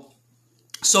 So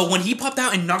when he popped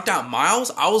out and knocked out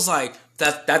Miles, I was like,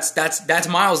 that's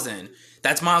Miles then.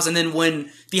 That's Miles. And then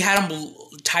when they had him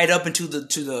tied up into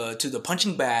the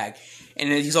punching bag,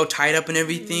 and then he's all tied up and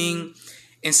everything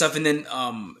and stuff, and then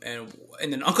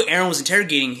Uncle Aaron was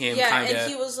interrogating him. Yeah,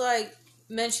 and he was like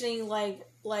mentioning like,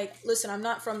 listen, I'm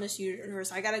not from this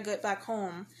universe. I gotta get back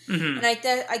home. Mm-hmm.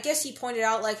 And I guess he pointed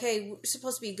out, like, hey, we're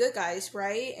supposed to be good guys,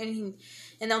 right? And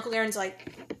Uncle Aaron's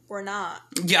like, we're not.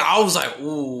 Yeah, I was like,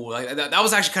 ooh, like that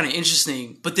was actually kind of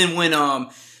interesting. But then when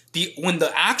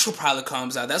the actual pilot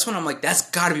comes out, that's when I'm like, that's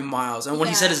gotta be Miles. And when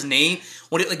he said his name,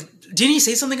 didn't he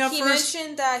say something at first? He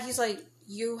mentioned that he's like,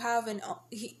 you have an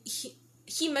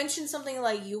he mentioned something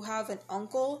like you have an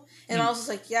uncle, and I was just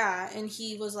like, yeah, and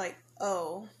he was like,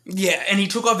 oh. Yeah, and he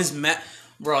took off his mask.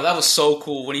 Bro, that was so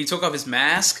cool. When he took off his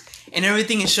mask and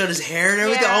everything and showed his hair and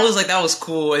everything, I was like, that was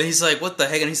cool. And he's like, what the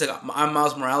heck? And he's like, I'm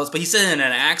Miles Morales. But he said it in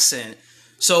an accent.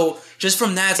 So just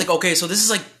from that, it's like, okay, so this is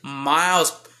like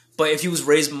Miles, but if he was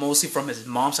raised mostly from his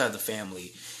mom's side of the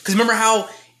family. Because remember how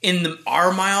in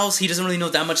our Miles, he doesn't really know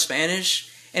that much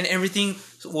Spanish and everything.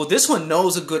 Well, this one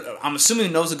I'm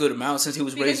assuming knows a good amount since he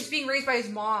was because he's being raised by his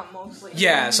mom mostly.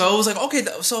 Yeah, so I was like, okay,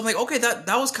 that was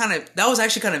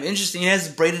actually kind of interesting. He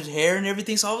has braided hair and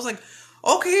everything, so I was like,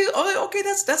 okay,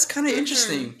 that's kind of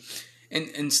interesting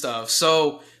and stuff.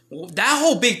 So that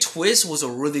whole big twist was a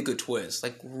really good twist,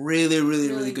 like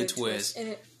really good twist, and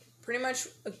it pretty much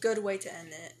a good way to end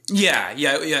it. Yeah,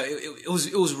 it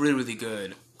was really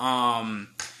good. I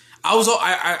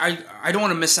don't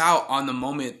want to miss out on the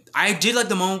moment. I did like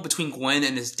the moment between Gwen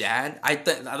and his dad. I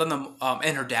thought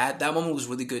and her dad. That moment was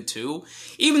really good too.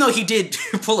 Even though he did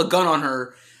pull a gun on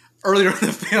her earlier in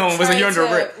the film, was like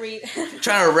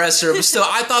trying to arrest her. But still,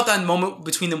 I thought that moment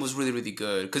between them was really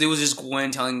good because it was just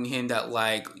Gwen telling him that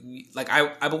like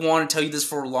I've been wanting to tell you this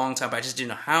for a long time, but I just didn't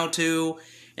know how to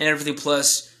and everything.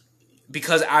 Plus,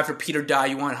 because after Peter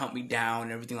died, you want to hunt me down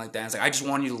and everything like that. It's like I just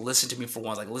want you to listen to me for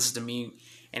once, like listen to me.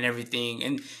 And everything,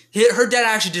 and her dad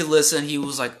actually did listen. He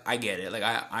was like, "I get it. Like,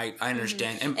 I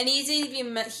understand." And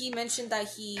he mentioned that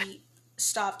he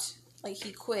stopped, like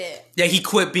he quit. Yeah, he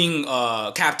quit being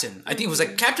captain. I think it was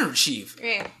like captain or chief.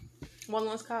 Yeah, one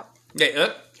less cop.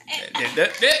 Yeah,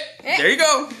 there you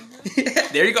go.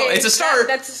 There you go. It's a start.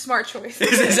 That's a smart choice.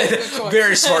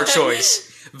 Very smart choice.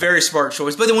 Very smart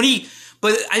choice. But then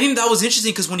but I think that was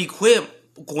interesting because when he quit,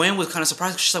 Gwen was kind of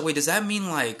surprised. She's like, "Wait, does that mean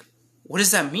like?" What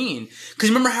does that mean? Because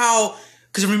remember how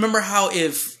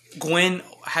if Gwen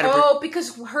had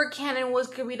because her canon was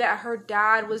gonna be that her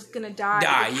dad was gonna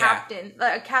die. The captain,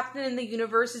 like a captain in the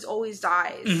universe always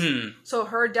dies. Mm-hmm. So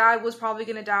her dad was probably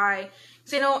gonna die.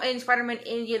 So you know, in Spider-Man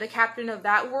India, the captain of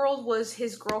that world was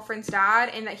his girlfriend's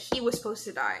dad, and that he was supposed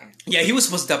to die. Yeah, he was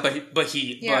supposed to die, but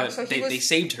they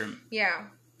saved him. Yeah.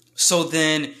 So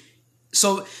then.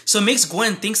 So it makes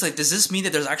Gwen thinks like, does this mean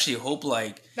that there's actually hope?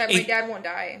 Like that my dad won't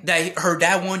die. That her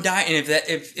dad won't die, and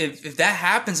if that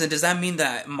happens, then does that mean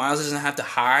that Miles doesn't have to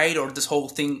hide, or this whole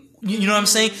thing? You know what I'm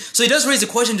saying? So it does raise the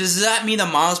question: does that mean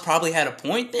that Miles probably had a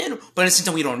point then? But at the same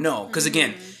time, we don't know because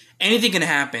again, anything can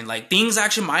happen. Like things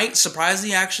actually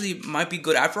might be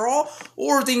good after all,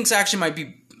 or things actually might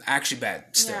be actually bad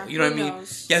still. Yeah, you know what I mean?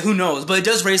 knows? Yeah, who knows? But it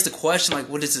does raise the question: like,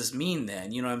 what does this mean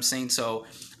then? You know what I'm saying? So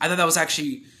I thought that was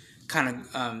actually kind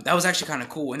of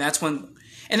cool, and that's when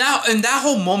and that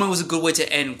whole moment was a good way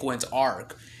to end Gwen's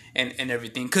arc and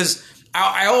everything. Because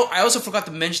I also forgot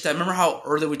to mention that. Remember how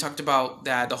earlier we talked about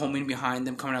that the whole meaning behind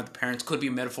them coming out with the parents could be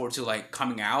a metaphor to like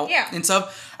coming out and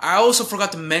stuff. I also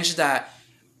forgot to mention that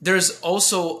there's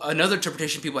also another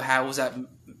interpretation people had was that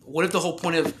what if the whole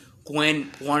point of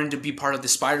Gwen wanting to be part of the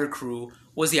Spider Crew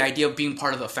was the idea of being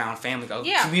part of a found family, a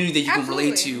community that you can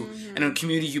relate to, and a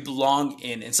community you belong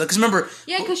in. And so, because remember...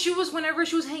 Yeah, because whenever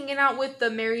she was hanging out with the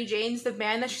Mary Janes, the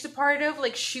band that she's a part of,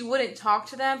 like, she wouldn't talk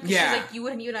to them, because she's like, you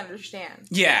wouldn't even understand.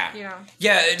 Yeah. You know?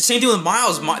 Yeah, same thing with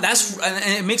Miles.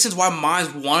 And it makes sense why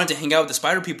Miles wanted to hang out with the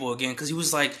Spider People again, because he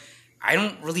was like, I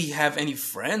don't really have any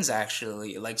friends,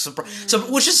 actually. Like, so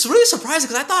which is really surprising,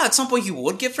 because I thought at some point he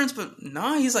would get friends, but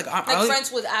no, he's like...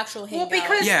 friends with actual hangout. Well,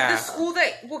 because the school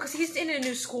because he's in a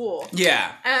new school.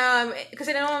 Yeah. Because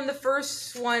I know in the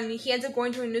first one, he ends up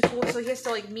going to a new school, so he has to,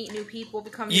 like, meet new people,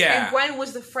 Yeah. And Gwen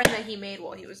was the friend that he made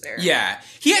while he was there. Yeah.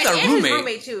 He had a roommate. And his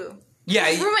roommate, too. Yeah,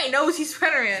 his roommate knows he's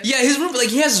Spider-Man. Yeah, his roommate, like,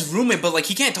 he has his roommate, but, like,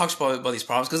 he can't talk about these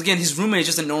problems, because, again, his roommate is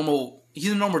just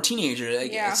he's a normal teenager.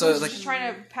 Like, so he's like just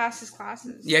trying to pass his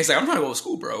classes. Yeah, he's like, I'm trying to go to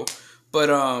school, bro. But,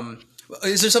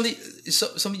 is there something...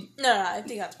 No, I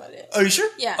think that's about it. Are you sure?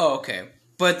 Yeah. Oh, okay.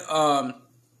 But, I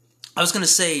was gonna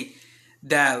say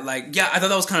that, like, yeah, I thought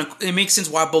that was kind of... It makes sense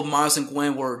why both Miles and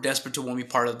Gwen were desperate to want to be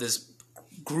part of this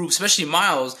group, especially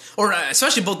Miles, or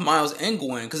especially both Miles and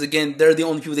Gwen, because again, they're the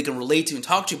only people they can relate to and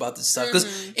talk to you about this stuff.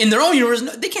 Because in their own universe,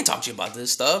 they can't talk to you about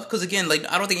this stuff. Because again, like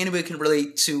I don't think anybody can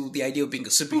relate to the idea of being a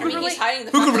superhero. I mean, he's hiding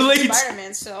the fact that he's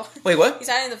Spider-Man. So wait, what? He's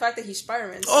hiding the fact that he's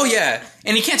Spider-Man. So. Oh yeah,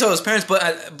 and he can't tell his parents,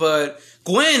 but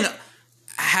Gwen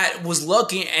was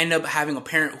lucky and ended up having a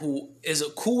parent who is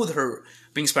cool with her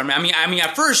being Spider-Man. I mean,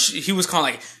 at first he was kind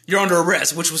of like, "You're under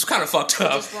arrest," which was kind of fucked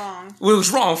up. Which was wrong. It was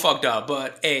wrong, fucked up.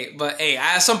 But hey,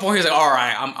 at some point he was like, "All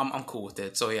right, I'm cool with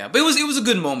it." So yeah, but it was a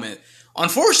good moment.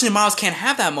 Unfortunately, Miles can't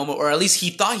have that moment, or at least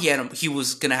he thought he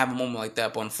was gonna have a moment like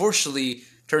that. But unfortunately,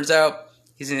 turns out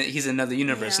he's in another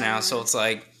universe now. So it's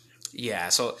like, yeah,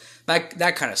 so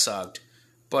that kind of sucked.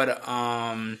 But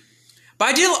I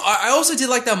also did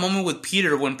like that moment with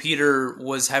Peter when Peter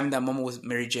was having that moment with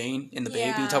Mary Jane and the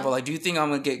baby. Talk about like, do you think I'm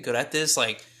gonna get good at this?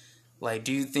 Like,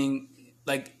 do you think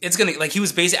like it's gonna like he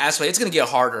was basically asked like it's gonna get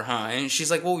harder, huh? And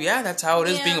she's like, well, yeah, that's how it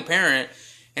is being a parent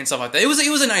and stuff like that. It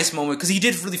was a nice moment because he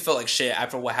did really feel like shit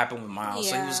after what happened with Miles.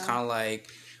 So he was kind of like,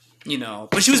 you know,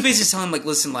 but she was basically telling him like,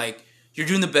 listen, like you're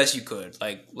doing the best you could,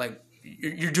 like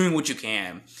you're doing what you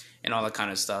can and all that kind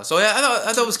of stuff. So yeah, I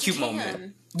thought it was a cute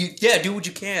moment. Do what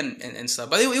you can and stuff.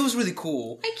 But it was really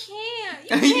cool. I can't.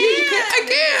 I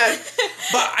can't.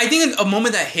 But I think a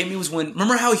moment that hit me was when...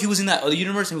 Remember how he was in that other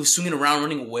universe and he was swinging around,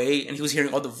 running away, and he was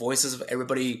hearing all the voices of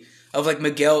everybody... Of, like,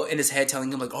 Miguel in his head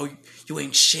telling him, like, oh, you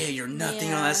ain't shit, you're nothing,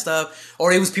 and all that stuff.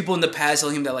 Or it was people in the past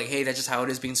telling him that, like, hey, that's just how it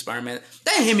is being Spider-Man.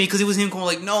 That hit me because it was him going,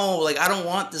 like, no, like, I don't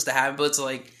want this to happen. But it's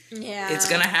like... Yeah. It's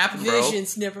gonna happen, bro.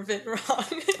 Visions never been wrong.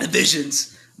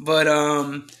 Visions. But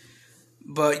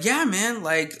yeah, man,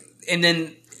 like, and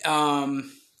then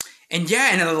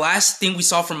the last thing we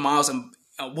saw from Miles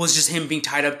was just him being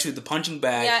tied up to the punching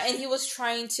bag. Yeah, and he was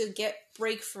trying to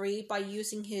break free by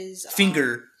using his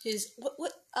finger.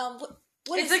 What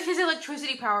it's like his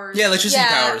electricity powers. Yeah, electricity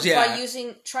powers. Yeah, by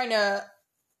trying to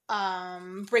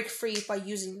break free by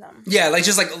using them. Yeah, like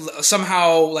just like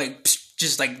somehow like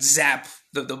just like zap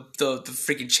the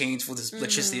freaking chains with his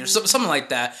electricity or something like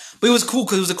that. But it was cool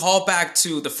because it was a callback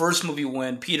to the first movie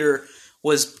when Peter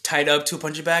was tied up to a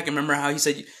punching bag. And remember how he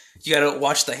said you gotta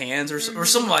watch the hands or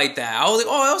something like that. I was like,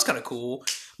 oh, that was kind of cool.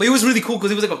 But it was really cool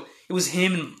because it was like it was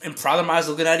him and Brother Miles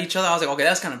looking at each other. I was like, okay,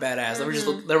 that's kind of badass.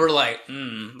 They were like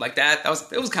like that.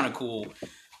 It was kind of cool.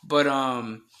 But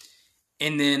and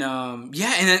then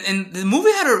the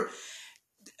movie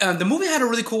had a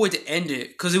really cool way to end it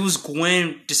because it was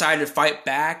Gwen decided to fight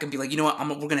back and be like, you know what,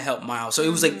 we're gonna help Miles. So it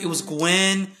was like it was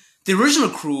Gwen, the original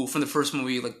crew from the first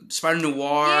movie, like Spider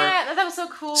Noir. Yeah, that was so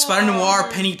cool. Spider Noir,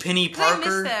 Penny Parker. I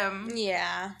miss them.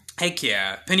 Yeah. Heck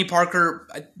yeah, Penny Parker.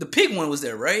 The pig one was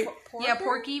there, right?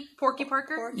 Porky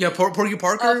Parker. Yeah, Porky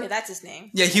Parker. Oh, okay, that's his name.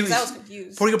 Yeah, he was. I was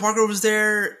confused. Porky Parker was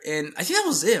there, and I think that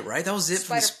was it, right? That was it.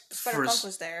 Spider-Punk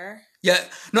was there. Yeah,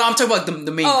 no, I'm talking about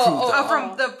the main crew.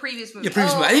 From the previous movie. Yeah,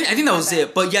 previous movie. I think that was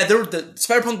it. But yeah, the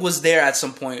Spider-Punk was there at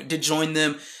some point. Did join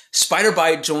them.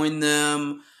 Spider-Bite joined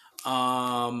them.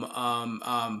 Puppeteer,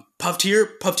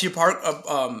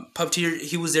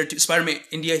 he was there too. Spider-Man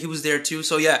India, he was there too.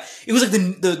 So yeah, it was like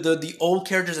the old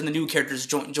characters and the new characters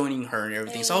joining her and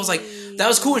everything. So I was like, that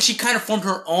was cool. And she kind of formed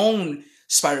her own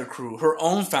Spider Crew, her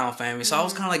own found family. So I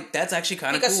was kind of like, that's actually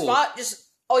kind of cool. Spot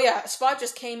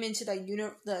just came into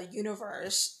the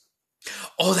universe.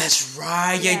 Oh, that's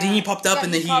right. Yeah, then he popped up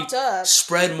and then he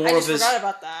spread more of his. I forgot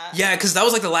about that. Yeah, because that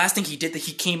was like the last thing he did. That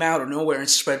he came out of nowhere and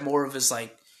spread more of his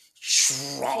like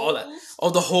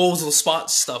all the holes, the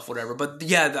spots, stuff, whatever. But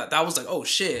yeah, that was like, oh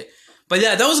shit. But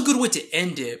yeah, that was a good way to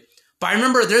end it. But I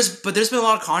remember there's been a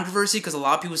lot of controversy because a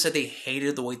lot of people said they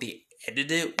hated the way they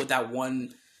edited it with that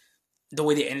one. The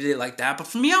way they ended it like that. But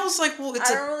for me, I was like, well,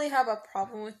 I don't really have a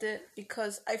problem with it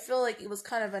because I feel like it was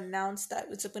kind of announced that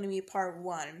it's going to be part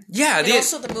 1. Yeah. And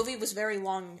also, the movie was very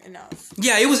long enough.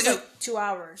 Yeah, it was like 2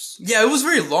 hours. Yeah, it was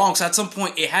very long. So at some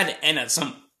point, it had to end at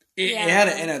some... It had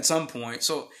to end at some point.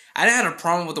 So I didn't have a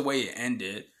problem with the way it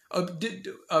ended.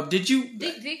 Did you?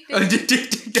 Did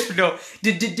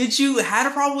you had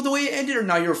a problem with the way it ended, or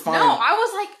no? You were fine. No, I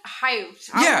was like hyped.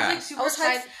 I was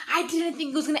hyped. I didn't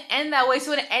think it was gonna end that way.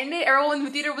 So when it ended, everyone in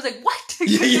the theater was like, "What?"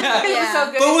 Yeah. It was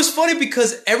so good. But it was funny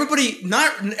because everybody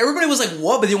was like,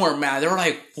 "What?" But they weren't mad. They were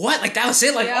like, "What?" Like that was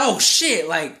it. Like, oh shit.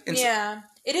 Like,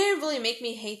 It didn't really make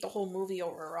me hate the whole movie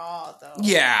overall, though.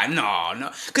 Yeah,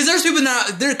 no. Because there's people now,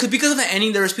 because of the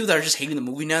ending, there's people that are just hating the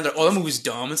movie now. They're, the movie's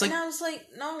dumb. It's like... And I was like,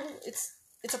 no, it's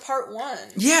a part 1.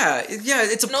 Yeah,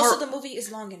 it's a part... And also the movie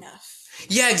is long enough.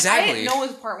 Yeah, exactly. I didn't know it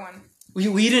was part 1.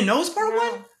 We didn't know it was part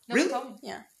 1? No, really?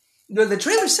 Yeah. The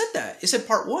trailer said that. It said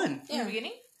part 1. Yeah. In the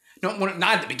beginning? No,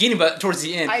 not at the beginning, but towards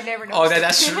the end. I never know. Oh,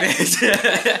 that's true.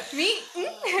 Me?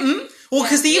 Well,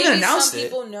 because they even announced it. Some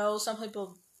people know, some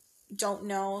people... don't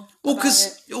know. Well,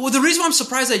 the reason why I'm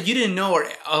surprised that you didn't know, or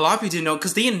a lot of people didn't know,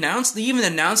 because they even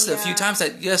announced it a few times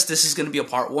that yes, this is going to be a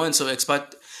part 1. So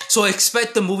expect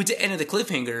the movie to end at the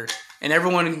cliffhanger, and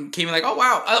everyone came in like, oh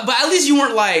wow, but at least you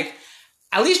weren't like,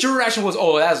 at least your reaction was,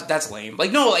 oh that's lame.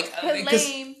 Like no, lame,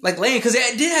 because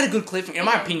it did had a good cliffhanger. In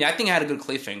my opinion, I think it had a good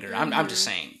cliffhanger. Mm-hmm. I'm just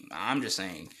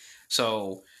saying.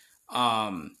 So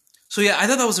yeah, I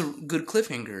thought that was a good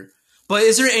cliffhanger. But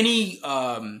is there any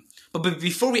But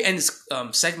before we end this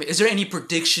segment, is there any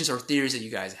predictions or theories that you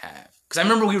guys have? Because I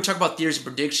remember we were talking about theories and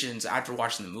predictions after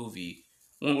watching the movie.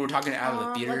 When we were talking out of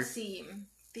the theater. Let's see.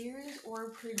 Theories or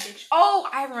predictions? Oh,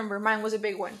 I remember. Mine was a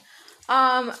big one.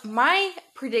 My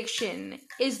prediction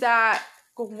is that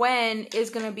Gwen is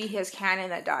going to be his canon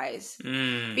that dies.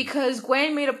 Because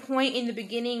Gwen made a point in the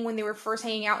beginning when they were first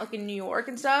hanging out like in New York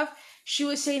and stuff. She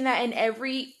was saying that in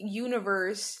every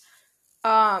universe...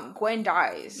 Gwen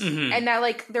dies, and that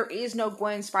like there is no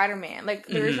Gwen Spider-Man, like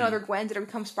there is no other Gwens that have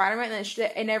become Spider-Man, and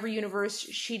then in every universe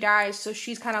she dies, so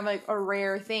she's kind of like a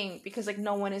rare thing because like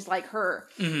no one is like her,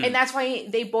 and that's why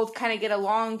they both kind of get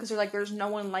along because they're like there's no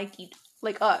one like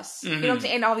us, you know what I'm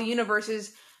saying? And all the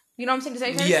universes, you know what I'm saying? Does that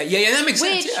make sense? Yeah, that makes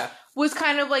sense. Yeah, was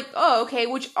kind of like oh okay,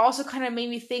 which also kind of made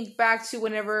me think back to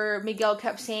whenever Miguel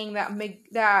kept saying that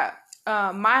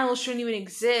Miles shouldn't even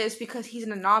exist because he's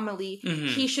an anomaly.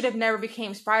 He should have never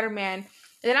became Spider-Man. And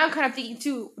then I'm kind of thinking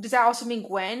too, does that also mean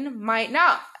Gwen might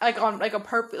not like on like a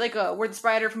where the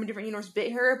spider from a different universe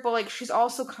bit her, but like she's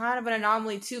also kind of an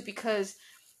anomaly too because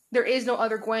there is no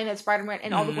other Gwen that's Spider-Man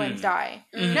and all the Gwens die.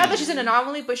 Not that she's an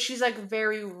anomaly, but she's like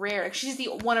very rare. Like she's the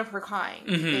one of her kind,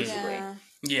 basically.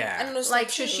 Yeah. And like,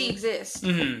 should she exist?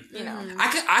 You know?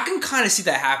 I can kind of see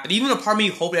that happen. Even a part of me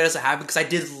hope that doesn't happen because I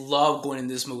did love going in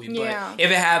this movie. But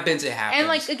if it happens, it happens. And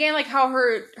like again, like how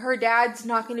her dad's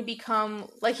not going to become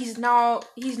like he's no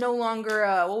longer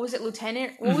what was it,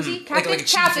 lieutenant? What was he? Captain? Like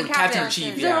captain or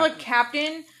chief. He's not like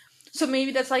captain. So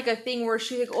maybe that's like a thing where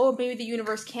she's like, oh, maybe the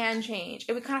universe can change.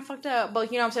 It would kind of fucked up,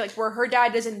 but you know what I'm saying, like where her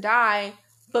dad doesn't die.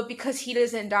 But because he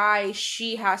doesn't die,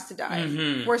 she has to die.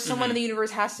 Where someone in the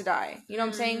universe has to die. You know what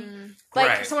I'm saying?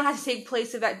 Like, someone has to take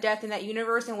place of that death in that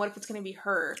universe, and what if it's going to be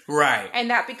her? Right. And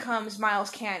that becomes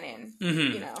Miles' canon.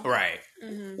 You know? Right.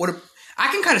 I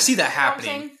can kind of see that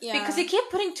happening. You know because they kept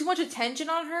putting too much attention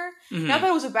on her. Not that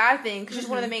it was a bad thing, because she's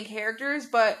one of the main characters,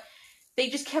 but they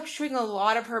just kept showing a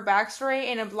lot of her backstory,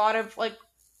 and a lot of,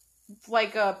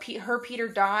 her Peter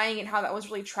dying, and how that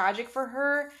was really tragic for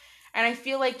her. And I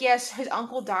feel like, yes, his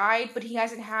uncle died, but he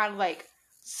hasn't had, like,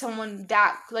 someone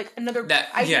that, like, another...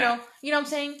 you know what I'm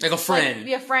saying? Like a friend. Like,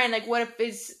 be a friend. Like, what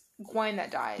if Gwen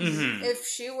that dies. Mm-hmm. If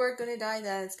she were gonna die,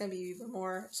 then it's gonna be even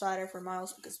more sadder for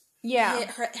Miles because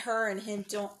her and him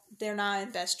they're not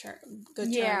in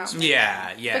good terms.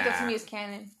 Yeah. But that's me as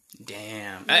canon.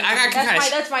 Damn.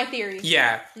 That's my theory.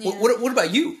 Yeah. What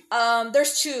about you?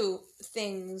 There's two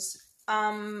things.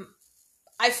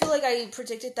 I feel like I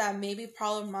predicted that maybe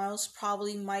Miles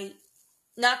probably might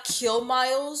not kill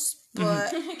Miles,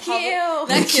 but kill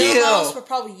Miles, but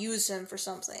probably use him for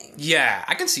something. Yeah,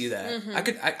 I can see that.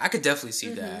 I could definitely see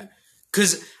that.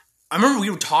 Because I remember we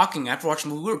were talking after watching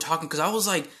the movie. Because I was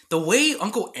like, the way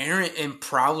Uncle Aaron and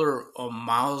Prowler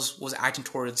Miles was acting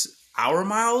towards our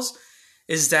Miles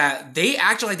is that they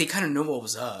acted like they kind of knew what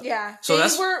was up. Yeah, so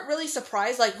they weren't really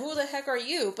surprised. Like, who the heck are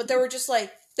you? But they were just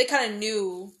like, they kind of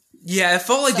knew. Yeah, it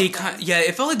felt like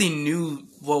it felt like they knew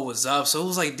what was up. So it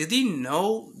was like, did they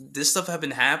know this stuff had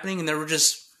been happening? And they were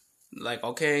just like,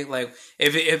 okay, like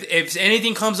if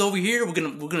anything comes over here, we're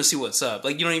gonna see what's up.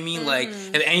 Like, you know what I mean? Like,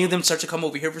 if any of them start to come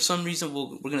over here for some reason,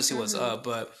 we're gonna see what's up.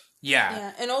 But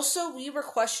yeah, and also we were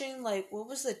questioning like, what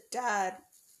was the dad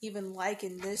even like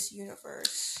in this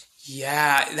universe?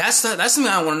 Yeah, that's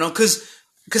something I want to know because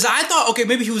I thought, okay,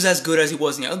 maybe he was as good as he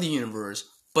was in the other universe.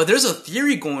 But there's a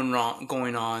theory going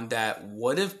on that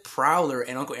what if Prowler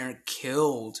and Uncle Aaron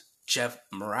killed Jeff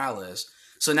Morales?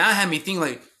 So now it had me think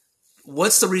like,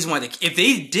 what's the reason why if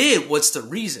they did, what's the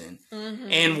reason?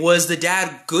 And was the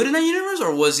dad good in that universe,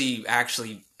 or was he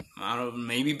actually, I don't know,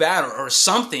 maybe bad or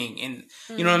something? And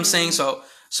you know what I'm saying? So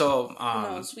who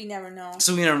knows? We never know.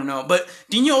 So we never know. But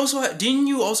didn't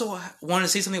you also want to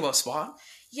say something about Spot?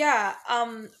 Yeah,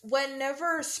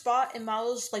 whenever Spot and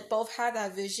Miles like both had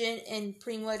that vision, and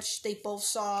pretty much they both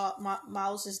saw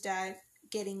Miles' dad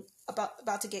getting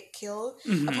about to get killed.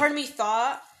 A part of me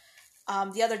thought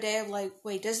the other day, like,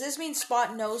 wait, does this mean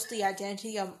Spot knows the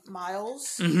identity of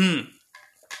Miles?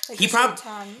 Like, he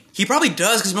probably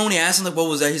does, because when he asked him like, what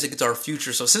was that, he's like, it's our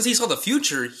future. So since he saw the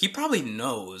future, he probably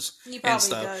knows. He probably and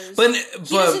stuff. does. But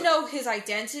he doesn't know his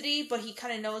identity, but he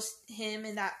kind of knows him,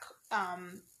 and that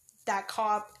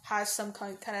cop has some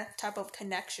kind of type of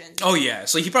connection. Oh yeah,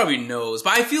 so he probably knows.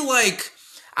 But I feel like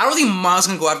I don't think Miles is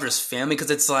gonna go after his family, because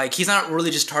it's like he's not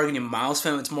really just targeting Miles'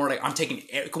 family. It's more like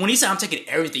when he said I'm taking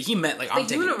everything, he meant like I'm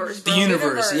taking the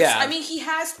universe. Yeah, I mean, he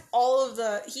has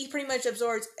he pretty much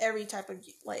absorbs every type of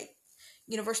like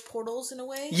universe portals in a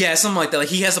way. Yeah, something like that. Like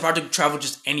he has the power to travel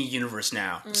just any universe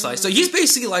now. It's like, so he's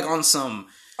basically like on some.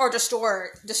 Or destroy.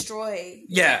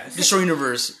 Yeah, destroy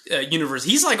universe.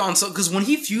 He's like on some, because when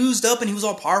he fused up and he was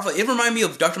all powerful, it reminded me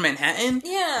of Dr. Manhattan.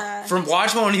 Yeah. From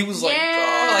Watchmen, when he was like, oh,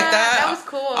 like that. That was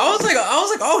cool. I was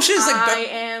like, oh shit, it's like I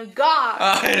am God.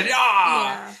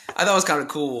 I thought it was kind of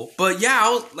cool, but yeah, I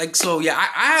was like, so yeah,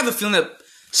 I have a feeling that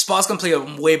Spot's gonna play a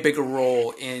way bigger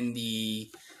role in the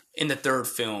third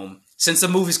film. Since the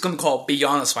movie's going to be called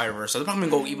Beyond the Spider-Verse, so they're probably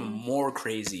going to go even more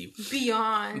crazy.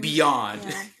 Beyond. Yeah.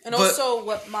 And also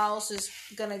what Miles is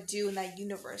going to do in that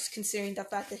universe, considering the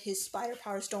fact that his spider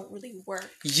powers don't really work.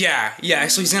 Yeah.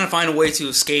 So he's going to find a way to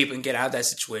escape and get out of that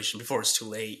situation before it's too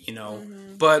late, you know.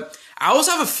 But I also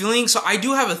have a feeling, so I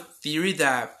do have a theory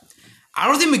that I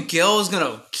don't think Miguel is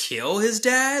going to kill his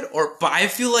dad, but I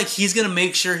feel like he's going to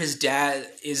make sure his dad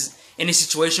is in a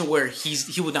situation where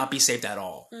he would not be saved at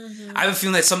all. I have a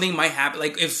feeling that something might happen.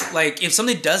 Like if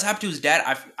something does happen to his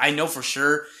dad, I know for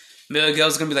sure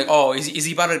Miguel's gonna be like, oh, is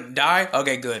he about to die?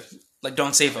 Okay, good. Like,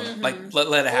 don't save him. Like,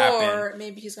 let it happen. Or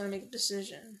maybe he's gonna make a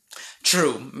decision.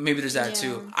 True. Maybe there's that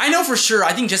too. I know for sure.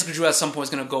 I think Jessica Drew at some point is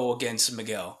gonna go against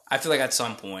Miguel. I feel like at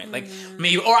some point, like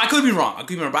maybe, or I could be wrong.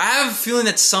 But I have a feeling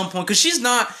at some point, because she's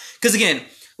not. Because again,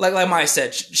 like Maya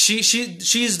said, she's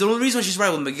the only reason why she's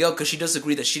right with Miguel, because she does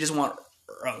agree that she doesn't want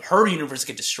her universe to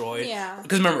get destroyed. Yeah.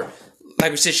 Because remember, like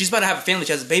we said, she's about to have a family.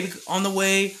 She has a baby on the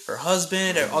way, her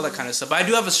husband, and all that kind of stuff. But I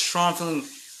do have a strong feeling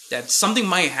that something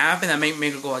might happen that may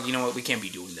make her go like, you know what, we can't be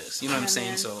doing this. You know what I'm saying?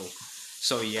 Man.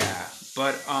 So yeah.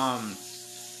 But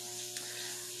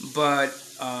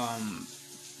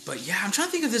yeah, I'm trying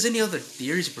to think if there's any other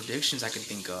theories or predictions I can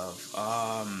think of.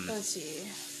 Let's see.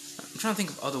 I'm trying to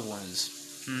think of other ones.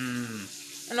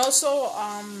 And also,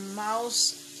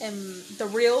 Miles and the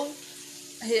real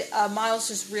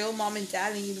Miles' real mom and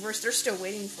dad in the universe, they're still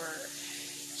waiting for.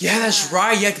 Yeah, that's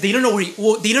right. Yeah, they don't know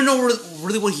they don't know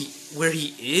where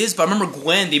he is. But I remember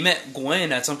Gwen. They met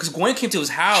Gwen at some, because Gwen came to his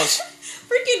house.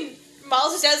 Freaking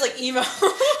Miles' dad's like emo.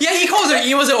 Yeah, he calls her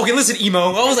emo. I was like, okay, listen, emo.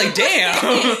 I was like, damn.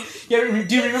 Yeah,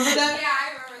 do you remember that? Yeah,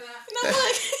 I remember that. And I'm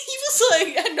like, he was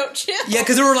like, no chill. Yeah,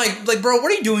 because they were like, bro,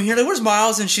 what are you doing here? Like, where's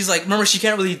Miles? And she's like, remember, she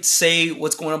can't really say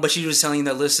what's going on, but she was telling you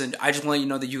that, listen, I just want to let you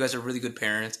know that you guys are really good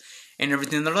parents. and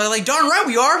everything. They're like, darn right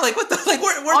we are. Like, what the, like,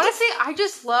 we're honestly, I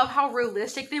just love how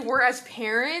realistic they were as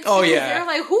parents. Oh, yeah. They're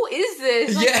like, who is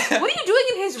this? Like, yeah. what are you doing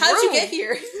in his room? How'd you get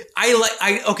here?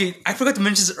 I forgot to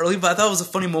mention this earlier, but I thought it was a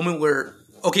funny moment where,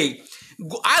 okay,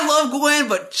 I love Gwen,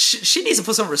 but she needs to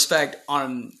put some respect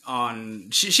on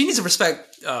she needs to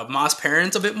respect Ma's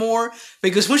parents a bit more,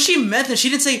 because when she met them, she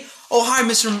didn't say, "Oh, hi,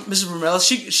 Mrs. Ramirez."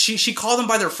 She called them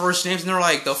by their first names, and they're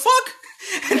like, "The fuck?"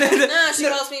 And then, no, she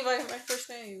calls me by my first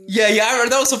name. Yeah, I heard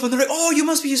that was so fun. They're like, "Oh, you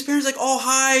must be his parents." Like, "Oh,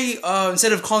 hi,"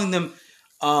 instead of calling them,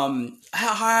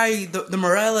 "Hi, the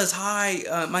Morales.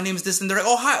 Hi, my name is this," and they're like,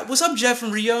 "Oh, hi, what's up, Jeff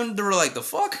and Rio?" And they were like, "The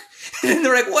fuck?" And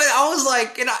they're like, "What?" I was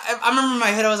like, and I remember in my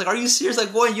head, I was like, "Are you serious?"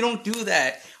 Like, boy, you don't do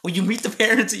that when you meet the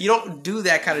parents. You don't do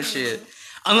that kind of shit.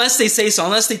 Unless they say so.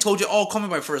 Unless they told you, "Oh, call me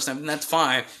by first name," then that's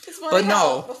fine. But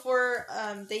no. Before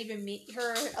they even meet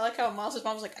her, I like how Miles'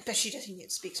 mom was like, "I bet she doesn't even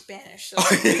speak Spanish." So.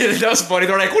 That was funny.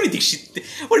 They're like, "What do you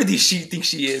think she think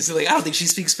she is?" Like, I don't think she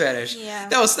speaks Spanish. Yeah.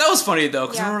 That was funny though,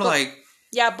 because we were like,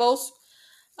 yeah, both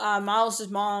Miles'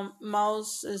 mom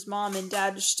and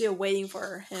dad are still waiting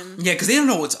for him. Yeah, because they don't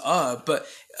know what's up. But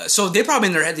so they probably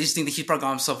in their head they just think that he probably got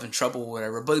himself in trouble or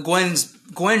whatever. But Gwen,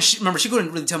 remember, she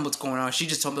couldn't really tell him what's going on. She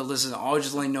just told me, "Listen, I'll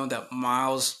just let you know that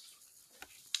Miles,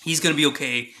 he's gonna be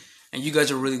okay, and you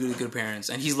guys are really, really good parents,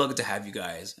 and he's lucky to have you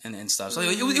guys and stuff." So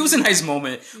it was a nice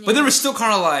moment, but they were still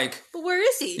kind of like, "But where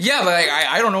is he?" Yeah, but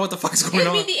I don't know what the fuck's going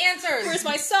on. Give me the answers. Where's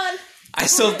my son? I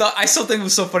still think it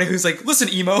was so funny. He was like, "Listen,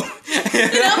 emo." And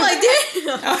I'm like,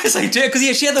 "Damn." I was like, "Damn,"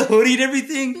 because she had the hoodie and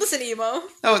everything. Listen, emo.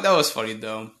 That was funny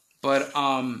though. But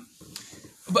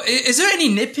is there any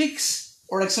nitpicks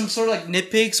or like some sort of like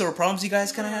nitpicks or problems you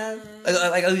guys kind of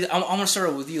have? Like I want to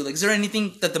start with you. Like, is there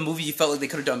anything that the movie you felt like they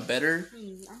could have done better?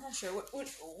 I'm not sure. What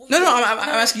No, I'm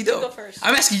asking you though. Go first.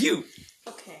 I'm asking you.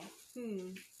 Okay.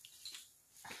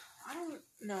 I don't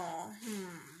know.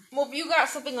 Well, if you got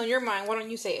something on your mind, why don't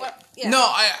you say it? Yeah. No,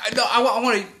 I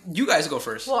want you guys to go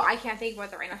first. Well, I can't think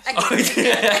about that right now.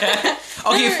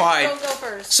 Okay, fine. Go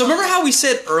first. So remember how we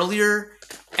said earlier,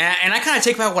 and I kind of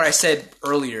take back what I said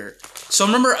earlier. So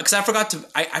remember, because I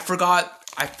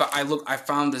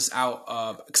found this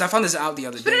out, because I found this out the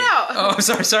other day. Spit it out! Oh,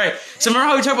 sorry. So remember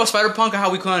how we talked about Spider-Punk and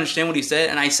how we couldn't understand what he said,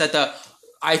 and I said that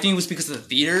I think it was because of the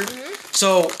theater. Mm-hmm.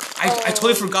 So I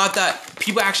totally forgot that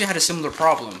people actually had a similar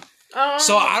problem.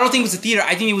 So I don't think it was the theater.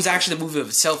 I think it was actually the movie of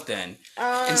itself then.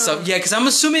 And stuff. Yeah, because I'm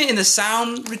assuming in the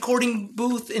sound recording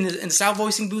booth, in the sound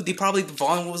voicing booth, the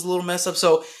volume was a little messed up.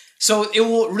 So it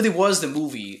really was the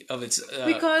movie of its...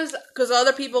 because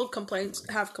other people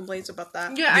have complaints about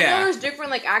that. Yeah, I know there's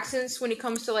different like accents when it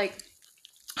comes to like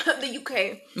the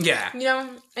UK. Yeah. You know,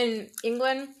 and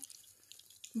England.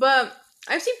 But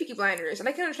I've seen Peaky Blinders and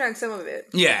I can understand some of it.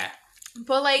 Yeah.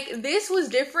 But like this was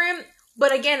different.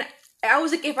 But again, I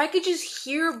was like, if I could just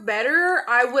hear better,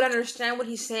 I would understand what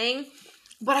he's saying.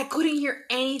 But I couldn't hear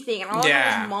anything. And I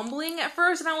was mumbling at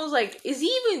first. And I was like, is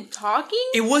he even talking?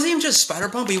 It wasn't even just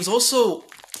Spider-Punk, but it was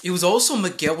also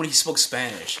Miguel when he spoke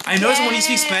Spanish. I noticed when he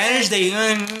speaks Spanish,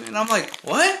 and I'm like,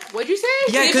 what? What'd you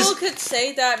say? Yeah, people could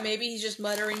say that maybe he's just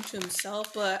muttering to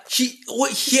himself, but... He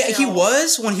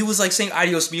was, when he was like saying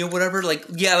adios me or whatever, like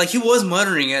he was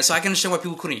muttering it, so I can understand why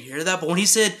people couldn't hear that. But when he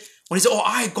said, "Oh,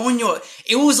 ay, coño,"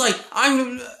 it was like,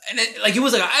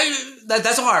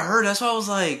 that's all I heard. That's why I was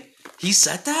like, he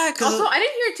said that? Also, I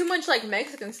didn't hear too much like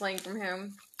Mexican slang from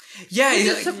him. Yeah,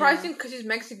 it's surprising because he's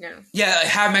Mexican. Yeah,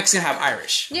 half Mexican, half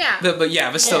Irish. Yeah, but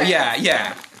still,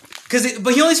 yeah.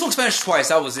 But he only spoke Spanish twice.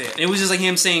 That was it. And it was just like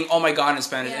him saying "Oh my God" in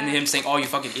Spanish, and him saying "Oh, you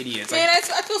fucking idiots." Man,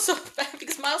 I feel so bad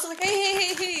because Miles was like,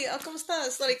 "Hey, ¿cómo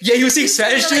estás?" Like, yeah, he was speaking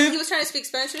Spanish to him. He was trying to speak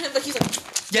Spanish to him, but he's like,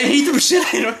 yeah, he threw shit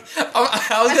at him. I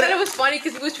thought it was funny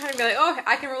because he was trying to be like, "Oh,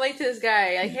 I can relate to this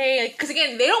guy." Like, hey, because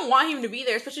again, they don't want him to be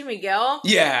there, especially Miguel.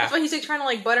 Yeah, that's why he's like trying to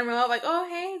like butter him up, like, "Oh,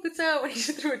 hey, what's up?" When he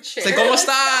just threw a chair. It's like, "¿Cómo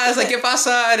estás?" Like, "¿Qué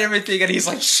pasa?" and everything, and he's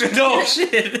like, "Shit, no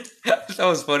shit." That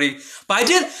was funny. But I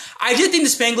did think the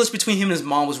Spanglish between him and his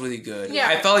mom was really good. Yeah,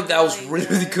 I felt like that was really,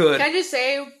 really good. Can I just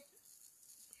say,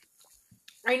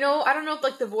 I don't know if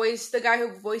like the guy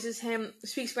who voices him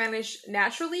speaks Spanish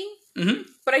naturally,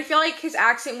 but I feel like his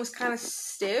accent was kind of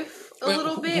stiff a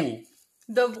little bit. Who?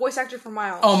 The voice actor for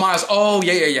Miles. Oh, Miles. Oh,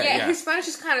 yeah. Yeah, his Spanish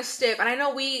is kind of stiff. And I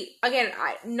know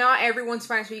not everyone's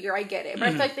Spanish speaker, I get it. But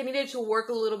I feel like they needed to work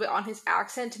a little bit on his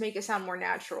accent to make it sound more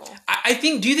natural. I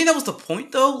think, do you think that was the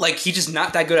point, though? Like, he's just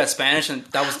not that good at Spanish and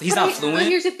he's not fluent? But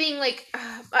here's the thing, like,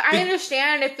 I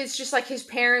understand if it's just like his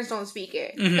parents don't speak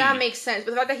it. That makes sense.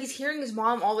 But the fact that he's hearing his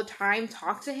mom all the time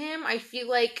talk to him, I feel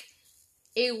like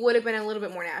it would have been a little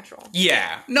bit more natural.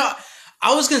 Yeah. No,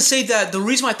 I was going to say that the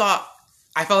reason I thought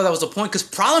I felt like that was the point because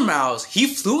Prowler Miles,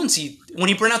 fluency when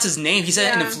he pronounced his name, he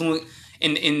said it in a fluent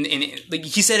in like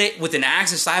he said it with an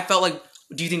accent. So I felt like,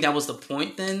 do you think that was the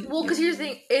point then? Well, because here's the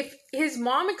thing: if his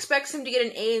mom expects him to get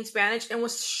an A in Spanish and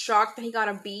was shocked that he got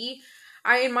a B,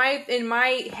 in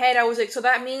my head I was like, so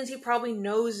that means he probably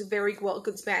knows very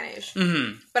good Spanish.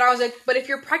 Mm-hmm. But I was like, but if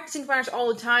you're practicing Spanish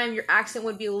all the time, your accent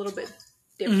would be a little bit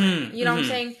different. Mm-hmm. You know what I'm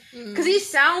saying? Because he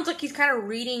sounds like he's kind of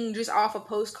reading just off a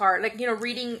postcard, like, you know,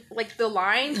 reading like the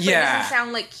lines. But it doesn't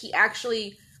sound like he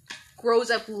actually grows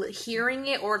up hearing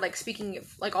it or like speaking it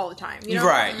like all the time. You know?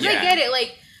 Right? Yeah. I get it.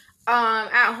 Like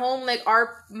at home, like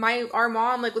our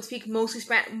mom like would speak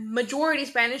majority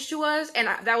Spanish to us, and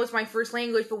that was my first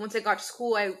language. But once I got to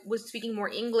school, I was speaking more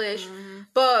English.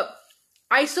 But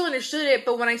I still understood it.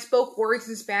 But when I spoke words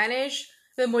in Spanish,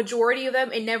 the majority of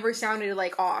them, it never sounded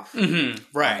like off.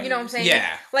 Mm-hmm. Right. You know what I'm saying? Yeah.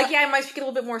 Like, I might speak it a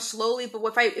little bit more slowly, but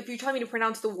if you're telling me to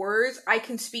pronounce the words, I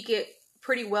can speak it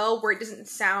pretty well where it doesn't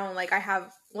sound like I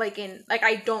have, like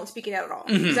I don't speak it at all.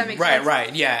 Mm-hmm. Does that make sense?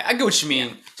 Right. Yeah. I get what you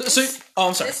mean. Yeah. So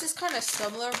I'm sorry. This is kind of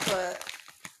similar, but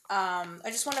I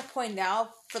just want to point out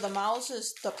for the Miles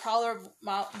is the Prowler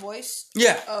voice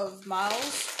of Miles.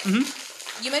 Mm-hmm.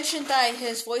 You mentioned that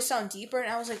his voice sounds deeper,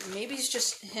 and I was like, maybe it's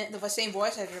just the same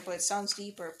voice actor, but it sounds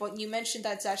deeper. But you mentioned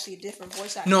that's actually a different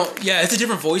voice actor. No, yeah, it's a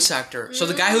different voice actor. So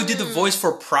the guy who did the voice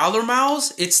for Prowler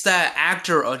Miles, it's that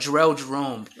actor, Jarrell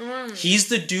Jerome. He's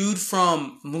the dude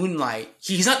from Moonlight.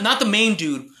 He's not the main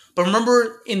dude, but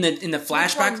remember in the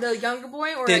flashback, the younger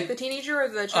boy or like the teenager or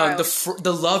the child,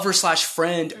 the lover /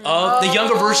 friend of the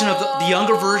younger version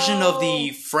of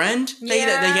the friend that he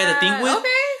had a thing with,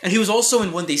 and he was also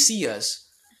in When They See Us.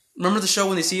 Remember the show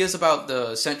When They See Us about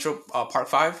the Central Park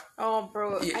 5? Oh,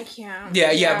 bro, I can't.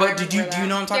 Yeah, but do you know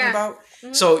what I'm talking about?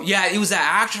 Mm-hmm. So, yeah, it was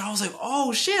that actor. I was like,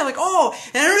 oh, shit. And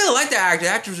I really like that actor. The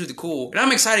actor was really cool. And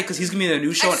I'm excited because he's going to be in a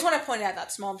new show. I just want to point out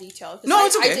that small detail. No,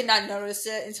 it's okay. I did not notice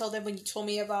it until then when you told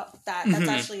me about that. That's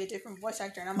actually a different voice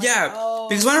actor. And I'm like,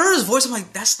 because when I heard his voice, I'm like,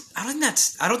 I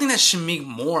don't think that's Shameik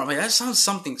Moore. I'm like, that sounds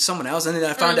someone else. And then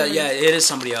I found out, it is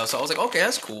somebody else. So I was like, okay,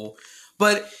 that's cool.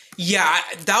 But yeah,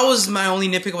 that was my only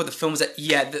nitpick about the film. Is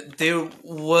that there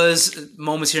was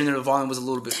moments here and there the volume was a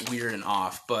little bit weird and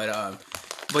off. But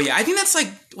yeah, I think that's like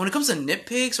when it comes to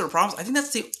nitpicks or problems, I think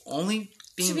that's the only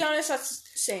thing. To be honest, that's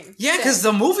same. Yeah, because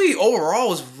the movie overall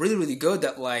was really, really good.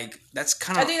 That's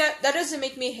kind of. I think that doesn't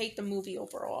make me hate the movie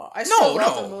overall. I still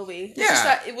love the movie. It's just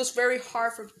that it was very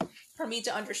hard for me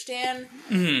to understand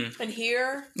and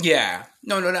hear. Yeah.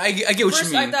 No, I get what you mean.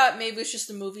 First, I thought maybe it's just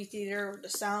the movie theater or the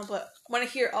sound, but when I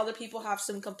hear other people have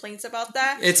some complaints about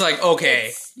that, it's like,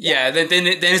 okay, then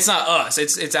it's not us.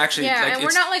 It's actually and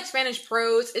we're not like Spanish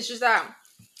pros. It's just that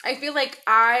I feel like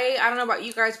I don't know about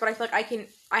you guys, but I feel like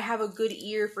I have a good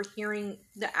ear for hearing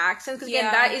the accents because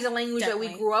again, that is a language that we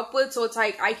grew up with. So it's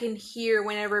like I can hear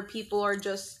whenever people are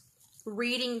just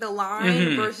reading the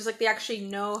line versus like they actually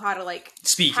know how to like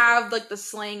speak, have like the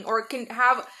slang or can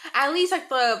have at least like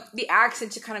the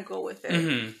accent to kind of go with it.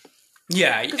 Mm-hmm.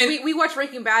 Yeah, because we watch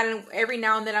Breaking Bad and every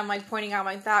now and then I'm like pointing out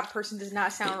like that person does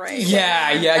not sound right. Yeah,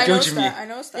 I get what you mean. I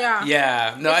know that.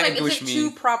 Yeah, no, I get what you mean.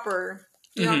 Too proper.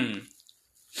 You know?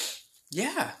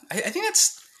 Yeah, I think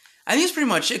it's pretty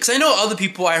much it. Because I know other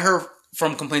people, I heard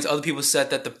from complaints, other people said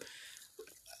that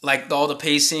all the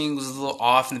pacing was a little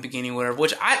off in the beginning, whatever.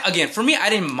 Which for me, I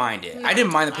didn't mind it. No, I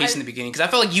didn't mind the pacing in the beginning because I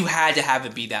felt like you had to have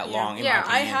it be that long. In my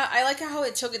opinion. I like how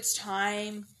it took its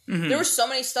time. Mm-hmm. There was so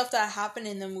many stuff that happened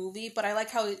in the movie, but I like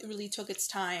how it really took its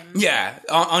time. Yeah,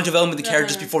 on development of the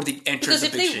characters before they entered because the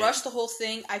if big they shit. rushed the whole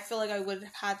thing, I feel like I would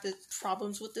have had the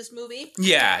problems with this movie.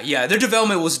 Yeah, their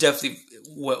development was definitely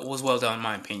was well done in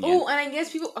my opinion. Oh, and I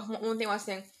guess people. One thing I was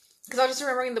saying. Because I was just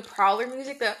remembering the Prowler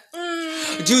music,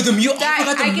 Dude, the music, I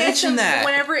forgot to mention that.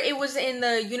 Whenever it was in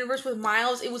the universe with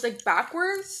Miles, it was like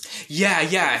backwards. Yeah.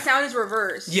 The sound is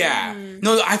reversed. Yeah.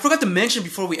 No, I forgot to mention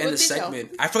before we end the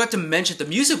segment. I forgot to mention the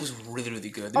music was really, really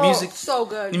good. The music, so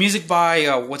good. The music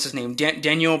by, what's his name?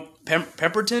 Daniel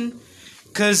Pemberton?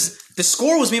 Because the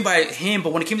score was made by him,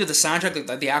 but when it came to the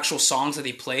soundtrack, the actual songs that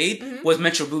they played was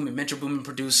Metro Boomin. Metro Boomin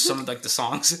produced some of the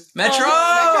songs. Metro!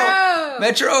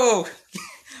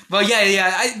 But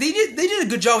yeah, they did a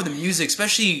good job with the music,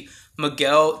 especially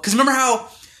Miguel. Because remember how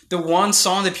the one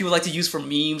song that people like to use for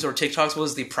memes or TikToks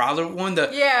was the Prowler one,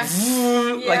 like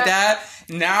that.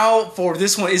 Now for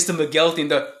this one, it's the Miguel thing,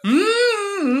 the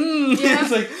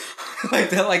it's like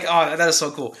that. Like that is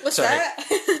so cool. What's that?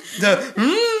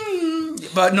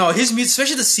 But no, his music,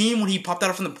 especially the scene when he popped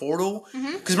out from the portal.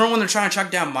 Because remember when they're trying to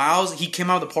track down Miles, he came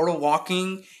out of the portal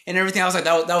walking and everything. I was like,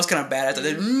 that was kind of bad. I thought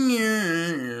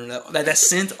that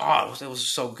synth, it was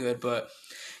so good. But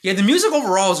Yeah, the music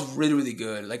overall is really, really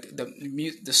good. Like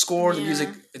the score, the music,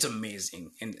 it's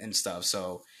amazing and stuff.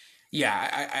 So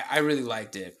yeah, I really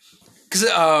liked it. Cause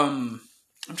I'm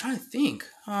trying to think.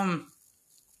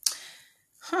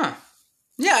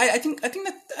 Yeah, I think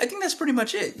that's pretty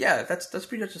much it. Yeah, that's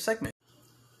pretty much the segment.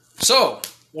 So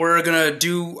we're gonna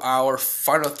do our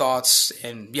final thoughts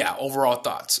and overall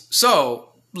thoughts. So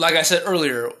like I said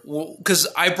earlier, because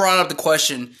I brought up the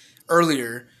question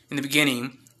earlier in the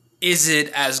beginning, is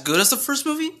it as good as the first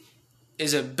movie?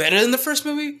 Is it better than the first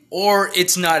movie, or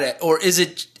it's not? Or is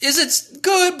it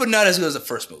good but not as good as the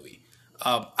first movie?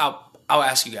 I'll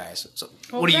ask you guys. So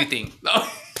what do you think?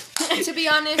 To be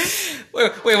honest,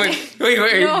 wait. No,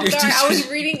 sorry, I was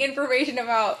reading information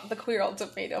about the Queer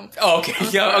Ultimatum. Oh, okay.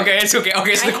 Yeah, okay, it's okay.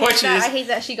 Okay, so the question is... I hate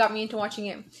that she got me into watching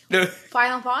it.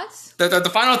 Final thoughts?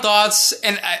 The final thoughts,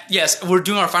 and yes, we're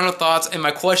doing our final thoughts, and my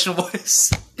question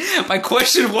was...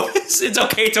 it's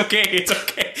okay.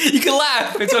 You can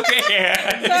laugh. It's okay.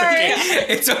 Sorry.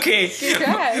 It's okay. You're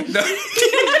trash. No.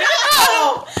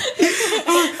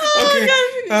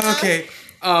 Okay.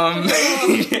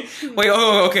 Wait.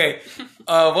 Okay.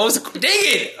 What was the? Dang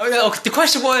it! Okay, the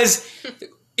question was: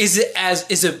 is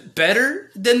it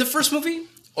better than the first movie,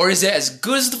 or is it as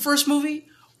good as the first movie,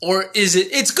 or is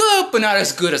it's good but not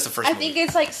as good as the first movie? I think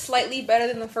it's like slightly better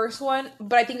than the first one,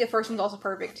 but I think the first one's also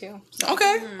perfect too. So.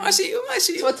 Okay, I see you.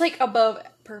 So it's like above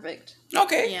perfect.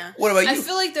 Okay. Yeah. What about you? I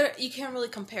feel like you can't really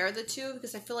compare the two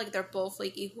because I feel like they're both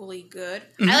like equally good.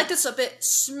 I like this a bit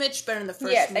smidge better than the first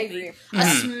movie. Yes, I agree. A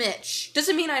smidge.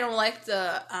 Doesn't mean I don't like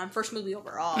the first movie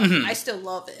overall. I still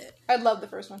love it. I love the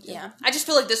first one too. Yeah. I just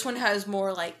feel like this one has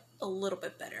more like a little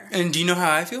bit better. And do you know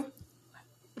how I feel?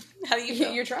 How do you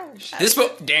feel? You're trash. This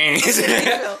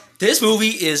This movie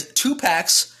is 2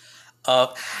 packs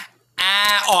of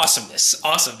awesomeness.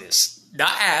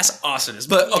 Not ass, awesomeness.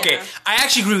 But okay, I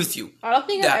actually agree with you. I don't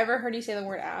think I've ever heard you say the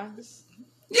word ass.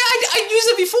 Yeah, I used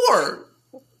it before.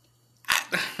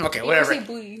 Okay, whatever. You say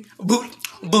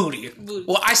Booty.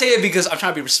 Well, I say it because I'm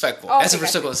trying to be respectful. That's a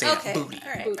respectful thing. Okay. Booty.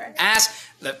 All right. Ass.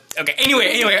 Okay.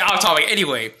 Anyway, off topic.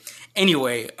 Anyway,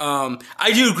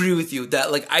 I do agree with you that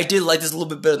like I did like this a little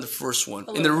bit better than the first one,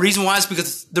 and the reason why is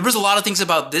because there was a lot of things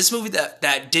about this movie that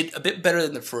did a bit better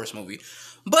than the first movie.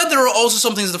 But there were also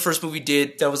some things the first movie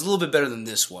did that was a little bit better than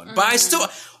this one. But I still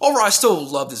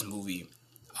love this movie.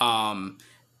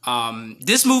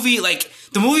 This movie, like,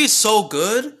 the movie is so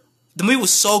good. The movie was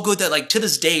so good that, like, to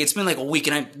this day, it's been like a week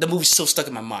and the movie's still stuck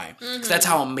in my mind. Because that's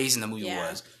how amazing the movie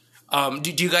was.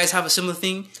 Do you guys have a similar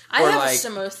thing? I have a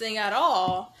similar thing at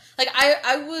all. Like,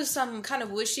 I was kind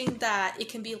of wishing that it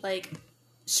can be, like,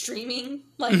 streaming,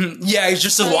 like yeah,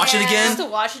 just to watch it again. Just to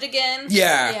watch it again.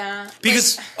 Yeah.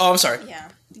 Because I'm sorry. Yeah.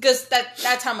 Because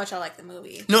that's how much I like the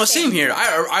movie. No, same here.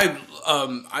 I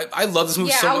love this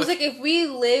movie so much. I was like, if we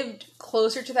lived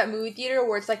closer to that movie theater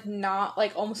where it's like not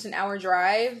like almost an hour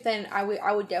drive, then I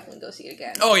would definitely go see it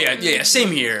again. Oh yeah,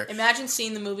 same here. Imagine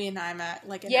seeing the movie in IMAX,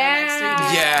 like in IMAX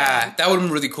 3D. Yeah, that would have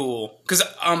been really cool. Because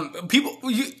I'm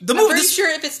pretty sure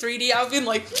if it's 3D, I've been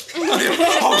like,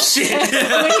 oh shit!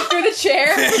 When he threw the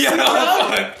chair,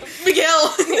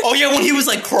 Miguel. Oh yeah, when he was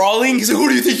like crawling, he's like, "Who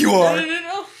do you think you are?"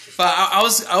 No. But I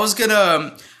was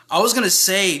gonna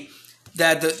say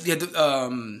that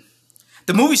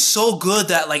the movie's so good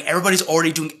that like everybody's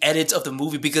already doing edits of the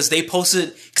movie because they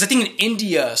posted. Because I think in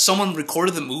India someone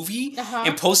recorded the movie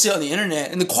and posted it on the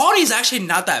internet, and the quality is actually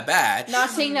not that bad. Not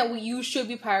saying that you should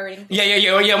be pirating.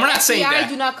 Yeah. We're not saying that.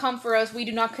 Do not come for us. We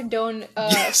do not condone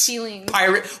stealing.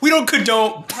 We don't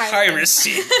condone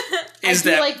piracy. I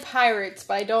do like pirates,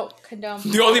 but I don't condone.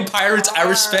 The only pirates I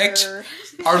respect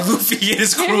are Luffy and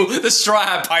his crew, the Straw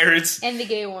Hat Pirates, and the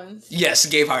gay ones. Yes,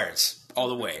 gay pirates all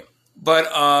the way. But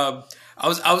I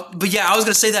was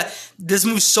gonna say that this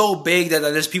movie's so big that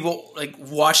there's people like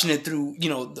watching it through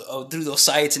through those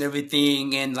sites and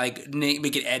everything, and like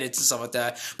making edits and stuff like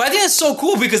that. But I think that's so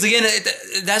cool because again,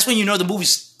 that's when you know the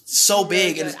movie's so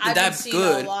big and I've that been seeing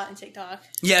good. A lot on TikTok.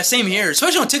 Yeah, same here.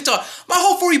 Especially on TikTok, my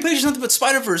whole For You page is nothing but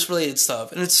Spider-Verse related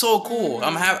stuff, and it's so cool.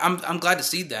 I'm glad to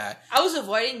see that. I was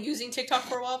avoiding using TikTok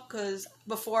for a while because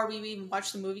before we even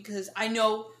watched the movie, because I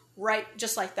know. Right,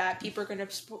 just like that, people are going to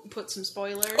put some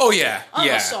spoilers. Oh, yeah. I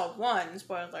almost saw one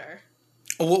spoiler.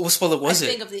 What spoiler was it?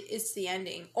 I think it's the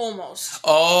ending. Almost.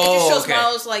 Oh, it just shows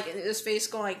Miles, like, his face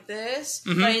going like this,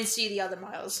 but I didn't see the other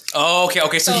Miles. Oh,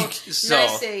 okay. So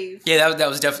nice save. Yeah, that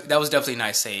was definitely a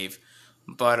nice save.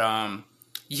 But,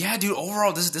 yeah, dude,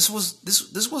 overall, this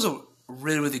was a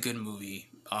really, really good movie.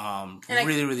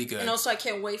 Really good. And also, I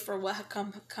can't wait for what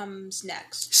comes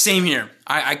next. Same here.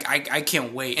 I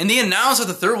can't wait. And the announcement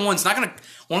of the third one's we're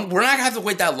not gonna have to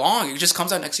wait that long. It just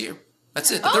comes out next year. That's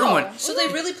it. The third one. So they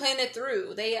really planned it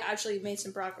through. They actually made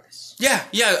some progress. Yeah.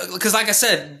 Because like I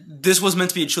said, this was meant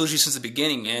to be a trilogy since the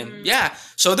beginning. And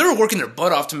so they were working their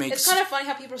butt off to make... It's kind of funny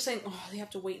how people are saying, they have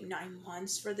to wait 9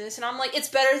 months for this. And I'm like, it's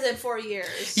better than 4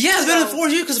 years. Yeah, it's better than 4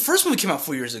 years because the first movie came out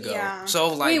 4 years ago. Yeah.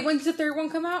 So like... Wait, when's the third one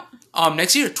come out?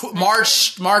 Next year.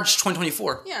 March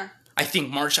 2024. Yeah. I think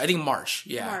March.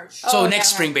 Yeah. March. So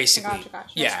next spring, basically. Gotcha.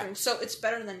 Yeah. Spring. So it's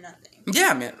better than nothing.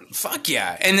 Yeah, man. Fuck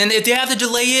yeah. And then if they have to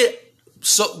delay it,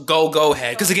 so go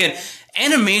ahead. Because again,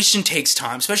 animation takes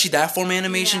time. Especially that form of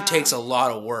animation takes a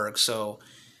lot of work. So,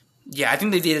 yeah, I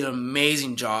think they did an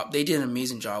amazing job. They did an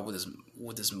amazing job with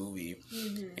this movie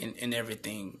and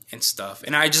everything and stuff.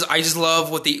 And I just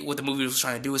love what the movie was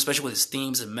trying to do, especially with its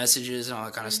themes and messages and all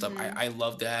that kind of stuff. I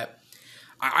love that.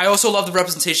 I also love the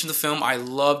representation of the film. I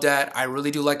love that. I really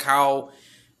do like how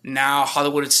now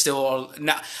Hollywood is still...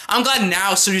 I'm glad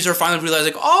now studios are finally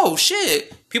realizing, like, oh,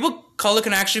 shit, people of color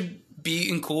can actually be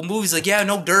in cool movies. Like, yeah,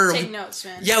 no dirt. Take notes,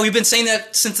 man. Yeah, we've been saying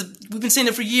that we've been saying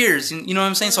it for years. You know what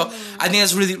I'm saying? So I think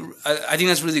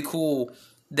that's really cool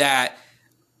that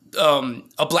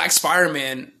a Black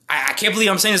Spider-Man... I can't believe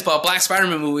I'm saying this, but a Black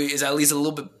Spider-Man movie is at least a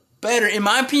little bit better. In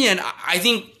my opinion, I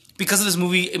think... Because of this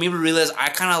movie, it made me realize I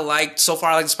kind of like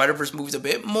the Spider-Verse movies a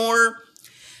bit more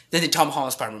than the Tom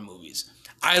Holland Spider-Man movies.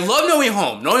 I love No Way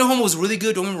Home. No Way Home was really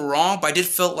good, don't get me wrong, but I did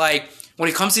feel like when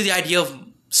it comes to the idea of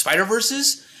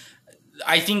Spider-Verses,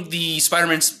 I think the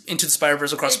Spider-Man Into the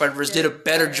Spider-Verse, Across Spider-Verse did a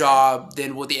better job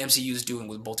than what the MCU is doing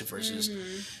with multiverses.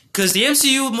 Because the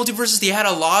MCU with multiverses, they had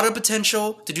a lot of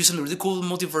potential to do something really cool with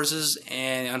multiverses,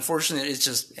 and unfortunately, it's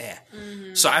just,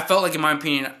 So I felt like, in my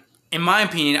opinion,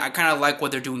 I kind of like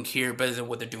what they're doing here better than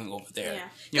what they're doing over there. Yeah,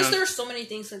 because there are so many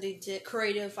things that they did,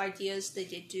 creative ideas they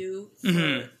did do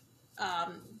for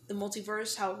the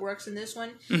multiverse, how it works in this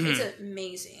one. It's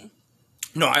amazing.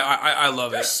 No, I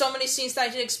love There's so many scenes that I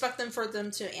didn't expect for them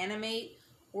to animate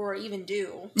or even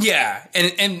do. Yeah,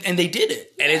 and they did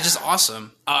it, and it's just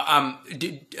awesome.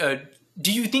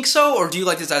 Do you think so, or do you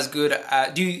like this as good?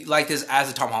 Do you like this as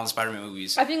the Tom Holland Spider-Man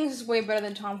movies? I think this is way better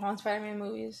than Tom Holland Spider-Man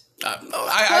movies.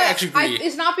 I actually agree.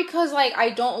 It's not because I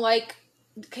don't like.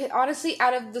 Honestly,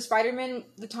 out of the Spider-Man,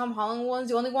 the Tom Holland ones,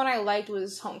 the only one I liked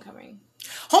was Homecoming.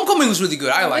 Homecoming was really good.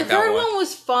 I like that one. The third one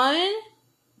was fun,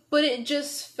 but it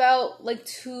just felt like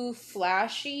too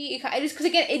flashy. Because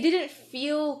again, it didn't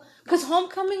feel. Because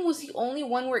Homecoming was the only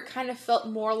one where it kind of felt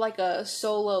more like a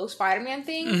solo Spider-Man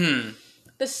thing.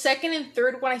 The second and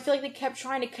third one, I feel like they kept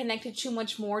trying to connect it too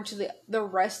much more to the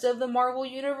rest of the Marvel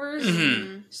universe.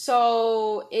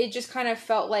 So it just kind of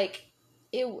felt like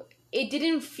it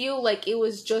didn't feel like it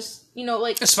was just,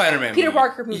 like a Spider-Man Peter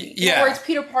Parker movie. Yeah. Where it's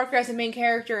Peter Parker as the main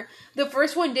character. The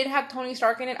first one did have Tony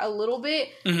Stark in it a little bit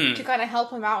to kind of help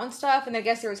him out and stuff. And I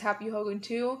guess there was Happy Hogan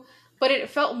too. But it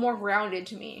felt more grounded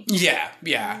to me. Yeah.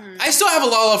 I still have a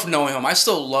lot of love for No Way Home. I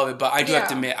still love it, but I do have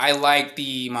to admit, I like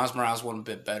the Miles Morales one a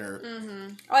bit better.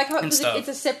 I like how it's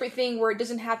a separate thing where it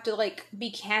doesn't have to, be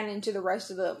canon to the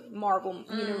rest of the Marvel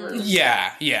universe.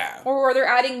 Yeah. Or where they're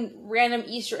adding random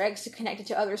Easter eggs to connect it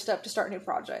to other stuff to start new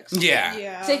projects.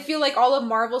 Yeah. So I feel like all of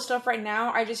Marvel stuff right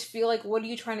now, I just feel like, what are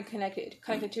you trying to connect it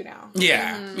to now?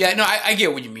 Yeah. Yeah, no, I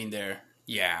get what you mean there.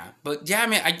 Yeah. But, yeah, I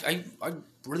mean, I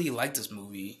really like this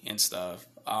movie and stuff.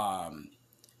 I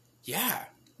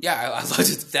loved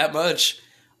it that much.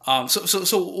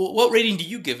 So what rating do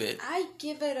you give it? I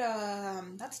give it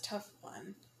that's a tough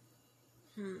one.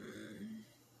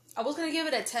 I was gonna give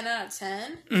it a 10 out of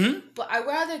 10, but I'd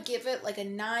rather give it a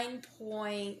 9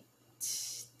 point.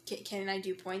 Can I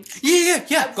do points?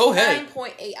 Yeah. Go ahead.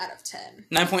 9.8 out of 10.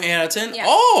 9.8 out of 10? Yeah.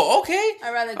 Oh, okay.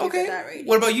 I'd rather give it that rating.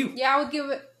 What about you? Yeah, I would give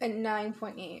it a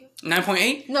 9.8.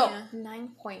 9.8? No,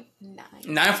 9.9.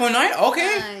 9.9?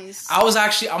 Okay. Nice. I'm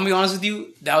gonna be honest with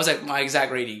you, that was my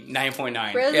exact rating.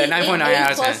 9.9. Really? Yeah, 9.9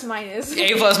 out of 10. A plus minus.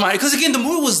 A plus minus. Because again, the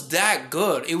movie was that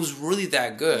good. It was really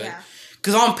that good. Yeah.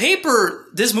 Because on paper,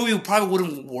 this movie probably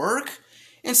wouldn't work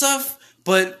and stuff,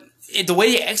 but the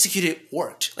way they executed it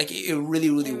worked. It really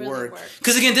worked.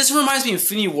 Because again, this reminds me of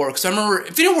Infinity War. Because I remember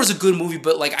Infinity War was a good movie,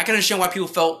 but I can understand why people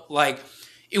felt like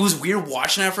it was weird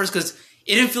watching it at first. Because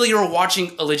it didn't feel like you were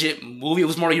watching a legit movie. It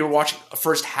was more like you were watching the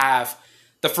first half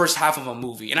of a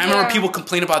movie. And I remember people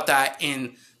complain about that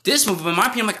in this movie. But in my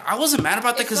opinion, I wasn't mad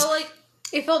about that because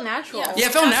it felt natural. Yeah,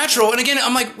 it felt natural. And again,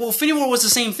 I'm like, well, Infinity War was the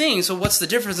same thing. So what's the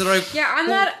difference? And I'm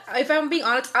not. If I'm being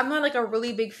honest, I'm not a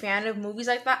really big fan of movies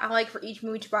like that. I like for each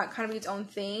movie to kind of be its own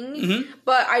thing.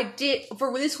 But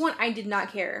for this one, I did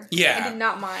not care. Yeah, I did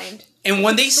not mind. And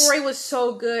when the story was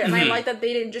so good, and I like that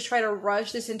they didn't just try to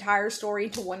rush this entire story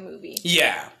to one movie.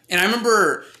 Yeah, And I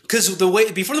remember, because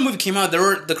before the movie came out,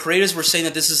 the creators were saying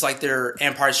that this is like their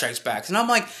Empire Strikes Back. And I'm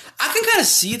like, I can kind of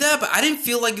see that, but I didn't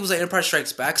feel like it was like Empire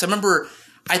Strikes Back. Because I remember,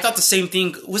 I thought the same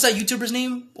thing. What's that YouTuber's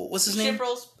name? What's his name?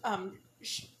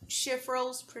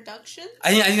 Shifrose Production?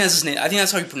 I think that's his name. I think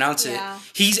that's how you pronounce it. Yeah.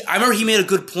 I remember he made a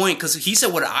good point, because he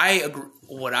said what I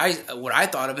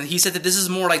thought of, and he said that this is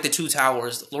more like the Two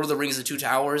Towers. Lord of the Rings, the Two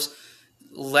Towers,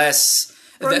 less...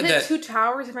 From the Two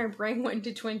Towers, and my brain went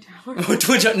to Twin Towers.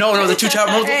 No, the Two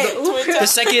Towers.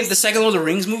 The second Lord of the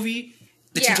Rings movie,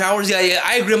 the Two Towers. Yeah,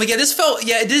 I agree. I'm like, this felt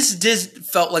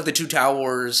like the Two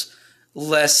Towers,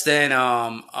 less than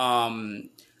the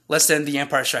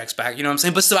Empire Strikes Back. You know what I'm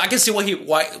saying? But still, I can see what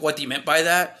he meant by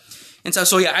that. And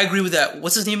so yeah, I agree with that.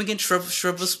 What's his name again?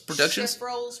 Shriffel's Productions?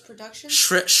 Shriffel's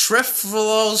Productions?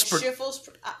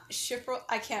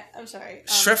 I can't, I'm sorry.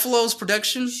 Shriffel's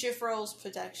Productions? Shriffel's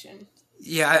Production.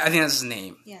 Yeah, I think that's his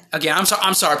name. Yeah. Again, I'm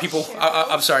sorry, people.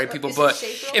 I'm sorry, people. But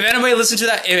if anybody listens to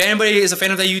that, if anybody is a fan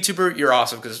of that YouTuber, you're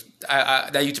awesome, because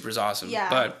that YouTuber is awesome.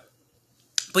 Yeah.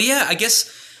 But yeah, I guess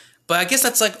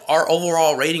that's like our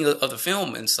overall rating of the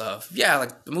film and stuff. Yeah,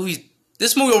 like the movie.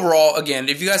 This movie overall, again,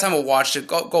 if you guys haven't watched it,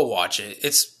 go watch it.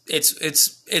 It's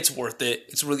worth it.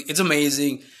 It's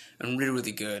amazing and really,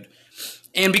 really good.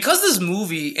 And because of this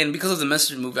movie and because of the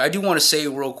message of the movie, I do want to say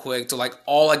real quick to like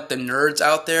all like the nerds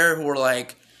out there who are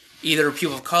like either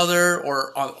people of color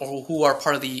or who are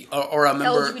part of the or a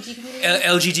member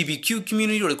LGBTQ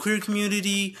community or the queer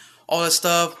community, all that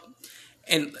stuff.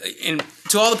 And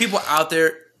to all the people out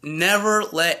there, never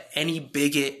let any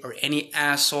bigot or any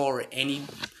asshole or any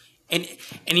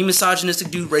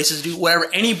misogynistic dude, racist dude, whatever,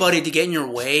 anybody to get in your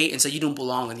way and say you don't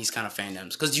belong in these kind of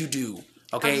fandoms, because you do.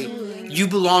 Okay, absolutely. You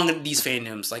belong in these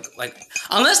fandoms. Like,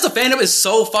 unless the fandom is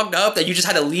so fucked up that you just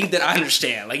had to leave, then I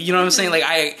understand. Like, you know what I'm saying? Like,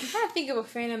 I'm trying to think of a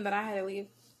fandom that I had to leave.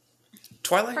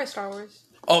 Twilight? Probably Star Wars.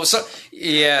 Oh, so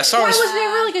yeah, Star Wars. I was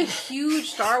never like a huge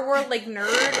Star Wars like nerd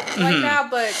like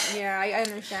that, but yeah, I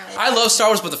understand. I love Star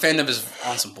Wars, but the fandom is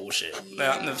on some bullshit.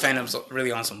 Yeah. The fandom's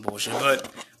really on some bullshit,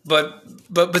 But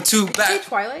to back.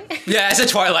 Twilight? Yeah, I said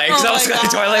Twilight because I was going to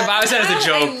Twilight, but I was saying as a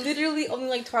joke. I literally only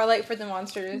like Twilight for the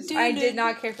monsters. I did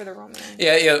not care for the romance.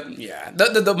 Yeah.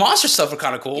 The monster stuff were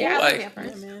kind of cool. Yeah, like,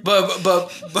 but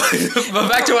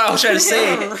back to what I was trying to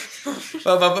say.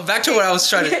 But back to what I was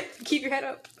trying to keep your head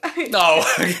up. No,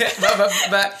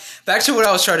 back to what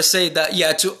I was trying to say.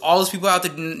 That to all those people out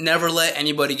there, never let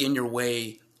anybody get in your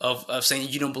way of saying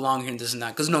you don't belong here and this and that.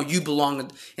 Because no, you belong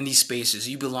in these spaces.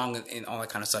 You belong in all that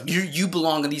kind of stuff. You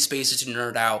belong in these spaces to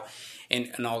nerd out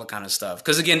and all that kind of stuff.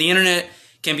 Because again, the internet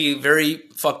can be very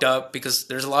fucked up because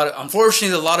there's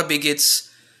unfortunately a lot of bigots.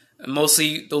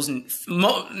 Mostly those,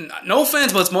 no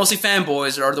offense, but it's mostly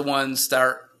fanboys are the ones that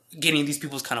are getting these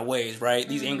people's kind of ways, right?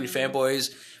 These angry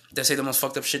fanboys that say the most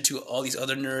fucked up shit to all these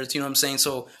other nerds. You know what I'm saying?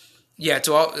 So yeah,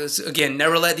 again,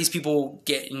 never let these people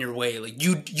get in your way. Like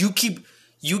you keep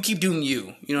doing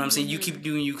you. You know what I'm saying? You keep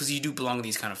doing you because you do belong to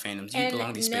these kind of fandoms. You belong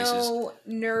to these spaces. No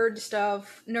nerd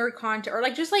stuff, nerd content, or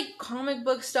like just like comic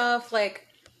book stuff, like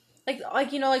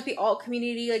you know, like the alt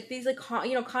community, like these like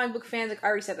comic book fans. Like I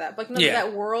already said that, but like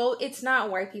that world, it's not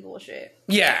white people shit.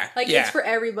 Yeah, it's for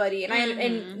everybody, and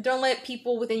and don't let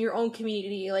people within your own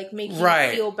community like make you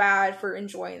feel bad for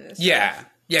enjoying this. Yeah. Stuff.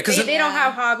 Yeah, because they don't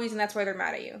have hobbies, and that's why they're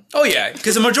mad at you. Oh yeah,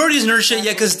 because the majority is nerd shit.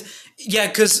 Because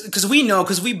we know,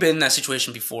 because we've been in that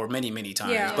situation before many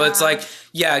times. Yeah. But it's like,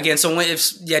 again. So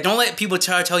don't let people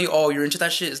try to tell you, oh, you're into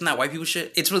that shit. Isn't that white people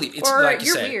shit? It's or like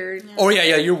you're weird. Or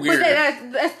you're weird.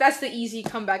 But that's the easy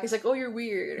comeback. It's like, oh, you're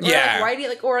weird.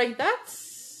 Or like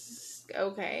that's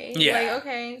okay. Yeah. Like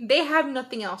okay, they have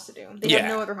nothing else to do. They have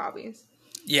no other hobbies.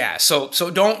 Yeah, so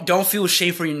don't feel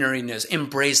shame for your nerdiness.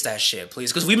 Embrace that shit,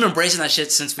 please, because we've been embracing that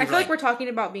shit since we. I feel like we're talking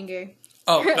about being gay.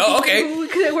 Oh, okay.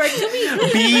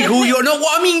 Be who you are. No, well,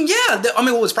 I mean,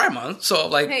 it's Pride Month, so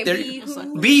like,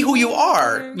 be who you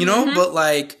are, you know. Mm-hmm. But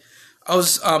like, I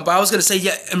was gonna say,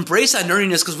 embrace that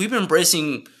nerdiness because we've been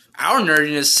embracing our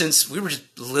nerdiness since we were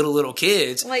just little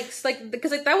kids. Because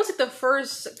that was like the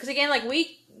first. Because again, like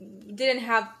we didn't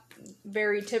have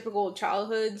very typical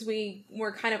childhoods. We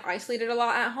were kind of isolated a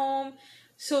lot at home,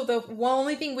 so the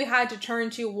only thing we had to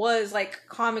turn to was like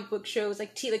comic book shows,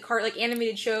 like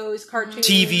animated shows, cartoons,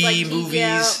 TV,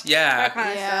 movies, that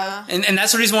kind of stuff. And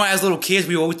that's the reason why as little kids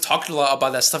we always talked a lot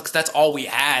about that stuff because that's all we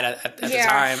had at the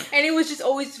time. And it was just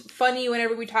always funny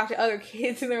whenever we talked to other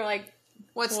kids and they're like,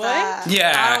 What's that?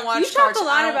 Yeah. I don't watch you talk a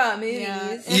lot about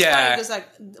movies. Yeah. Because like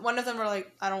one of them are like,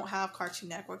 I don't have Cartoon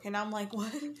Network, and I'm like,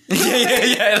 what?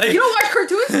 yeah. Like, you don't watch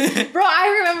cartoons, bro?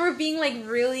 I remember being like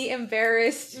really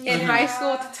embarrassed in high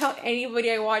school to tell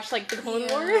anybody I watched like the Clone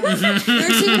Wars.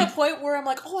 There's even a point where I'm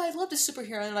like, oh, I love this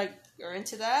superhero, and like, you're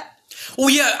into that? Well,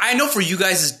 yeah, I know for you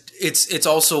guys, it's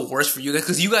also worse for you guys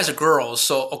because you guys are girls.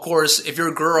 So of course, if you're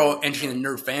a girl entering the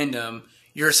nerd fandom,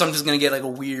 you're sometimes gonna get like a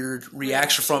weird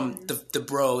reaction from the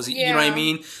bros. You know what I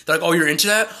mean? They're like, "Oh, you're into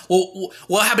that? Well,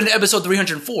 what happened to episode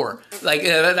 304? Like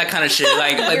that kind of shit.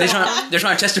 Like they're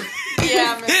trying to test her.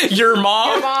 Yeah, man. Your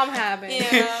mom. Your mom happened.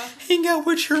 Yeah. Hang out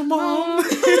with your mom.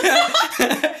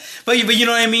 but you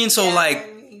know what I mean? So like.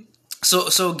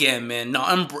 So again, man, no,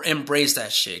 embrace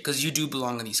that shit because you do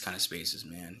belong in these kind of spaces,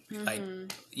 man. Like,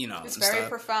 you know, it's very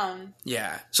profound.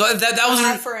 Yeah. So that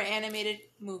was for an animated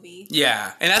movie.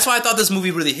 Yeah, and that's why I thought this movie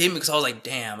really hit me because I was like,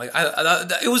 damn, like I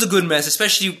it was a good mess.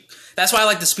 Especially that's why I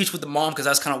like the speech with the mom because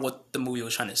that's kind of what the movie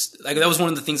was trying to like. That was one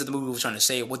of the things that the movie was trying to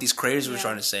say. What these creators were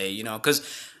trying to say, you know, because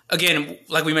again,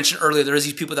 like we mentioned earlier, there's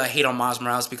these people that hate on Miles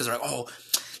Morales because they're like, oh,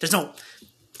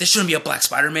 there shouldn't be a black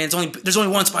Spider-Man. There's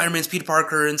only one Spider-Man, it's Peter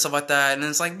Parker and stuff like that. And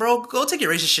it's like, bro, go take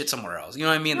your racist shit somewhere else. You know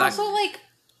what I mean? And also, like,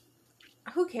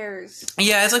 who cares?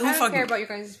 Yeah, it's like, I don't care about your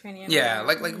guys' opinion. Yeah,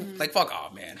 like, fuck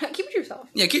off, man. Keep it to yourself.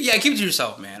 Yeah, keep it to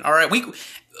yourself, man. All right,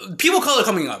 people of color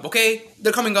coming up, okay?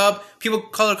 They're coming up. People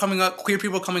of color coming up. Queer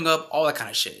people coming up. All that kind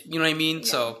of shit. You know what I mean? Yeah.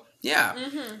 So yeah.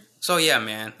 So yeah,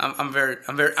 man.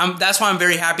 That's why I'm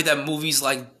very happy that movies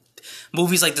like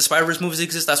the Spider-Verse movies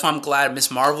exist. That's why I'm glad Ms.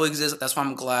 Marvel exists. That's why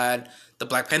I'm glad the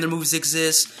Black Panther movies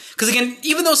exist. Because again,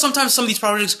 even though sometimes some of these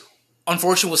projects,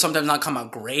 unfortunately, will sometimes not come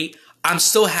out great, I'm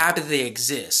still happy that they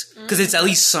exist. Because it's at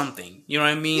least something. You know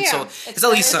what I mean? Yeah, so it's at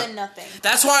least something. Nothing.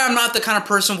 That's why I'm not the kind of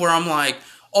person where I'm like,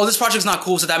 oh, this project's not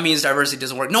cool, so that means diversity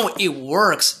doesn't work. No, it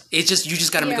works. It's just, you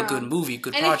just gotta make a good movie,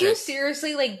 good project. And if you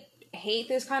seriously, like, hate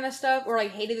this kind of stuff, or,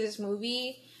 like, hated this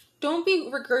movie, don't be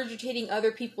regurgitating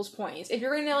other people's points. If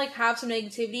you're gonna, like, have some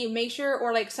negativity, make sure,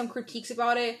 or, like, some critiques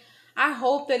about it, I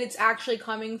hope that it's actually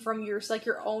coming from your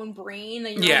own brain,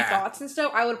 like, your own thoughts and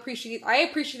stuff. I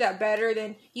appreciate that better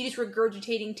than you just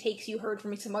regurgitating takes you heard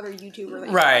from some other YouTuber.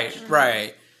 That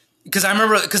Right. Because I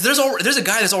remember, because there's a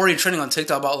guy that's already trending on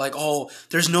TikTok about, like, oh,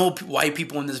 there's no white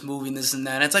people in this movie and this and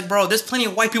that. And it's like, bro, there's plenty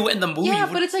of white people in the movie. Yeah,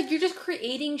 but it's like, you're just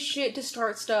creating shit to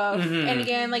start stuff. And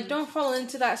again, like, don't fall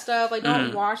into that stuff. Like,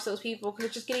 don't watch those people because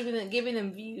it's just giving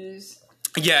them views.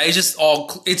 Yeah, it's just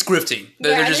it's grifting.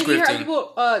 They're just grifting. You hear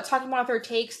people talking about their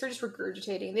takes, they're just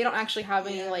regurgitating. They don't actually have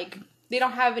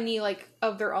any, like,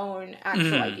 of their own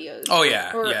actual ideas. Oh,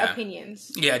 yeah. Or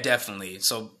opinions. Yeah, definitely.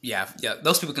 So, yeah,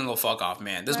 those people can go fuck off,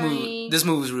 man. This movie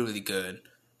was really good.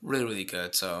 Really, really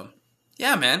good. So,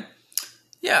 yeah, man.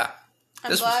 Yeah.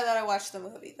 I'm glad that I watched the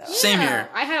movie, though. Same here.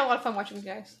 I had a lot of fun watching you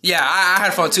guys. Yeah, I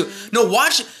had fun, too. No,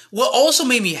 what also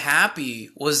made me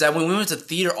happy was that when we went to the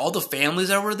theater, all the families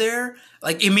that were there,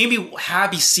 like, it made me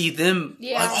happy to see them,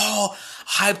 like, oh,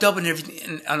 hyped up and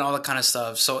everything, and all that kind of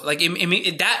stuff. So, like,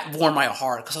 that warmed my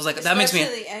heart, because I was like, that makes me...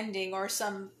 Especially the ending, or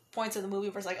some points of the movie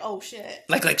where it's like, oh, shit.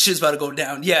 Like shit's about to go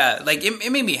down. Yeah, like,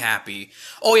 it made me happy.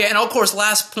 Oh, yeah, and of course,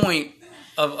 last point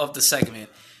of the segment.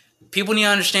 People need to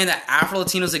understand that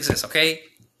Afro-Latinos exist, okay?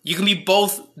 You can be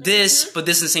both this, but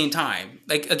this at the same time.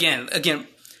 Like, again,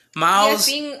 Miles...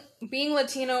 Yes, being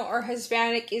Latino or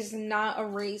Hispanic is not a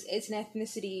race, it's an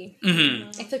ethnicity.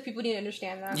 I think people need to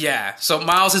understand that. Yeah, so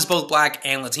Miles is both black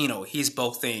and Latino. He's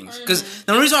both things. Because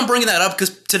the only reason I'm bringing that up,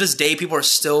 because to this day, people are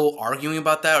still arguing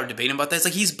about that or debating about that. It's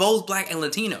like, he's both black and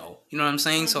Latino. You know what I'm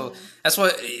saying? So that's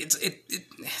why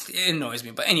it annoys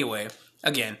me. But anyway,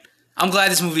 again... I'm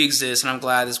glad this movie exists, and I'm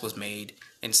glad this was made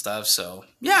and stuff, so,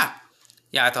 yeah.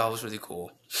 Yeah, I thought it was really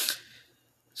cool.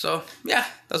 So, yeah,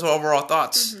 those were overall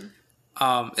thoughts.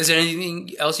 Is there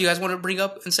anything else you guys want to bring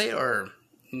up and say, or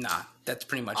nah, that's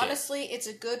pretty much Honestly, it's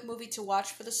a good movie to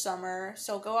watch for the summer,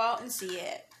 so go out and see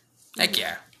it. Heck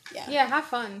yeah. Yeah, have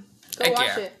fun. Go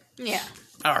watch it. Yeah.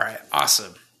 All right,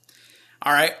 awesome.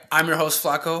 All right, I'm your host,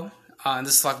 Flakko, and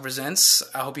this is Flakko Presents.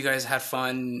 I hope you guys had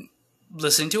fun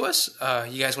listening to us.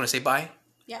 You guys want to say bye?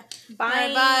 Yeah.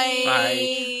 Bye.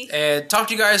 Bye. And talk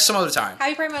to you guys some other time.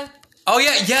 Happy Pride Month. Oh,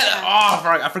 yeah.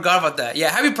 Oh, I forgot about that. Yeah,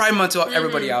 happy Pride Month to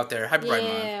everybody out there. Happy Pride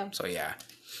Month. So, yeah.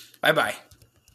 Bye-bye.